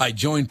fact, I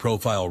joined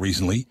Profile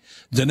recently.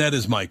 Danette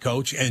is my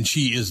coach, and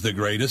she is the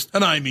greatest.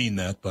 And I mean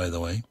that, by the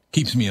way.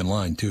 Keeps me in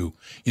line, too.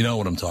 You know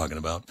what I'm talking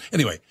about.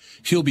 Anyway,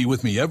 she'll be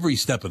with me every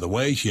step of the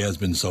way. She has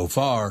been so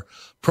far.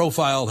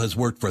 Profile has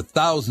worked for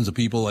thousands of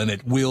people, and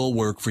it will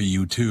work for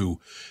you, too.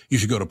 You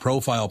should go to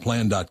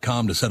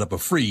profileplan.com to set up a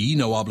free,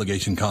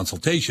 no-obligation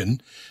consultation.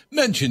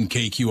 Mention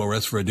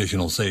KQRS for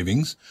additional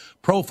savings.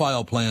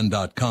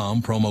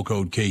 Profileplan.com, promo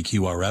code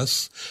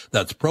KQRS.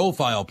 That's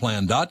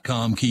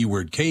profileplan.com,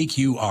 keyword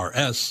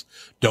KQRS.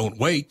 Don't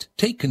wait.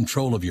 Take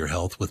control of your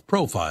health with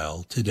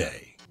Profile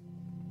today.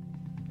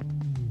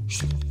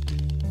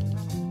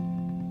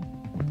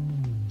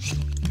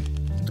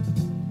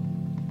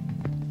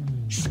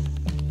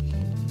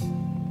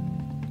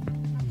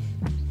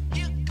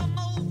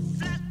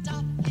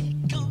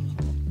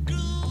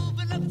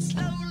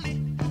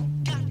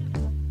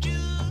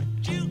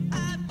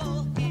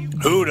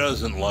 Who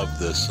doesn't love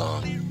this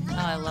song? Oh,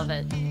 I love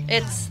it.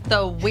 It's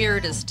the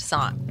weirdest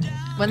song.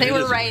 When they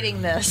were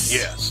writing this.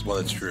 Yes, well,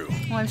 it's true.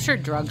 Well, I'm sure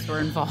drugs were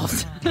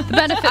involved. The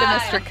benefit of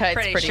Mr. Kite's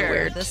pretty sure.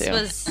 weird, This too.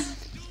 was,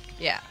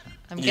 yeah.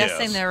 I'm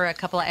guessing there were a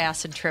couple of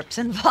acid trips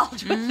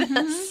involved with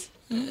this.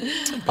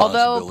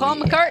 Although Paul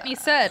McCartney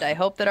said, I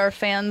hope that our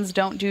fans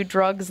don't do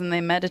drugs and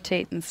they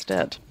meditate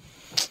instead.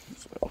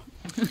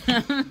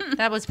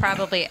 That was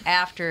probably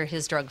after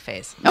his drug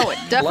phase. Oh, it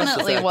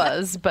definitely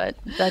was, but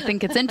I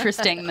think it's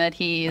interesting that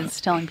he is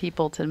telling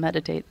people to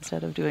meditate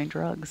instead of doing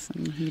drugs,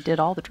 and he did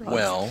all the drugs.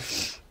 Well,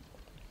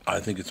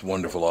 I think it's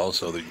wonderful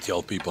also that you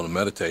tell people to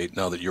meditate.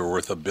 Now that you're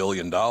worth $1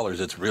 billion,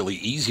 it's really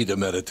easy to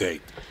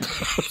meditate.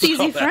 It's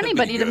easy for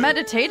anybody to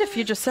meditate if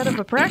you just set up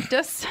a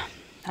practice.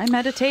 I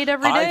meditate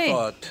every day.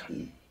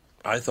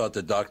 I thought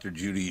that Dr.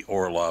 Judith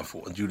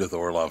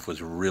Orloff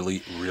was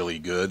really, really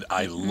good.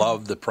 I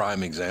love the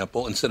prime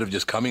example. Instead of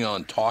just coming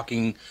on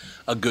talking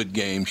a good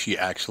game, she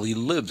actually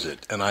lives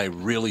it, and I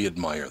really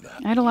admire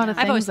that. I had a lot of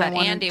things. I've always thought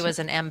Andy was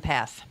an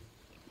empath.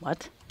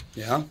 What?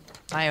 Yeah?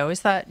 I always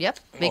thought, yep.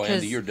 Because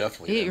Andy, you're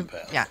definitely an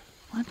empath. Yeah.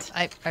 What?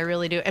 I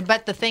really do.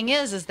 But the thing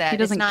is that he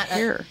doesn't it's not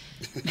care.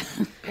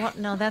 Well,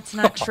 no, that's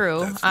not true.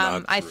 That's not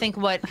true. I think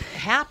what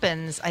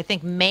happens,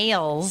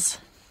 males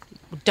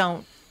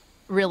don't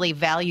really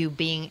value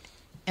being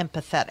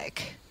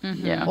empathetic.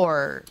 Mm-hmm. Yeah.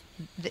 Or,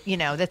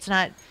 that's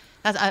not.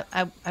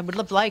 I would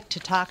have liked to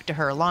talk to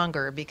her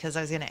longer because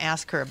I was going to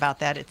ask her about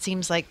that. It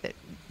seems like that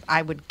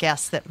I would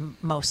guess that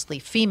mostly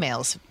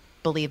females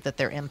believe that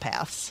they're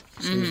empaths.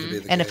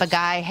 Mm-hmm. And if a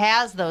guy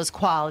has those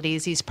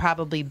qualities, he's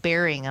probably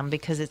burying them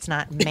because it's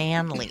not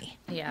manly.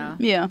 Yeah.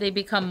 Yeah. They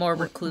become more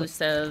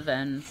reclusive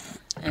and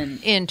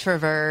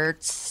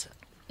introverts.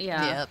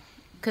 Yeah. Yep.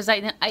 Because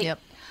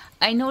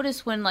I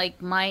notice when my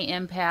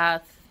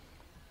empath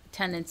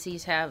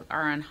tendencies are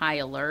on high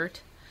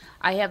alert,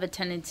 I have a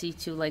tendency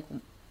to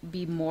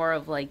be more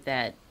of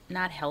that,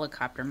 not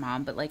helicopter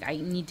mom, but I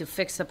need to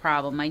fix the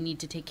problem. I need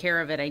to take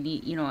care of it. I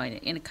need,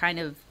 and it kind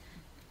of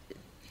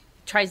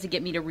tries to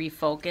get me to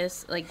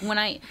refocus.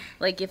 When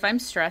if I'm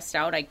stressed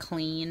out, I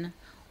clean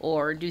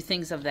or do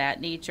things of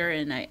that nature,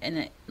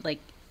 and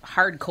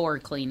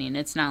hardcore cleaning.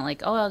 It's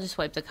not I'll just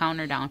wipe the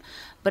counter down,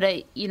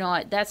 but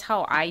that's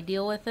how I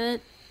deal with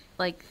it.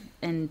 like,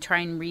 and try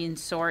and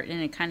reinsert,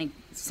 and it kind of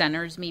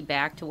centers me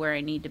back to where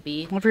I need to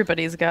be.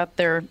 Everybody's got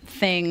their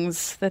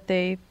things that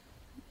they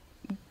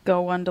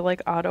go on to,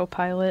 like,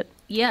 autopilot.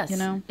 Yes, you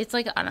know, it's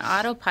like an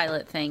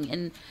autopilot thing,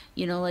 and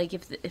you know, like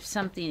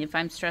if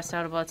I'm stressed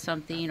out about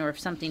something, or if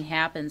something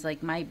happens,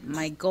 like my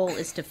goal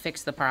is to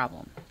fix the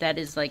problem. That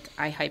is, like,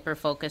 I hyper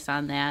focus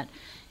on that,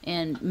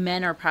 and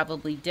men are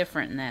probably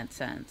different in that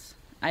sense.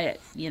 And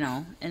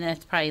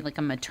that's probably like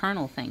a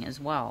maternal thing as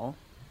well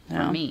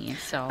for me.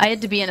 So I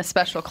had to be in a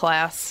special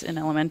class in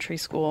elementary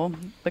school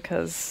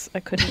because I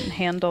couldn't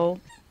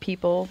handle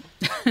people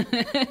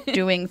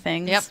doing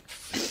things. Yep.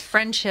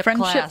 Friendship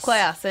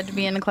class. I had to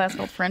be in a class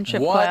called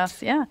friendship What?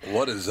 class. Yeah.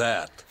 What is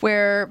that?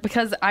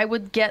 Because I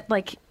would get,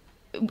 like,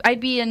 I'd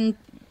be in,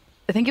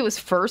 I think it was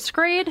first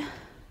grade.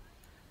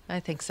 I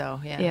think so,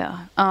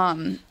 yeah.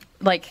 Yeah.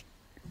 Like,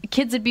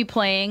 kids would be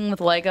playing with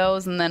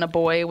Legos, and then a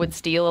boy would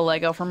steal a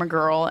Lego from a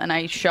girl, and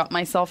I shut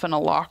myself in a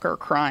locker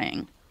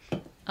crying.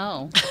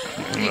 Oh.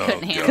 You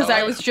couldn't handle it. Because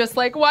I was just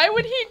like, why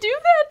would he do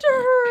that to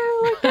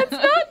her? Like, that's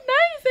not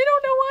nice. I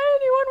don't know why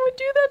anyone would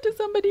do that to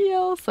somebody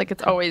else. Like,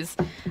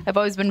 I've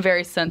always been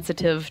very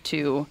sensitive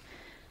to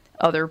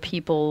other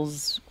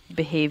people's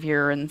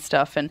behavior and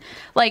stuff. And,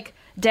 like,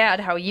 Dad,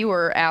 how you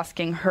were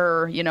asking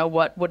her, you know,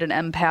 what would an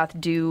empath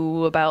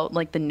do about,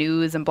 like, the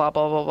news and blah,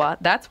 blah, blah, blah.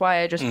 That's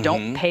why I just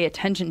don't pay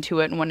attention to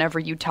it. And whenever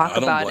you talk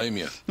about it. I don't blame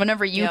you.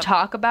 Whenever you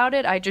talk about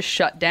it, I just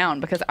shut down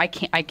because I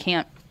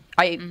can't.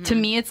 To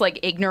me, it's like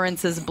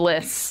ignorance is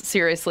bliss,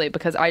 seriously,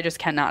 because I just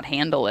cannot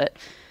handle it.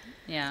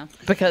 Yeah.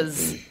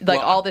 Because, like,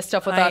 all this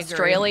stuff with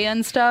Australia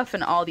and stuff,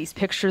 and all these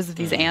pictures of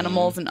these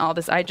animals and all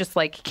this, I just,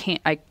 like,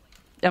 can't. I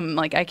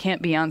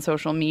can't be on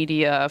social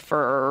media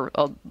for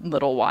a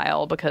little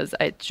while because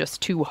it's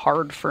just too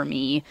hard for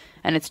me.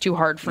 And it's too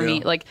hard for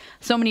me. Like,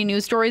 so many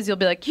news stories, you'll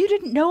be like, you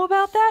didn't know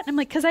about that? And I'm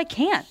like, because I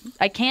can't.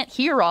 I can't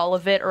hear all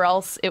of it, or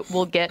else it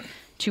will get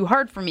too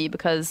hard for me.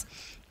 Because,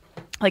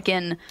 like,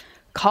 in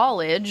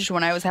college,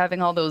 when I was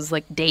having all those,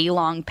 like,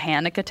 day-long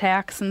panic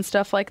attacks and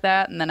stuff like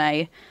that, and then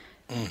I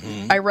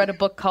read a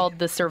book called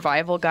The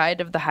Survival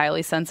Guide of the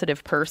Highly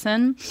Sensitive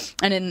Person,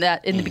 and in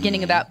the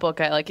beginning of that book,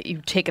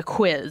 you take a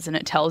quiz, and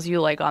it tells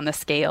you, like, on the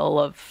scale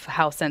of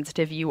how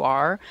sensitive you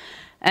are.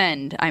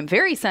 And I'm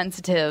very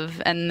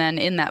sensitive, and then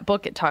in that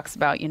book it talks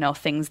about, you know,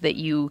 things that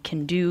you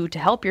can do to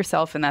help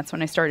yourself, and that's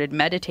when I started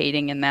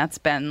meditating, and that's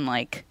been,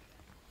 like,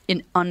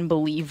 an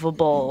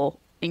unbelievable,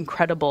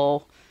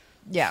 incredible,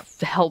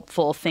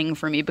 helpful thing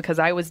for me, because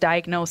I was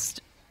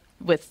diagnosed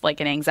with, like,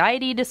 an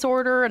anxiety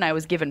disorder, and I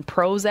was given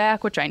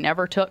Prozac, which I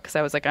never took because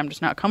I was like, I'm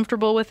just not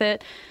comfortable with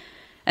it.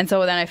 And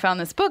so then I found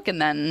this book,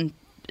 and then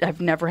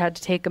I've never had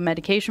to take a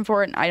medication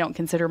for it, and I don't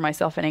consider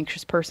myself an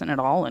anxious person at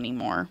all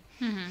anymore.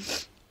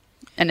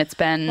 And it's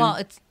been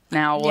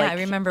now like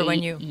I remember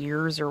 8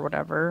 years or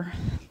whatever.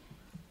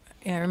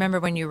 Yeah, I remember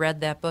when you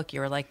read that book, you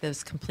were like, this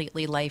was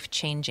completely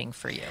life-changing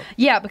for you.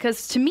 Yeah,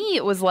 because to me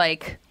it was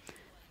like,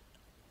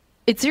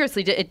 it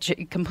seriously did.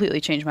 It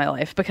completely changed my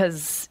life,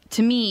 because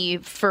to me,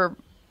 for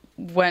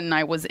when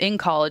I was in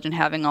college and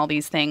having all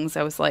these things,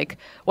 I was like,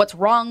 what's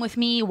wrong with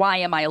me? Why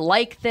am I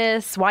like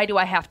this? Why do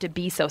I have to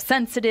be so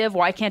sensitive?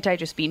 Why can't I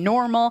just be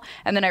normal?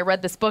 And then I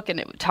read this book, and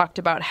it talked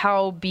about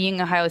how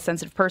being a highly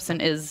sensitive person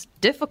is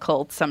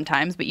difficult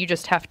sometimes, but you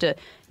just have to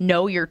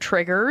know your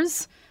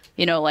triggers.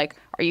 You know, like,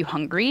 are you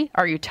hungry?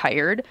 Are you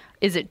tired?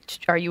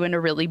 Are you in a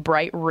really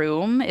bright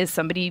room? Is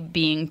somebody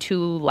being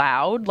too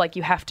loud? Like,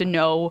 you have to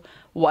know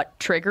what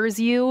triggers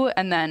you,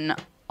 and then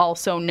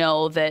also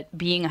know that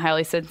being a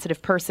highly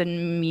sensitive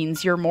person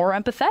means you're more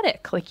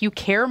empathetic. Like, you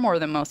care more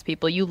than most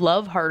people. You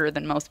love harder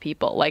than most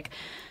people. Like,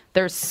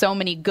 there's so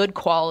many good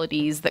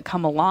qualities that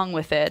come along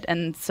with it.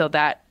 And so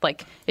that,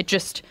 like, it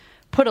just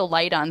put a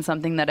light on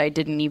something that I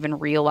didn't even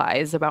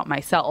realize about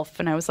myself.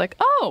 And I was like,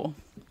 oh,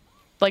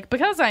 like,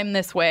 because I'm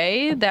this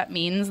way, that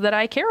means that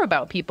I care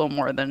about people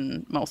more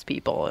than most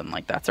people. And,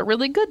 like, that's a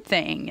really good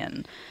thing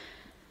and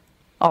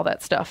all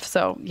that stuff.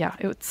 So, yeah,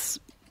 it's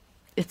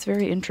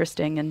very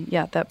interesting. And,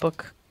 yeah, that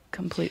book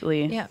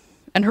completely. Yeah.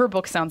 And her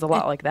book sounds a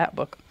lot like that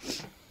book.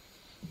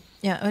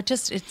 Yeah,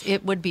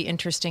 it would be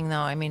interesting, though.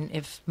 I mean,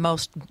 if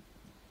most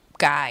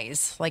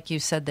guys, like you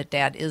said, that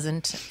Dad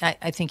isn't,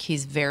 I think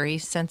he's very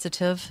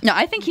sensitive. No,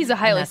 I think he's a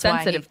highly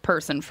sensitive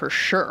person for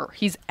sure.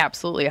 He's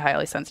absolutely a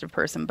highly sensitive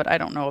person, but I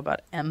don't know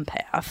about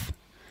empath.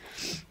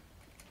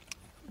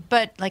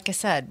 But like I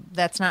said,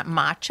 that's not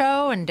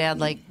macho, and Dad,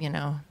 like, you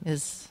know,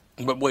 is...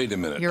 But wait a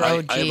minute. You're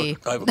OG. I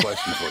have a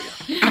question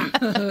for you.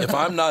 If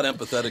I'm not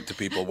empathetic to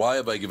people, why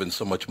have I given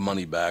so much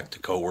money back to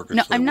coworkers?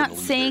 No, I'm not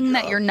saying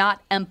that you're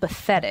not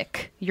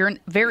empathetic. You're a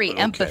very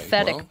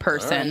empathetic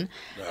person.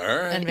 All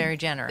right. And very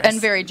generous.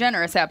 And very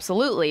generous,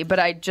 absolutely. But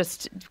I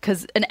just...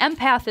 Because an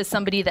empath is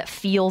somebody that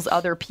feels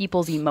other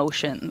people's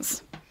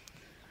emotions.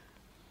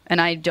 And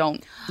I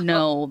don't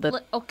know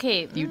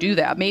that you do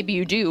that. Maybe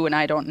you do, and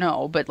I don't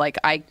know. But, like,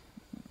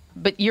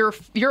 But you're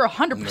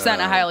 100%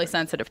 a highly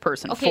sensitive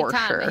person, for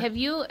Tom, sure. Have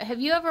you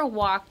ever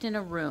walked in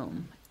a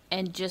room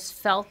and just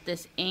felt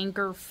this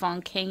anger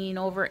funk hanging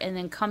over, and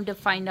then come to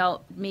find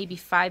out maybe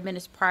 5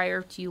 minutes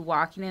prior to you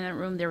walking in that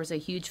room, there was a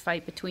huge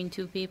fight between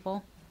two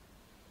people?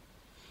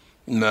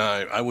 No,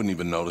 I wouldn't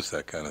even notice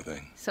that kind of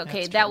thing. So,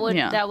 okay, that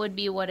would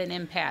be what an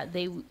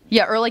empath.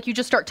 Yeah, or like you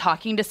just start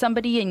talking to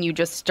somebody and you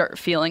just start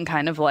feeling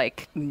kind of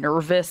like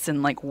nervous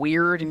and like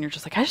weird, and you're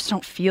just like, I just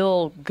don't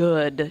feel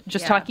good.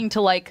 Just talking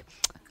to like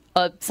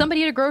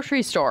somebody at a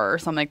grocery store or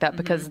something like that,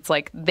 because it's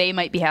like they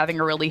might be having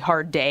a really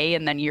hard day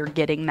and then you're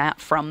getting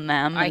that from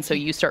them, and so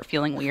you start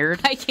feeling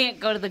weird. I can't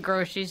go to the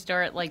grocery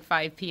store at like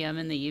 5 p.m.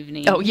 in the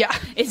evening. Oh, yeah.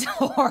 It's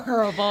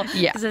horrible.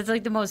 Yeah. Because it's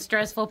like the most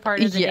stressful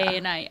part of the day.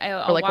 And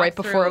or like right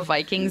before a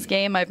Vikings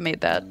game, I've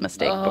made that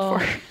mistake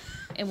before.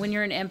 And when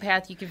you're an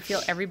empath, you can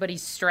feel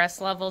everybody's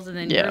stress levels, and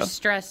then you're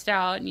stressed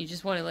out, and you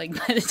just want to, like,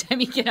 by the time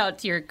you get out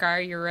to your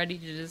car, you're ready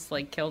to just,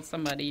 like, kill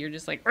somebody. You're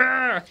just like,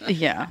 argh!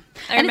 Yeah.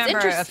 I remember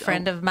a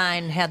friend of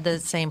mine had the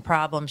same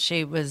problem.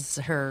 She was,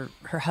 her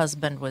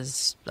husband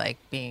was, like,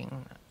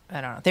 being,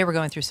 I don't know, they were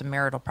going through some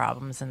marital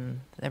problems,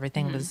 and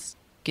everything was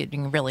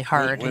getting really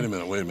hard. Wait a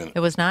minute. It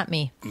was not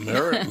me.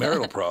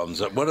 Marital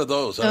problems. What are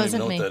those? I don't even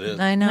know what that is.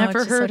 I know.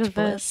 Never heard of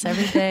this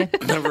every day.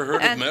 Never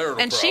heard of marital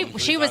problems.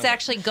 And she was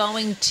actually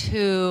going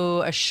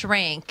to a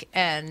shrink,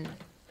 and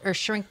her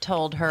shrink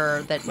told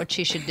her that what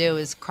she should do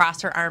is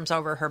cross her arms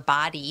over her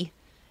body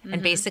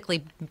and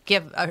basically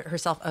give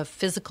herself a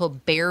physical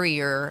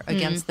barrier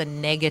against the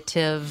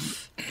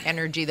negative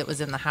energy that was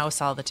in the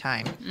house all the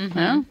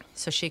time.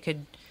 So she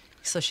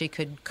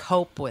could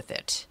cope with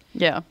it.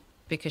 Yeah.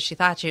 Because she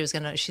thought she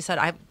said,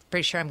 I'm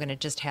pretty sure I'm going to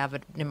just have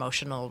an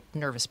emotional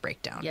nervous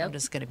breakdown. I'm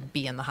just going to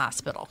be in the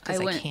hospital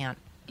because I can't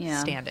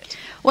stand it.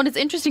 Well, and it's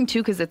interesting, too,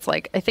 because it's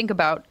like, I think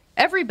about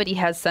everybody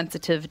has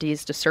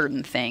sensitivities to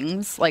certain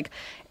things. Like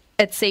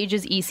at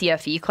Sage's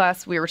ECFE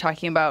class, we were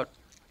talking about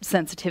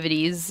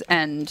sensitivities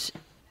and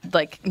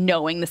like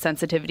knowing the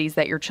sensitivities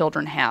that your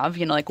children have,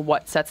 you know, like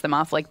what sets them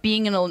off. Like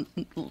being in a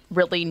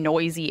really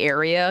noisy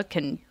area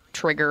can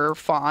trigger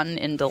Fawn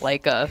into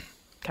like a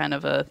kind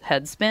of a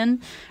head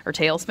spin or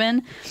tail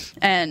spin,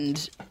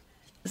 and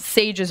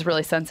Sage is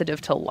really sensitive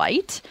to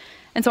light.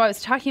 And so I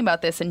was talking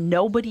about this, and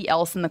nobody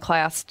else in the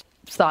class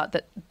thought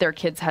that their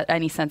kids had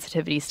any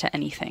sensitivities to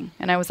anything.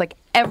 And I was like,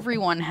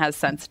 everyone has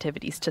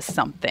sensitivities to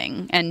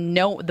something, and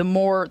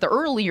the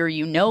earlier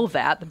you know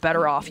that, the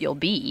better off you'll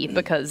be,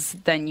 because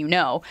then you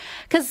know.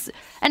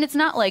 And it's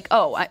not like,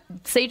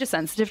 Sage is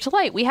sensitive to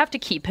light, we have to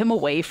keep him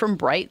away from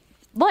bright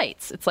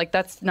lights. It's like,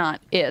 that's not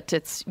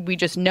it. We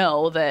just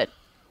know that,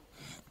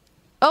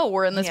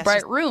 we're in this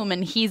bright room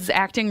and he's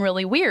acting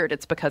really weird.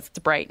 It's because it's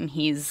bright and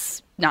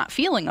he's not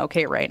feeling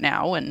okay right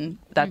now. And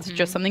that's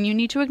just something you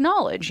need to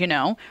acknowledge, you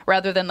know,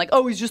 rather than like,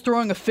 he's just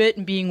throwing a fit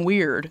and being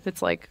weird.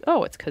 It's like,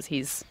 it's because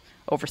he's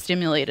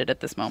overstimulated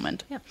at this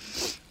moment. Yeah.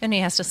 And he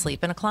has to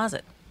sleep in a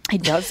closet. He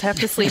does have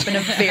to sleep in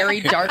a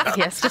very dark,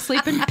 he has to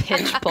sleep in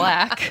pitch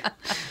black.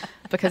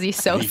 Because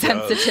he's so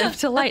sensitive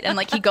to light. And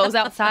like he goes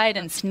outside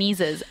and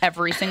sneezes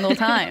every single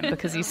time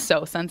because he's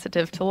so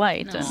sensitive to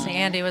light. No.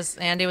 And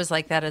Andy was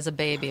like that as a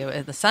baby.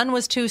 The sun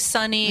was too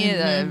sunny,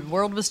 the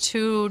world was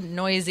too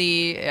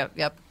noisy.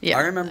 Yep. Yeah.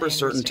 I remember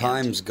certain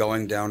times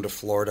going down to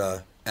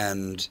Florida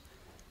and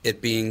it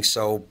being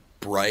so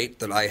bright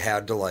that I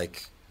had to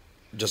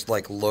just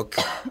look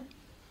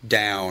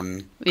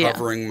down,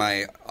 covering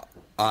my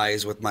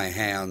eyes with my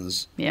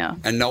hands. Yeah.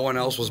 And no one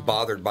else was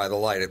bothered by the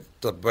light.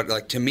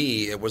 But to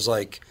me, it was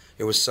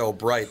so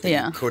bright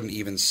that you couldn't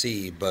even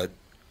see.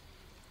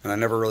 And I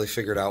never really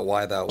figured out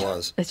why that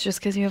was. It's just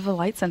because you have a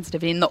light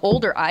sensitivity. And the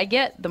older I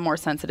get, the more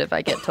sensitive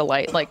I get to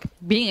light. Like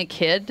being a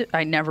kid,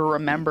 I never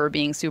remember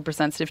being super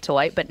sensitive to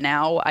light. But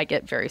now I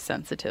get very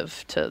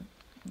sensitive to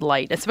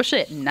light, especially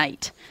at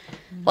night.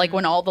 Like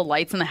when all the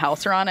lights in the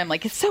house are on, I'm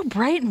like, it's so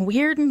bright and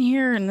weird in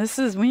here, and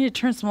we need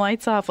to turn some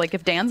lights off. Like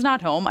if Dan's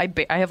not home, I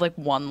have like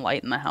one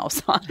light in the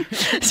house on.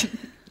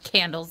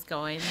 Candles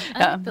going.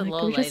 The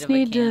low light of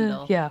a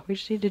candle. We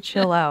just need to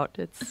chill out.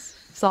 It's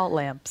salt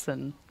lamps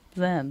and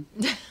zen.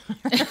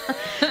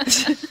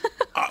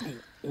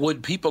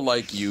 Would people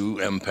like you,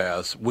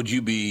 empaths, would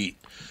you be...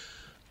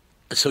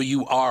 So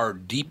you are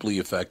deeply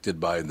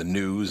affected by the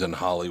news and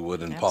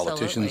Hollywood and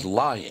politicians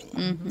lying.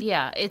 Mm-hmm.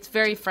 Yeah, it's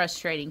very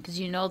frustrating because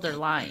they're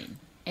lying,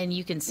 and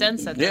you can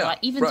sense that they're lying.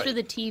 Even through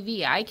the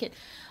TV, I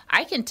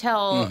can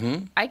tell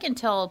I can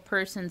tell a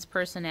person's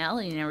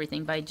personality and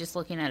everything by just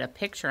looking at a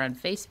picture on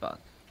Facebook.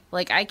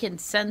 Like I can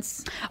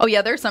sense. Oh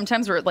yeah, there's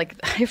sometimes where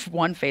I have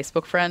one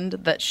Facebook friend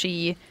that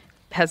she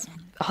has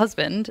a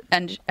husband,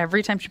 and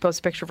every time she posts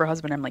a picture of her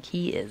husband, I'm like,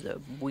 he is a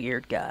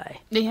weird guy.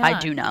 Yeah, I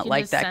do not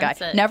like that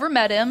guy. Never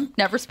met him,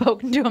 never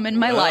spoken to him in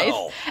my life.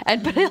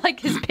 But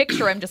his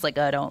picture, I'm just like,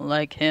 I don't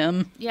like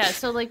him. Yeah,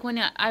 so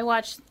when I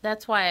watch,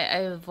 that's why I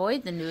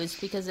avoid the news,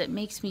 because it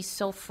makes me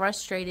so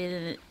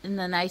frustrated, and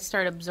then I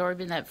start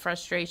absorbing that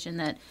frustration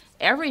that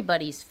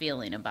everybody's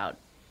feeling about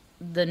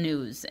the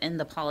news and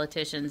the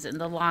politicians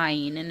and the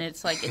lying, and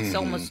it's like it's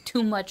almost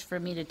too much for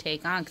me to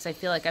take on because I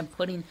feel like I'm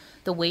putting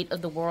the weight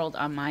of the world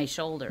on my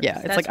shoulders. Yeah,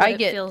 it's That's like what I it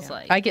get feels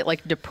like. I get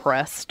like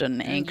depressed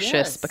and anxious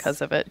Yes.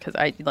 because of it because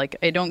I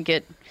don't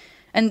get.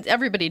 And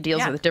everybody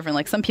deals with it different.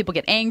 Like some people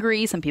get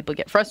angry, some people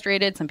get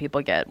frustrated, some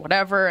people get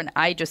whatever, and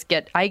I just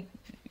get I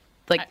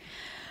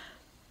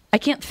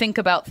can't think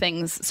about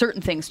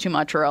certain things too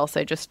much, or else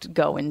I just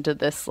go into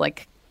this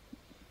like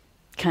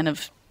kind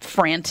of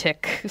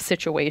frantic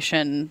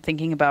situation,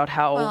 thinking about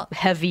how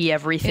heavy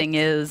everything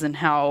is and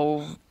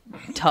how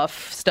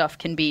tough stuff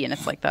can be, and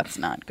it's like that's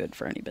not good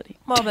for anybody.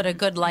 Well, but a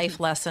good life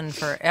lesson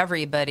for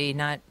everybody,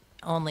 not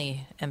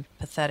only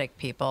empathetic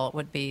people,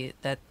 would be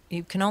that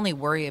you can only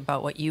worry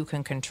about what you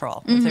can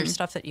control. If there's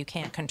stuff that you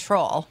can't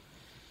control,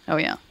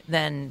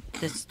 then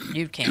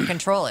you can't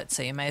control it,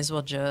 so you might as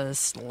well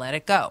just let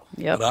it go.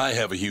 But I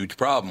have a huge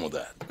problem with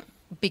that.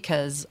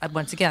 Because,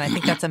 once again, I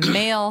think that's a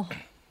male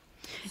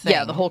thing.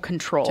 Yeah, the whole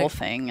control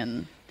thing.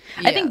 And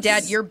I think,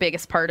 Dad, your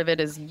biggest part of it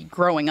is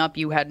growing up,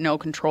 you had no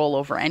control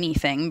over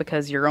anything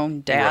because your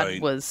own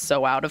dad was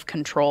so out of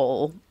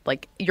control.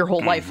 Like, your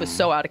whole life was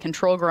so out of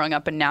control growing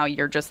up, and now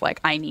you're just like,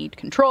 I need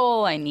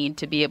control. I need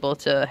to be able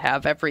to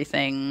have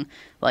everything,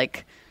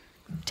 like,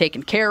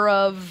 taken care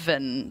of,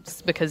 and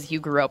because you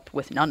grew up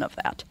with none of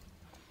that.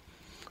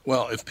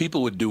 Well, if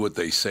people would do what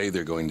they say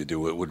they're going to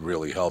do, it would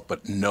really help,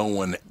 but no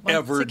one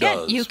ever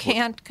does. You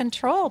can't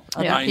control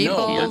other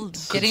people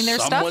getting their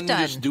stuff Someone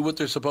done. just do what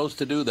they're supposed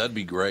to do. That'd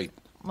be great.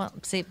 Well,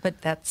 see,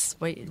 but that's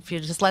if you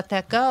just let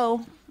that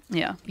go,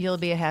 you'll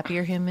be a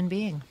happier human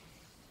being.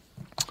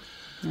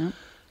 Yeah.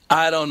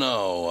 I don't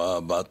know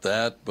about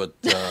that, but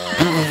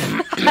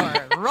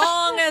You're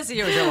wrong as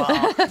usual.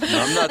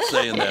 I'm not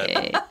saying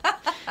that.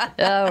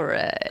 All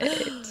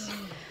right.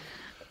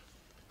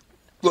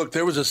 Look,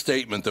 there was a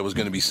statement that was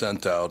going to be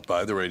sent out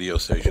by the radio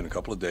station a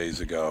couple of days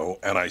ago,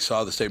 and I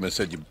saw the statement that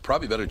said, you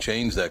probably better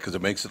change that because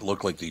it makes it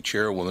look like the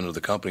chairwoman of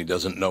the company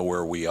doesn't know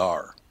where we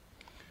are.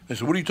 I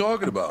said, what are you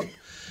talking about?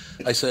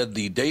 I said,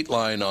 the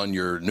dateline on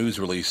your news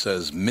release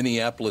says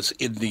Minneapolis,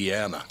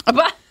 Indiana.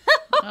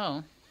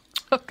 Oh.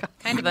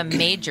 Kind of a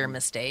major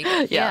mistake.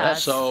 Yeah.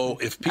 So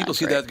if people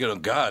see that, go,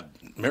 God,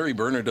 Mary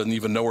Berner doesn't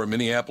even know where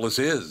Minneapolis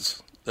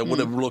is. That would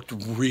have looked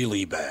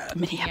really bad.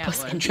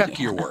 Minneapolis, Indiana. Check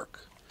your work.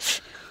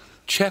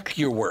 Check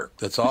your work.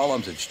 That's all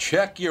I'm saying.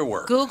 Check your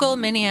work. Google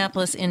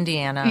Minneapolis,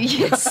 Indiana,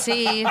 and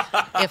see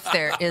if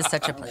there is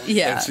such a place.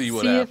 Yeah, and see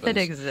what if happens. it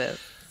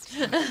exists.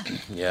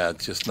 Yeah,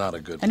 it's just not a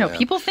good I know, plan.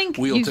 people think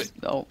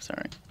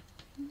sorry.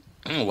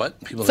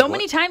 What? People So think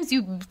many what? times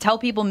you tell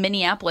people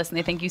Minneapolis and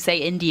they think you say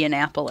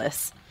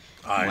Indianapolis.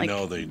 I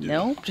know they do.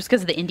 No, just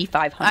because of the Indy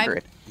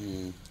 500.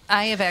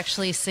 I have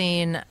actually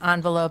seen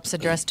envelopes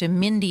addressed to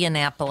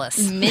Mindianapolis.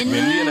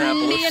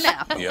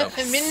 Mindianapolis. Yep.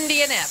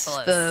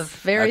 Mindianapolis. The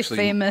very Actually-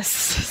 famous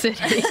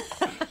city.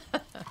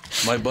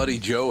 My buddy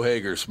Joe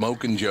Hager,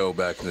 Smokin' Joe,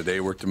 back in the day,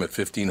 worked him at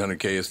 1500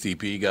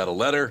 KSTP, got a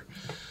letter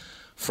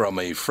from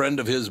a friend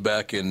of his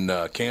back in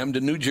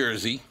Camden, New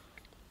Jersey.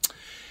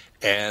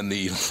 And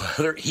the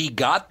letter, he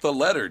got the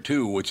letter,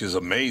 too, which is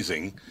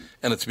amazing.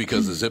 And it's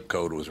because the zip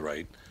code was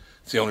right.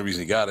 It's the only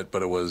reason he got it.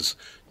 But it was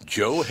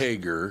Joe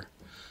Hager,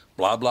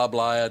 blah, blah,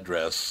 blah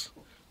address,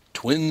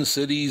 Twin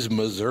Cities,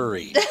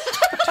 Missouri.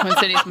 Twin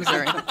Cities,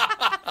 Missouri.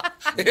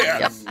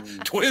 Yes,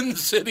 Twin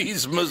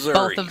Cities,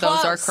 Missouri. Both of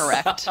those are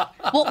correct.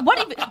 Well,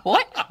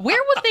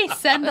 where would they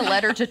send a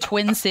letter to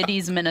Twin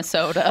Cities,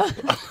 Minnesota?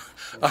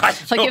 Like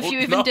if you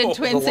even did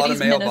Twin Cities,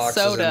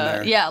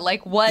 Minnesota. Yeah,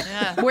 like what?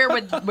 Yeah. Where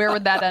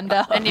would that end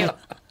up?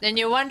 And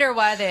you wonder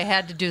why they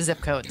had to do zip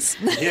codes.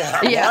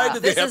 Yeah, why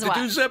did they have to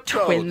do zip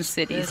codes? Twin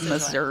Cities,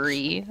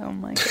 Missouri. Oh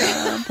my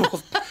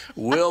God.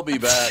 We'll be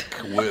back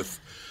with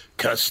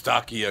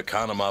Kostaki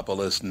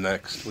Economopoulos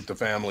next with the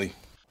family.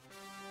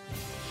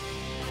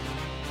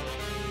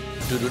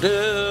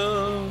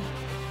 Do-do-do.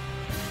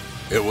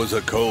 It was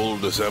a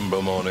cold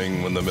December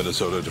morning when the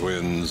Minnesota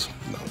Twins.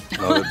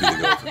 No, that'd be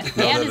the Gophers.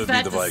 No, And that'd it's be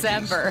not the Vikings.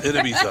 December.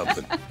 It'd be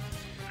something.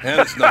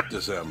 And it's not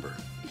December.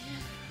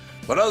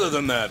 But other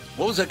than that,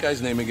 what was that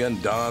guy's name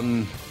again?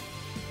 Don.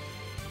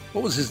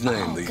 What was his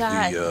name?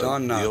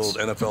 Don the Knotts. old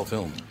NFL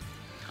film.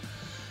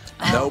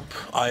 Nope.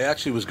 I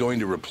actually was going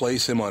to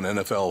replace him on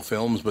NFL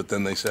Films, but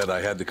then they said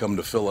I had to come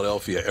to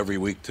Philadelphia every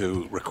week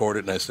to record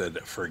it, and I said,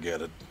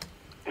 forget it.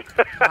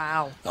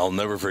 Wow. I'll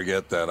never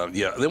forget that.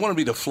 Yeah, they wanted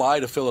me to fly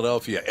to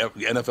Philadelphia.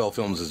 NFL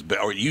Films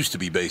or it used to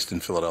be based in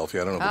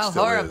Philadelphia. I don't know if it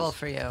still horrible is.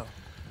 for you.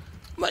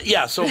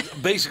 Yeah, so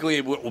basically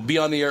we'll be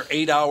on the air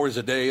 8 hours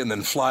a day and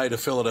then fly to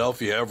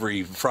Philadelphia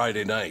every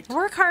Friday night.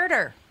 Work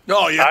harder.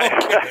 Oh, yeah,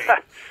 okay.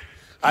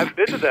 I've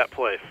been to that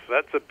place.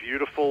 That's a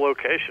beautiful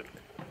location.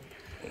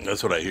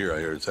 That's what I hear. I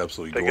hear it's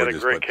absolutely They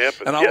gorgeous. got a great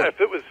campus. And Yeah,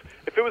 if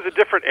it was a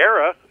different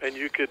era and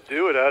you could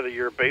do it out of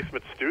your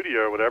basement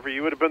studio or whatever,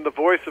 you would have been the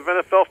voice of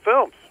NFL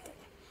Films.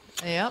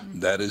 Yep.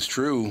 That is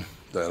true.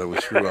 That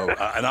was true.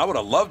 And I would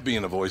have loved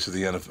being the voice of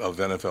the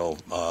NFL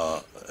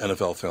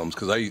Films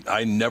because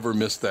I never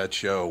missed that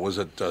show. Was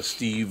it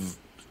Steve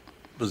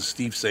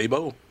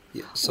Sabo?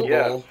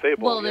 Sable.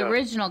 Well, the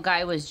original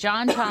guy was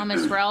John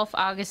Thomas, Ralph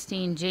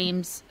Augustine,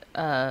 James.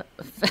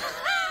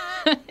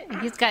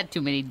 He's got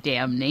too many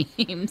damn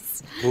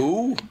names.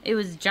 Who? It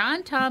was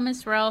John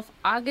Thomas, Ralph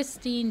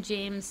Augustine,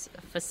 James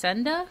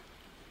Facenda.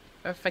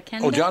 Or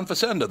Facenda? Oh, John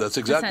Facenda. That's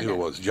exactly who it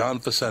was. John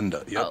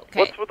Facenda. Yep. Okay.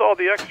 What's with all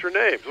the extra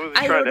names? Was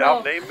he trying to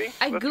outname me?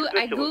 I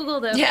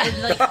Googled him. Yeah.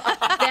 And,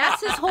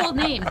 that's his whole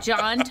name.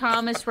 John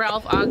Thomas,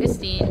 Ralph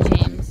Augustine,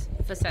 James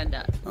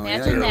Facenda.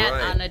 Imagine that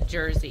on a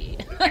jersey.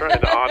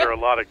 Trying to honor a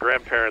lot of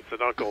grandparents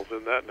and uncles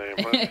in that name,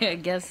 huh? I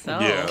guess so.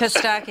 Yes.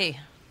 Kostaki,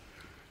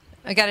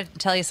 I got to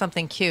tell you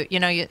something cute. You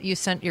know, you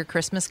sent your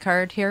Christmas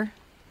card here?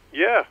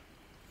 Yeah.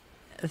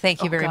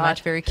 Thank you very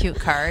much. Very cute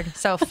card.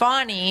 So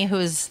Fawny,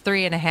 who's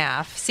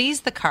 3.5,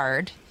 sees the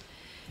card,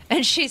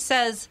 and she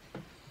says,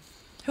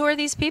 "Who are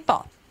these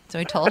people?" So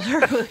we told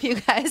her who you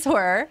guys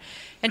were,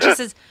 and she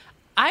says,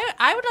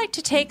 I would like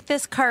to take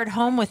this card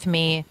home with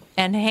me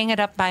and hang it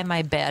up by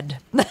my bed."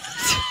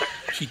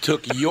 She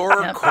took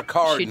your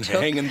card and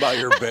hanging by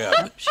your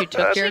bed. She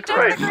took your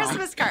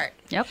Christmas card.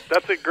 Yep.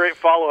 That's a great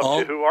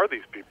follow-up to who are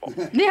these people?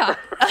 Yeah.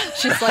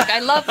 She's like, I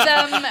love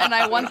them and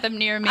I want them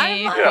near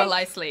me while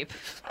I sleep.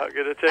 I'm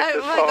going to take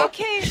this like, home.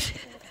 Okay.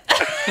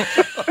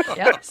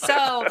 Yep.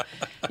 So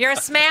you're a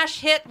smash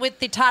hit with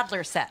the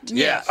toddler set.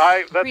 Yeah.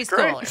 That's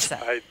Preschooler great.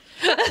 set.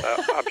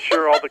 I'm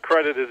sure all the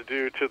credit is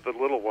due to the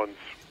little ones,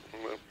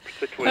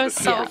 particularly That was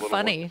the so super little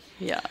funny. ones.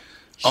 Yeah.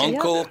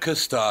 Uncle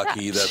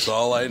Kostaki, that's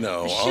all I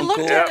know. She Uncle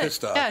looked at it.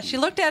 Kostaki. Yeah, she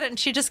looked at it and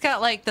she just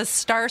got like the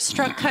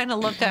starstruck kind of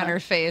look on her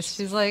face.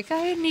 She's like,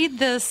 I need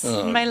this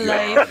in my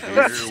life. It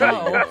was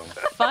so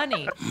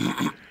funny.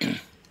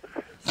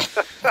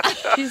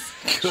 She's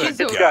a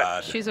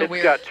It's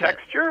weird got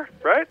texture,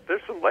 right?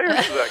 There's some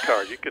layers to that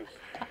card. You can,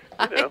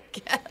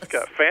 it's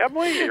got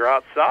family. You're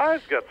outside.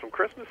 It's got some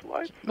Christmas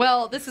lights.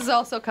 Well, this is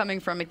also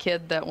coming from a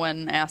kid that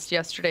when asked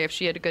yesterday if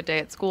she had a good day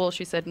at school,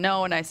 she said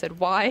no, and I said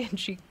why, and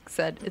she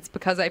said it's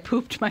because I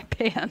pooped my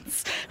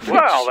pants.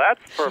 Well,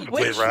 that's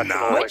perfectly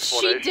rational Which she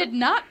explanation. did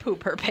not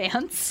poop her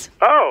pants.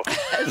 Oh.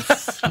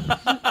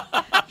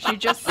 She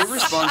just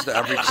responds to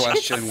every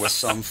question with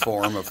some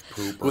form of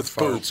poop or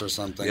farts or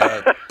something.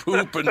 Yeah,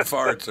 poop and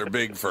farts are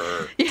big for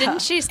her. Yeah.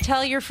 Didn't she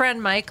tell your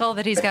friend Michael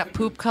that he's got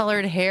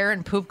poop-colored hair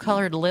and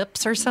poop-colored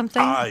lips or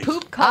something? Eyes.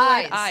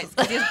 Poop-colored eyes.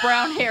 Because he has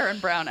brown hair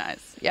and brown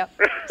eyes. Yep.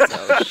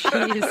 So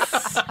she's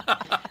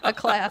a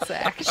class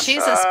act.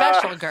 She's a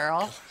special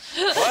girl.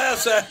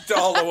 Class act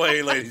all the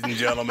way, ladies and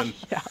gentlemen.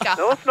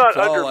 Now, let's not That's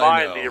all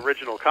I undermine know. the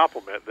original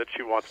compliment that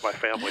she wants my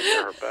family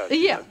near her bed.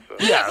 Yeah.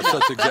 Yes,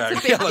 that's exactly. That's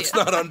a big Yeah, let's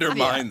deal. not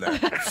undermine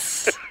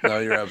that. No,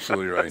 you're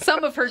absolutely right.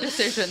 Some of her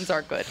decisions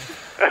are good.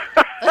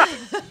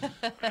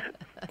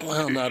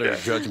 Well, not her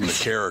judgment of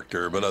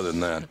character, but other than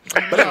that.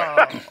 But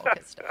anyway,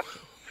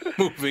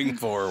 moving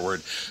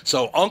forward.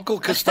 So, Uncle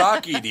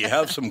Kostaki, do you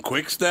have some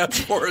quick steps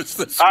for us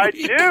this week? I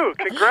do.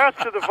 Congrats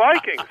to the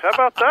Vikings. How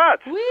about that?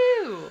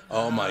 Woo!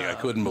 Oh, my, I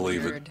couldn't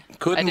believe it.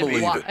 Couldn't I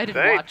believe it.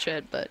 didn't watch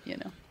it, but, you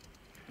know.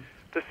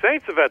 The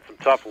Saints have had some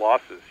tough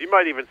losses. You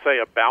might even say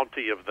a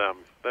bounty of them.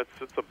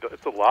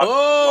 It's a lot.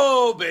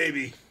 Oh,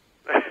 baby.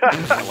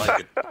 I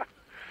like it.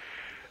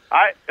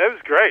 It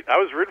was great. I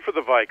was rooting for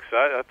the Vikes.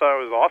 I thought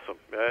it was awesome.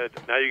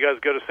 Now you guys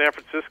go to San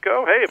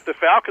Francisco. Hey, if the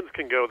Falcons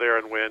can go there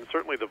and win,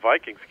 certainly the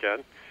Vikings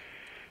can.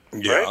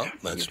 Yeah, right?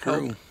 that's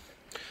true.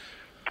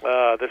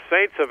 The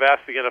Saints have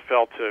asked the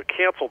NFL to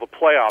cancel the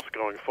playoffs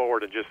going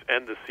forward and just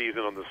end the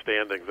season on the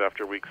standings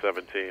after Week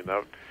 17.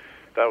 That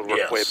would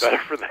work way better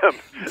for them.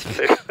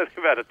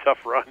 They've had a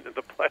tough run in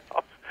the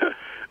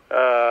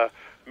playoffs.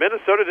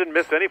 Minnesota didn't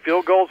miss any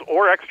field goals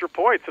or extra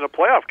points in a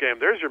playoff game.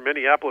 There's your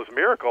Minneapolis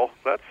miracle.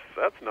 That's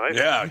nice.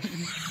 Yeah,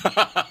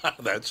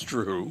 that's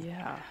true.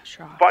 Yeah,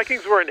 sure.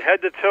 Vikings were in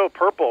head-to-toe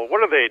purple.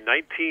 What are they,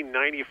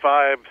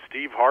 1995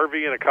 Steve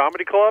Harvey in a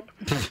comedy club?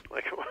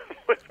 Like,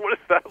 what does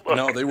that look?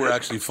 No, they were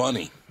actually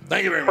funny.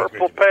 Thank you very much.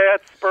 Purple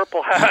pants,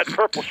 purple hat,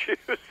 purple shoes,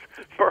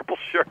 purple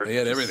shirt. They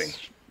had everything.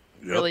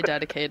 Really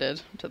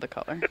dedicated to the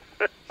color.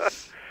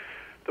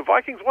 The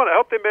Vikings won. I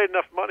hope they made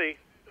enough money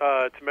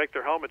to make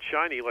their helmet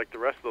shiny like the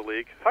rest of the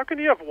league. How can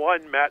you have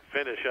one matte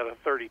finish out of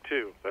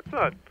 32? That's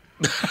not...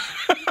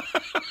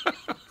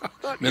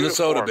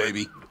 Minnesota, uniform.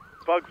 baby. It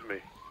bugs me.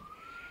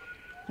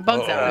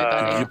 Bugs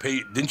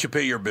everybody. Didn't you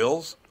pay your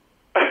bills?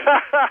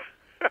 I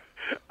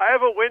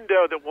have a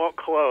window that won't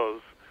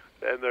close,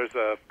 and there's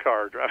a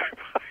car driving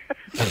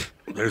by.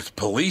 There's a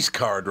police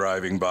car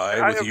driving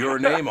by with your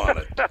name on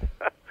it.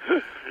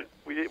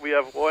 We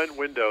have one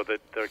window that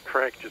the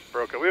crank just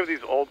broke. We have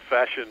these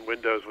old-fashioned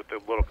windows with the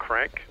little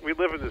crank. We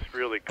live in this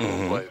really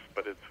cool place,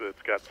 but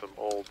it's got some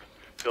old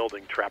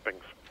building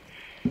trappings.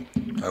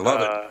 I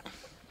love it.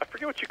 I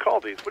forget what you call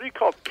these. What do you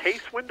call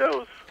case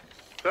windows?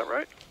 Is that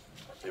right?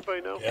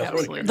 Anybody know?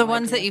 Absolutely. The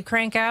ones that you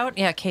crank out?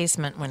 Yeah,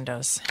 casement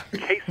windows.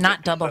 Casement,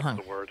 not double hung.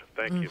 That's the word.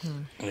 Thank you.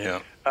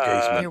 Yeah.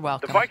 You're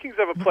welcome. The Vikings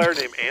have a player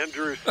named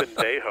Andrew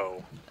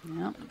Sendejo.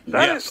 Yep.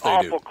 That Yes, is they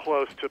awful do.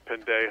 close to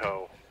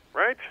Pendejo,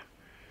 right?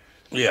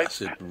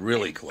 Yes, it's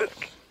really close.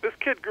 This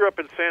kid grew up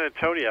in San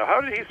Antonio. How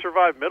did he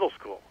survive middle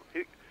school?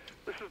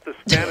 This is the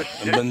Spanish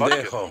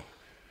Bendejo.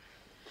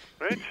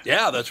 Right?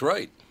 Yeah, that's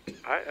right.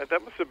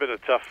 That must have been a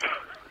tough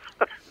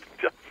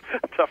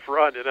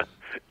run in a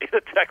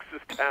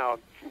Texas town.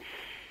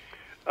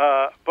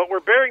 But we're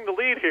bearing the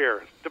lead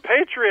here. The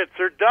Patriots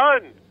are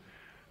done.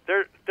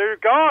 They're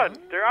gone.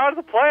 They're out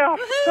of the playoffs.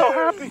 I'm so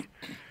happy.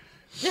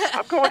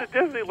 I'm going to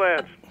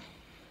Disneyland.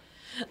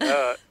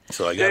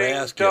 So I got to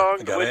ask you.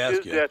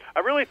 I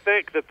really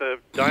think that the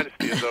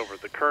dynasty is over.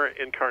 The current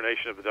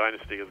incarnation of the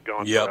dynasty is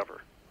gone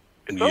forever.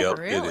 It's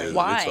over. It is.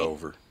 Why? It's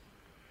over.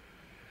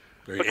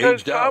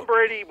 Because Tom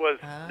Brady was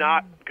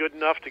not good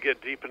enough to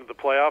get deep into the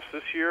playoffs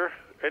this year,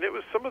 and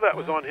some of that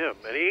was on him.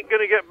 And he ain't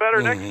going to get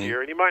better next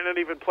year, and he might not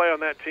even play on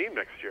that team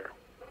next year.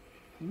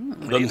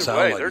 Doesn't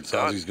sound like it.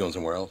 Sounds like he's going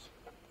somewhere else.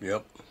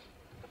 Yep.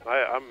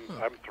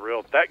 I'm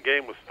thrilled. That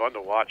game was fun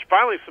to watch.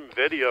 Finally, some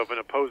video of an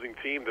opposing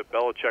team that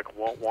Belichick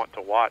won't want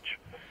to watch.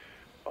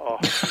 Oh.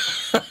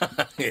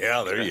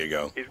 Yeah, there you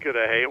go. He's going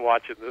to hate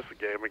watching this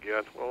game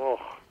again. Oh.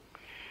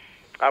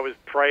 I was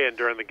praying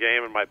during the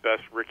game in my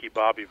best Ricky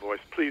Bobby voice.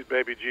 Please,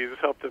 baby Jesus,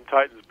 help them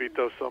Titans beat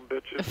those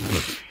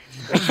sumbitches.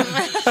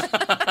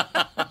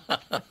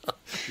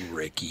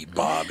 Ricky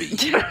Bobby.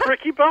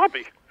 Ricky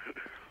Bobby.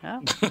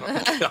 Oh.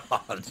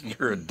 God,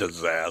 you're a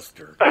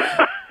disaster.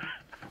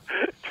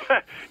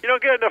 You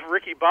don't get enough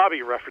Ricky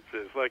Bobby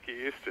references like you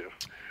used to.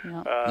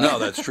 Yeah. No,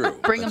 that's true.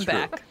 Bring them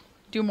back.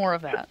 Do more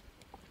of that.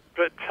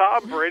 But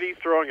Tom Brady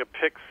throwing a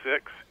pick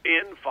six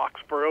in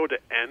Foxborough to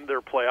end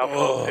their playoff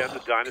hopes and the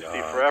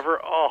dynasty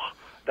forever. Oh,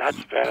 that's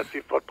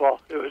fantasy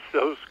football. It was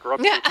so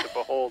scrumptious to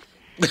behold.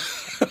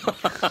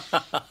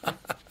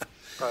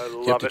 I love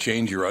You have to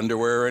change your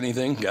underwear or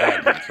anything?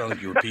 God, it sounds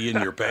like you were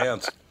peeing your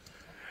pants.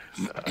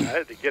 I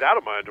had to get out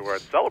of my underwear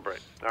and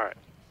celebrate. All right.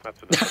 That's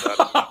enough of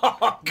that.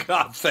 Oh,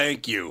 God,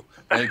 thank you.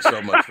 Thanks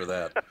so much for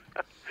that.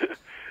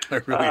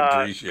 I really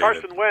appreciate it.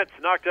 Carson Wentz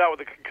knocked out with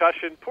a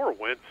concussion. Poor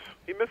Wentz.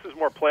 He misses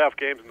more playoff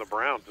games than the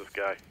Browns, this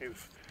guy.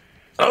 He's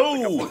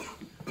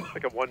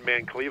like a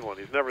one-man Cleveland.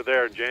 He's never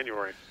there in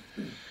January.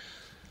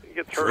 He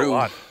gets hurt a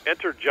lot.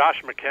 Enter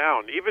Josh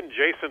McCown. Even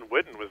Jason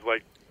Witten was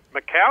like,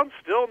 McCown's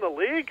still in the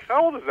league?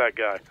 How old is that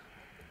guy?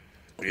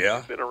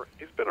 Yeah.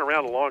 He's been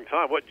around a long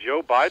time. What,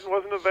 Joe Biden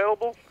wasn't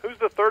available? Who's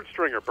the third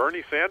stringer?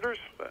 Bernie Sanders?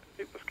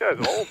 This guy's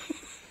old.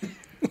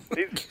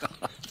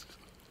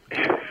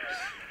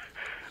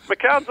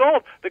 McCown's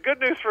old. The good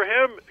news for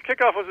him,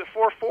 kickoff was at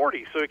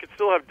 4:40, so he could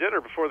still have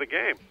dinner before the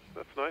game.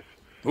 That's nice.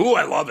 Ooh,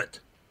 I love it.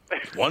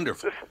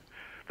 Wonderful.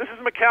 This is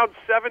McCown's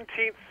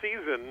 17th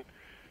season.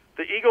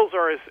 The Eagles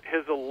are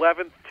his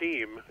 11th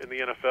team in the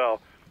NFL.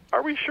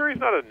 Are we sure he's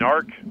not a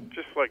narc,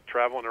 just like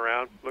traveling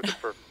around looking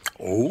for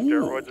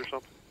steroids or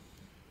something?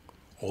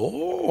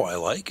 Oh, I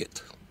like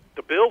it.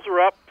 The Bills are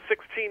up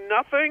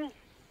 16-0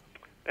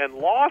 and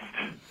lost.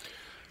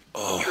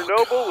 Oh,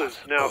 Chernobyl is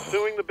now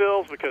suing the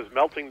Bills because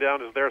melting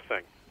down is their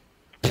thing.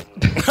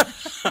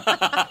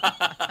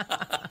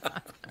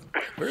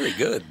 Very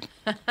good.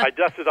 I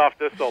dusted off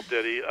this old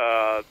ditty.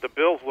 The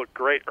Bills look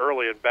great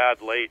early and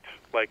bad late,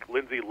 like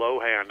Lindsay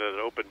Lohan at an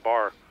open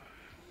bar.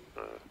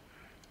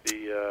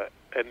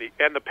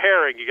 And the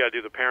pairing, you got to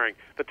do the pairing.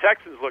 The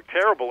Texans look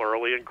terrible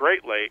early and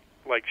great late,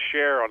 like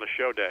Cher on a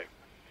show day.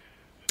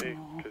 See,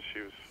 because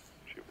she was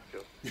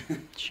good.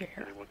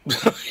 Cher.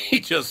 He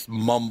just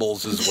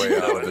mumbles his way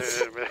out of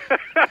it.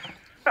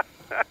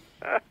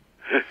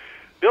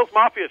 Bills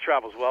Mafia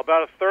travels well.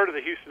 About a third of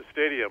the Houston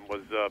Stadium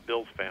was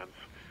Bills fans.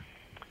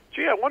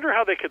 Gee, I wonder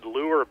how they could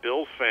lure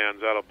Bills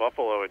fans out of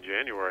Buffalo in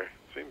January.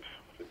 Seems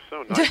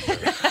so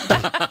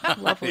nice.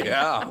 Lovely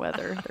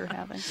weather they're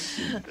having.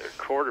 Their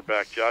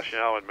quarterback, Josh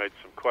Allen, made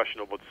some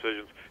questionable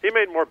decisions. He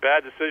made more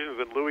bad decisions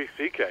than Louis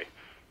C.K.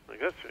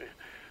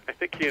 I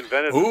think he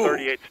invented the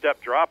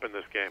 38-step drop in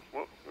this game.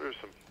 Well,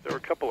 there were a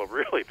couple of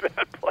really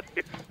bad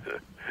plays.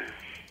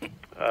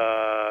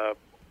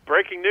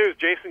 Breaking news,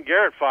 Jason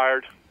Garrett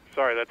fired.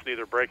 Sorry, that's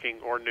neither breaking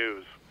or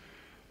news.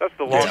 That's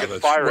the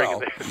longest firing in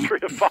the history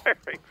of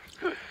firings.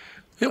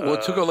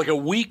 It took like a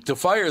week to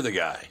fire the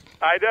guy.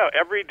 I know.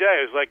 Every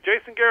day it's like,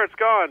 Jason Garrett's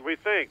gone, we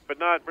think, but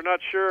we're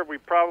not sure. We'll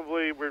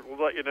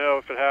let you know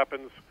if it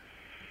happens.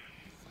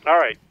 All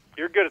right.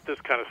 You're good at this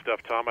kind of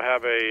stuff, Tom. I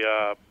have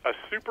a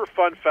super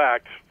fun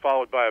fact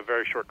followed by a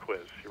very short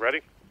quiz. You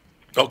ready?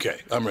 Okay,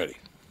 I'm ready.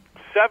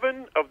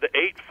 7 of the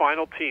 8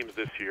 final teams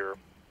this year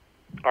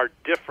are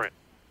different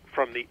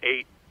from the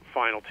 8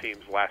 final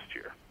teams last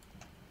year.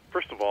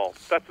 First of all,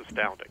 that's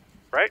astounding,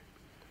 right?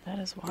 That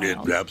is wild.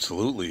 It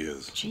absolutely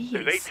is. Jeez.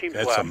 There's 8 teams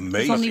That's left.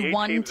 amazing. There's only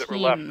 8 teams that were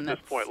left at this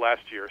point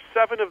last year.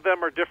 7 of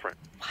them are different.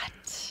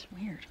 What?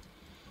 Weird.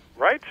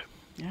 Right?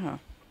 Yeah.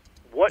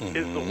 What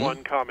is the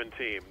one common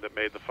team that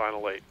made the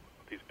final 8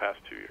 these past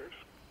 2 years?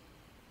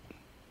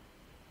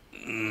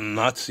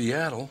 Not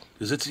Seattle.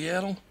 Is it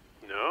Seattle?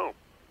 No.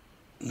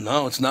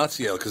 No, it's not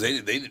Seattle because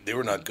they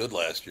were not good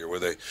last year.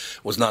 It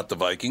was not the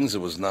Vikings.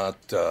 It was not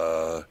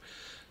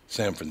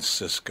San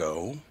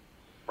Francisco.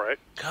 Right.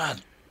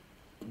 God.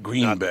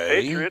 Green not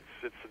Bay. The Patriots.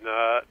 It's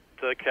not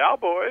the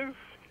Cowboys.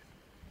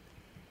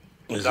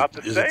 Is not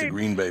it the Saints. the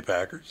Green Bay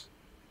Packers?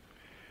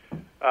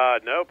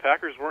 No,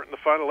 Packers weren't in the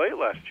Final 8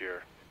 last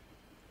year.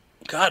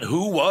 God,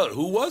 who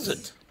was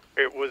it?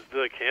 It was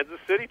the Kansas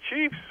City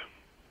Chiefs.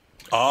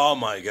 Oh,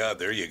 my God.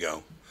 There you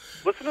go.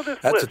 Listen to this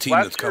That's list. a team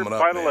last that's coming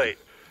year's up, Final man. 8.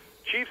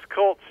 Chiefs,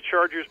 Colts,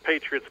 Chargers,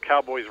 Patriots,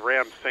 Cowboys,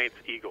 Rams, Saints,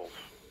 Eagles.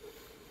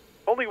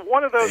 Only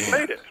one of those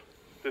made it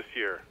this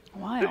year.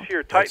 Wow. This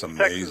year, That's Titans,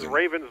 amazing. Texans,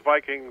 Ravens,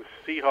 Vikings,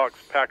 Seahawks,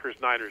 Packers,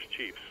 Niners,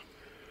 Chiefs.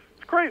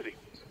 It's crazy.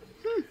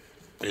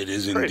 It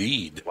is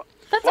indeed.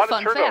 That's a lot a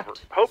fun of turnover.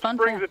 fact. Hope Fun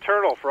springs fact.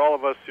 eternal for all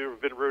of us who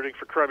have been rooting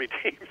for crummy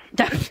teams.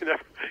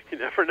 you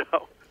never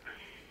know.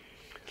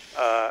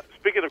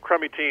 Speaking of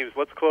crummy teams,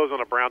 let's close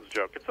on a Browns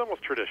joke. It's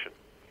almost tradition.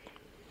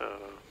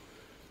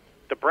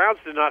 The Browns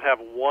did not have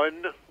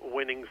one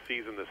winning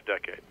season this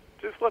decade.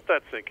 Just let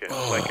that sink in.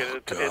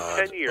 In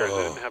 10 years, they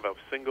didn't have a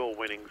single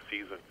winning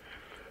season.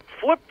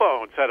 Flip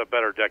Bones had a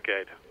better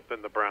decade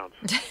than the Browns.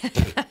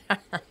 The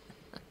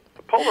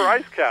Polar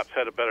Ice Caps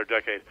had a better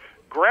decade.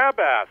 Grab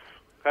Ass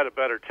had a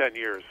better 10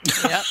 years.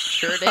 Yep,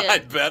 sure did. I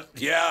bet,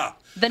 yeah.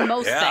 Than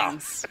most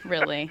things,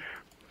 really.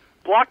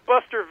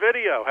 Blockbuster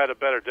Video had a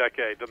better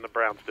decade than the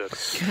Browns did.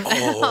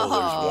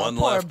 Oh, there's one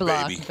poor left,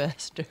 baby.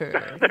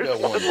 Blockbuster. We got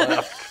one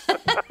left.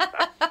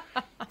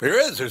 There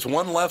is. There's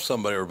one left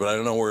somewhere, but I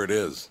don't know where it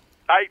is.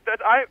 I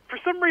for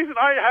some reason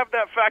I have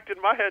that fact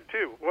in my head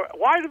too.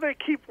 Why do they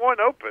keep one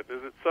open?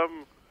 Is it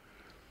some?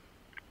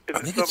 I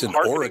think it's in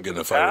Oregon,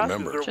 if I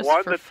remember. Is there Just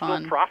one for that's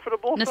fun. still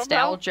profitable?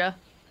 Nostalgia.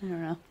 I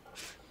don't know.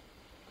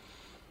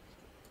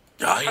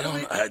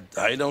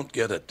 I don't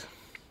get it.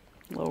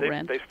 Low They,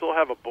 rent. they still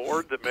have a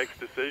board that makes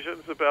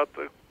decisions about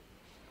the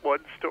one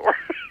store.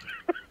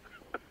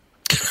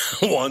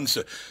 One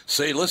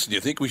say, listen, do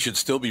you think we should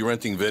still be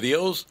renting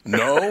videos?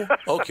 No?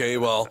 Okay,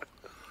 well,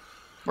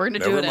 We're going to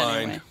do never it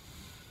mind. anyway.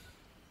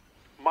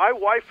 My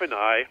wife and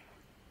I,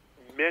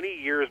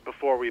 many years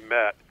before we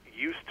met,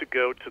 used to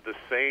go to the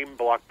same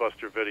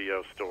Blockbuster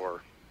Video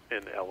store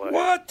in L.A.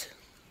 What?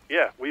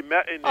 Yeah, we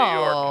met in New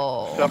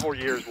Oh. York several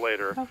years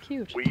later. How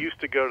cute. We used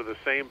to go to the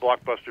same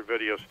Blockbuster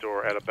Video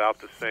store at about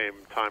the same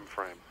time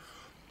frame.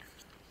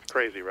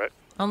 Crazy, right?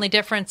 Only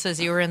difference is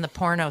you were in the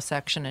porno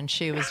section and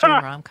she was doing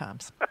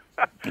rom-coms.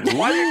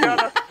 Why you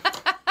gotta?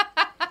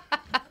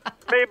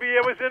 Maybe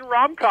it was in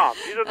rom-com.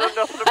 You don't know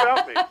nothing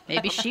about me.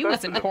 Maybe she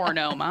was in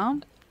porno,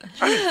 Mom.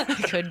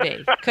 Could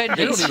be. Could They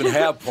be. don't even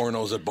have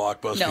pornos at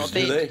Blockbusters, No,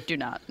 do they? do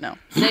not. No.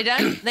 They didn't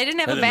have I a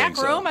didn't back think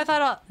so. room. I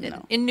thought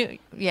No. in New.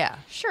 Yeah,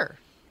 sure.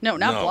 No,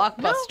 not No.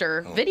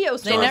 Blockbuster. Video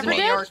stores never in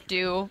New did? York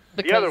do.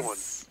 Because, The other one.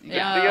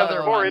 Yeah, The other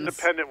more ones.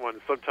 independent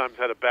ones sometimes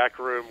had a back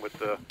room with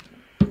the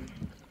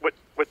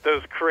with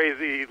those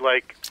crazy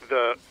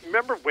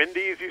remember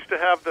Wendy's used to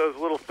have those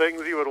little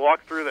things you would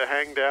walk through that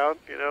hang down,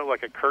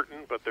 like a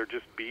curtain, but they're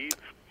just beads.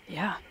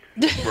 Yeah.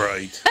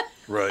 Right.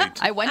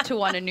 I went to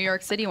one in New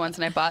York City once,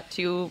 and I bought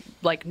 2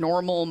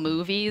 normal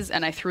movies,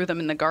 and I threw them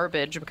in the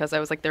garbage because I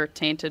was like, they're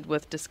tainted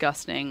with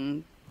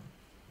disgusting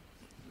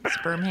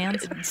Sperm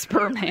hands.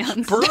 sperm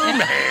hands. Sperm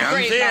hands,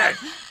 Great, yeah.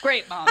 Mom.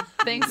 Great, Mom.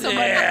 Thanks so much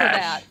for Yeah.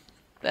 that.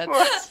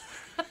 That's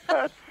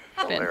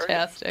hilarious.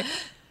 fantastic.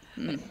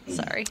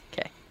 Sorry.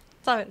 Okay.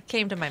 So it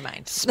came to my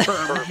mind.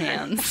 Sperm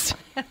hands.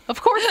 Of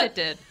course it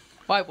did.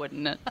 Why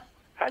wouldn't it?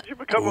 How'd you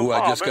become a Ooh, I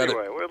mom just gotta-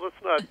 anyway? Well, let's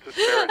not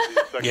disparage these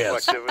sexual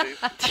Yes. activities.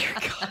 Dear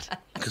God.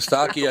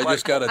 Kostaki,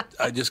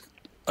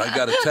 I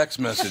got a text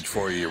message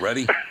for you. You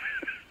ready?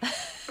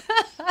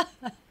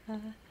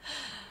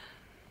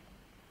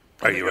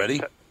 Are you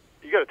ready?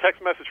 You got a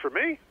text message for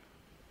me?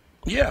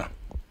 Yeah.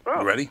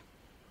 Oh. You ready?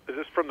 Is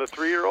this from the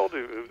 3-year-old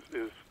who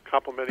is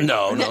complimenting?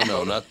 No, me?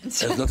 not. It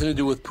has nothing to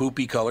do with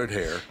poopy colored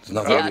hair. It's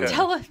nothing Yeah, to do with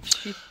tell her.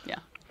 Yeah.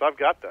 So I've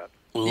got that.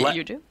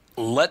 You do?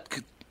 Let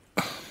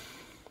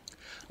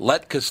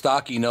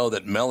Kostaki know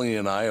that Melanie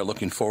and I are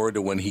looking forward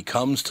to when he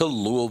comes to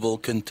Louisville,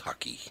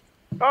 Kentucky.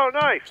 Oh,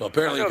 nice. So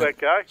apparently, I know that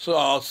guy. So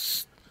I'll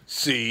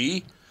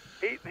see.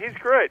 He's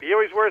great. He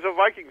always wears a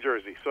Viking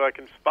jersey, so I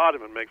can spot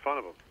him and make fun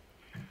of him.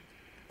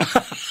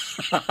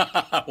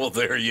 Well,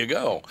 there you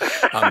go.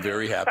 I'm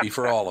very happy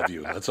for all of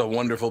you. That's a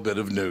wonderful bit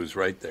of news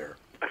right there.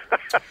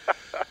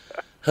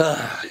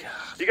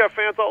 You got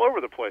fans all over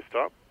the place,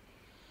 Tom.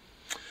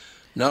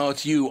 No,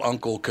 it's you,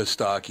 Uncle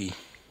Kostaki,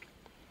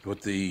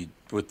 with the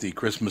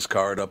Christmas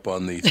card up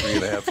on the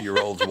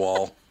 3.5-year-old's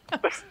wall.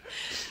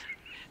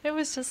 It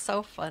was just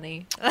so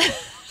funny.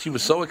 She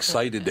was so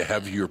excited to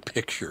have your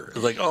picture. It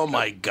was like, oh,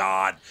 my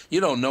God. You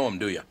don't know him,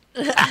 do you?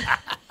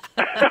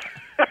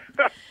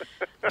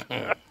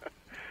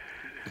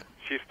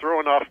 She's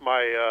throwing off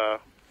my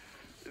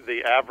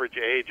the average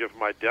age of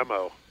my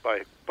demo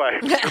by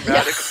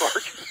dramatic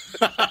margins.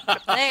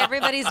 Hey,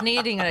 everybody's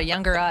needing a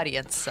younger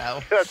audience,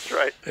 so. That's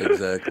right.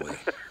 Exactly.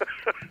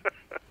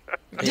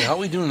 Hey, how are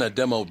we doing that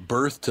demo,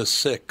 birth to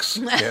 6?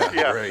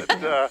 Yeah, great.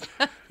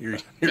 You're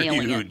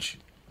huge.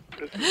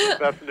 This is the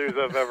best news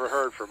I've ever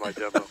heard for my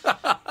demo.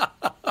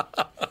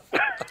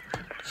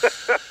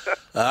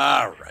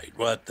 All right,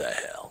 what the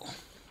hell?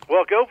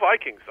 Well, go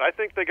Vikings. I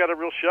think they got a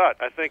real shot.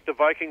 I think the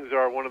Vikings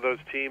are one of those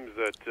teams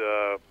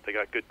that they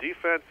got good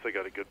defense, they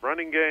got a good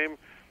running game,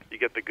 You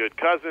get the good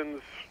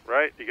Cousins,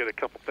 right? You get a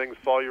couple things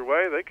fall your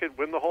way, they could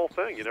win the whole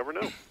thing. You never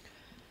know.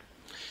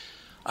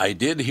 I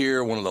did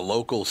hear one of the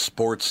local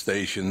sports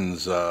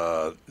stations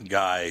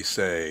guy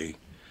say,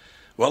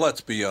 well,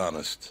 let's be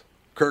honest.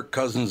 Kirk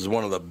Cousins is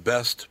one of the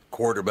best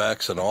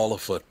quarterbacks in all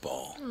of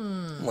football.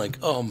 I'm like,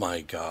 oh,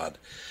 my God.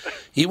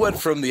 He went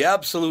from the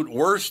absolute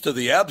worst to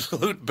the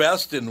absolute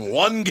best in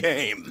one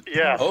game.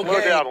 Yeah, slow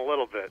down a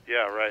little bit.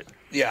 Yeah, right.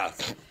 Yeah,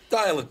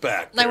 dial it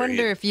back. I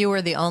wonder if you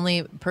were the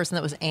only person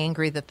that was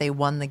angry that they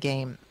won the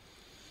game.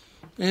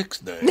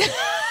 Ixnay.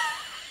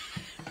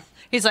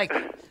 He's like,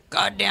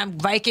 goddamn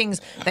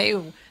Vikings, they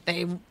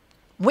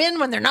win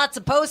when they're not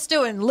supposed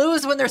to and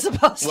lose when they're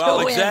supposed to win.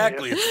 Well,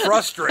 exactly. It's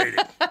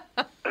frustrating.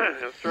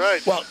 That's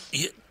right. Well,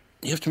 you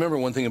have to remember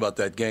one thing about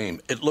that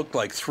game. It looked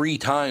like 3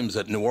 times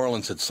that New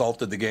Orleans had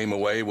salted the game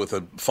away with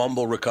a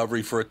fumble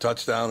recovery for a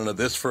touchdown and a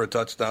this for a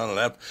touchdown and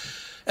that.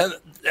 And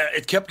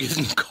it kept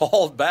getting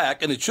called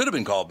back, and it should have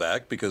been called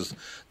back because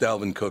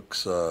Dalvin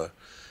Cook's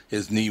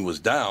his knee was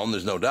down,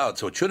 there's no doubt.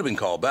 So it should have been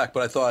called back.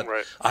 But I thought,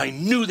 I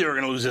knew they were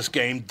going to lose this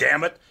game,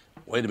 damn it.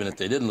 Wait a minute,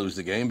 they didn't lose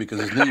the game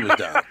because his knee was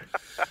down.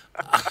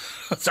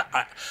 So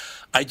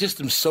I just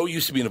am so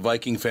used to being a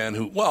Viking fan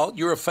who, well,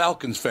 you're a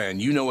Falcons fan.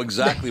 You know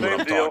exactly what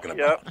I'm talking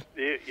about.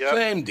 Yep.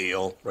 Same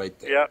deal right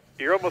there. Yeah,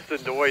 you're almost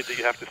annoyed that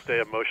you have to stay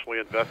emotionally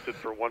invested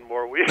for one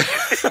more week.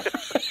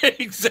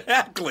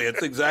 Exactly.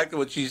 It's exactly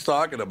what she's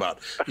talking about.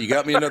 You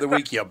got me another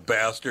week, you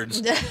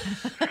bastards.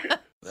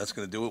 That's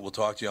going to do it. We'll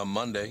talk to you on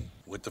Monday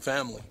with the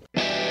family.